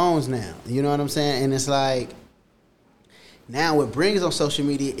these phones now. You know what I'm saying? And it's like, now what brings on social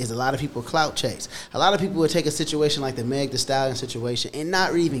media is a lot of people clout chase. A lot of people would take a situation like the Meg Thee Stallion situation and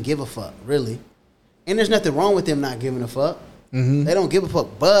not even give a fuck, really. And there's nothing wrong with them not giving a fuck. Mm-hmm. They don't give a fuck.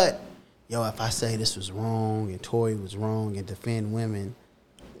 But, if I say this was wrong and Tory was wrong and defend women,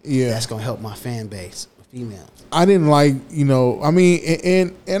 that's going to help my fan base. Females. I didn't like, I mean,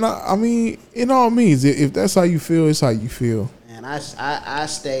 and I mean, in all means, if that's how you feel, it's how you feel. And I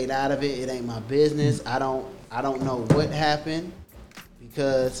stayed out of it. It ain't my business. I don't know what happened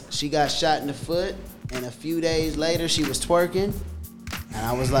because she got shot in the foot, and a few days later she was twerking, and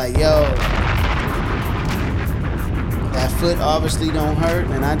I was like, that foot obviously don't hurt,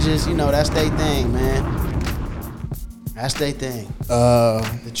 and I just, that's their thing, man. That's their thing.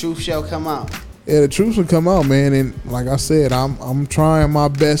 The truth shall come out. Yeah, the truth will come out, man. And like I said, I'm trying my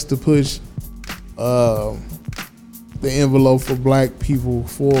best to push the envelope for black people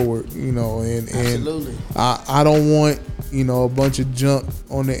forward, and absolutely. I don't want, a bunch of junk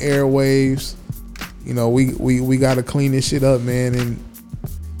on the airwaves. We got to clean this shit up, man, and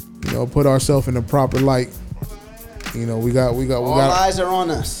put ourselves in the proper light. We got all eyes are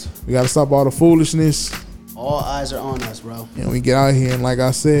on us. We got to stop all the foolishness. All eyes are on us, bro. And we get out here, and like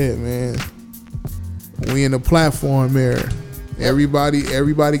I said, man, we in the platform era. Everybody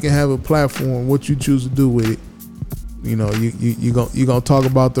can have a platform. What you choose to do with it, you know, you gonna talk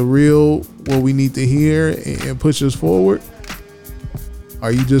about the real, what we need to hear, and push us forward.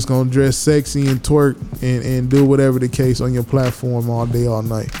 Are you just gonna dress sexy and twerk and do whatever the case on your platform all day, all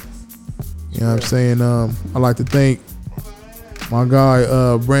night? You know what I'm saying? I'd like to thank my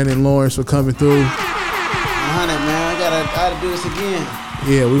guy Brandon Lawrence for coming through. 100, man. I gotta do this again.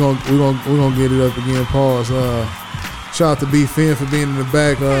 Yeah, we're gonna get it up again. Pause. Shout out to B Finn for being in the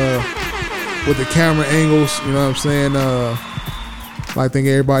back with the camera angles. You know what I'm saying? I'd like to thank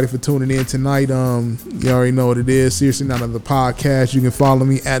everybody for tuning in tonight. You already know what it is. Seriously Not Another Podcast. You can follow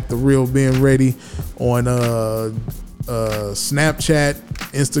me at The Real Ben Ready on Snapchat,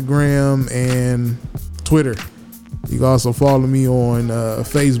 Instagram, and Twitter. You can also follow me on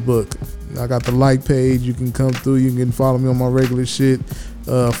Facebook. I got the like page. You can come through. You can follow me on my regular shit.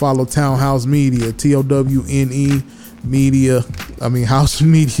 Follow Townhouse Media, TOWNE Media. I mean House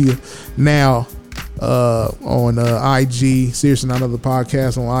Media now on IG. Seriously Not Another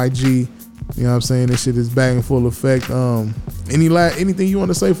Podcast on IG. You know what I'm saying? This shit is back in full effect. Anything you want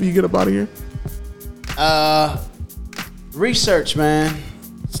to say before you get up out of here? Research, man.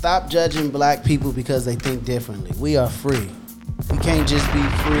 Stop judging black people because they think differently. We are free. We can't just be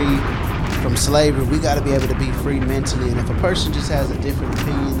free from slavery. We got to be able to be free mentally. And if a person just has a different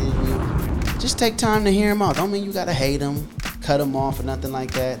opinion than you, just take time to hear him out. Don't mean you got to hate him, cut him off, or nothing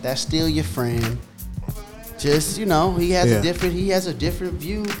like that. That's still your friend. Just, you know, he has a different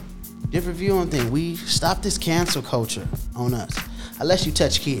view on things. We stop this cancel culture on us. Unless you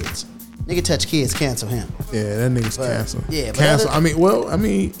touch kids. Nigga touch kids, cancel him. Yeah, that nigga's canceled. Yeah, cancel.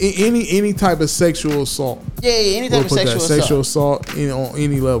 Any type of sexual assault. Yeah, any type of sexual assault on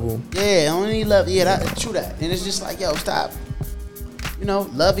any level. Yeah, on any level. Yeah, true that. And it's just like, yo, stop. You know,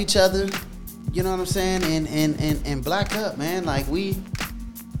 love each other. You know what I'm saying? And black up, man. Like, be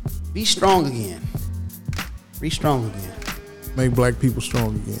strong again. Be strong again. Make black people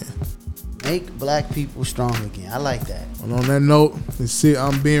strong again. Make black people strong again. I like that. And on that note,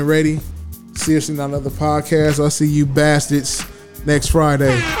 I'm being ready. Seriously Not Another Podcast. I'll see you bastards next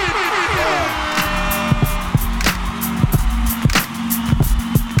Friday.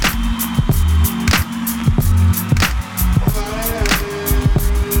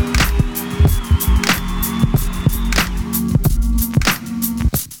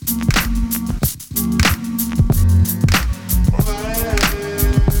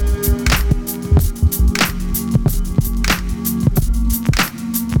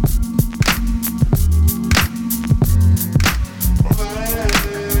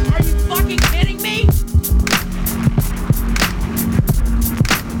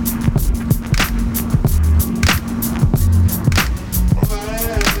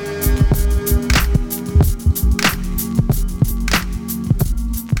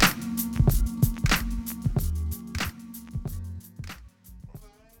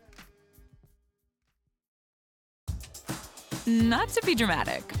 Not to be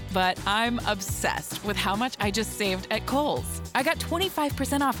dramatic, but I'm obsessed with how much I just saved at Kohl's. I got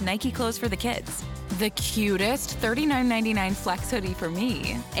 25% off Nike clothes for the kids, the cutest $39.99 flex hoodie for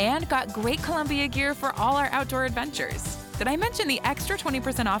me, and got great Columbia gear for all our outdoor adventures. Did I mention the extra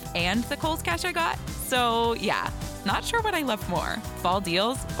 20% off and the Kohl's cash I got? So yeah, not sure what I love more, fall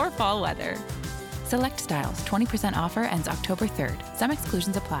deals or fall weather. Select styles, 20% offer ends October 3rd. Some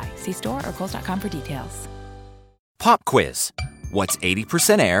exclusions apply. See store or Kohls.com for details. Pop quiz. What's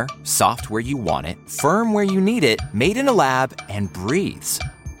 80% air, soft where you want it, firm where you need it, made in a lab, and breathes?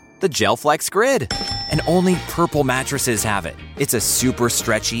 The GelFlex Grid. And only Purple mattresses have it. It's a super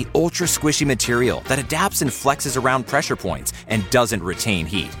stretchy, ultra squishy material that adapts and flexes around pressure points and doesn't retain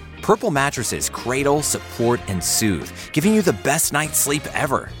heat. Purple mattresses cradle, support, and soothe, giving you the best night's sleep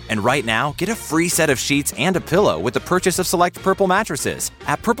ever. And right now, get a free set of sheets and a pillow with the purchase of select Purple mattresses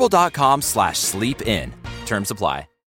at purple.com/sleepin. Terms apply.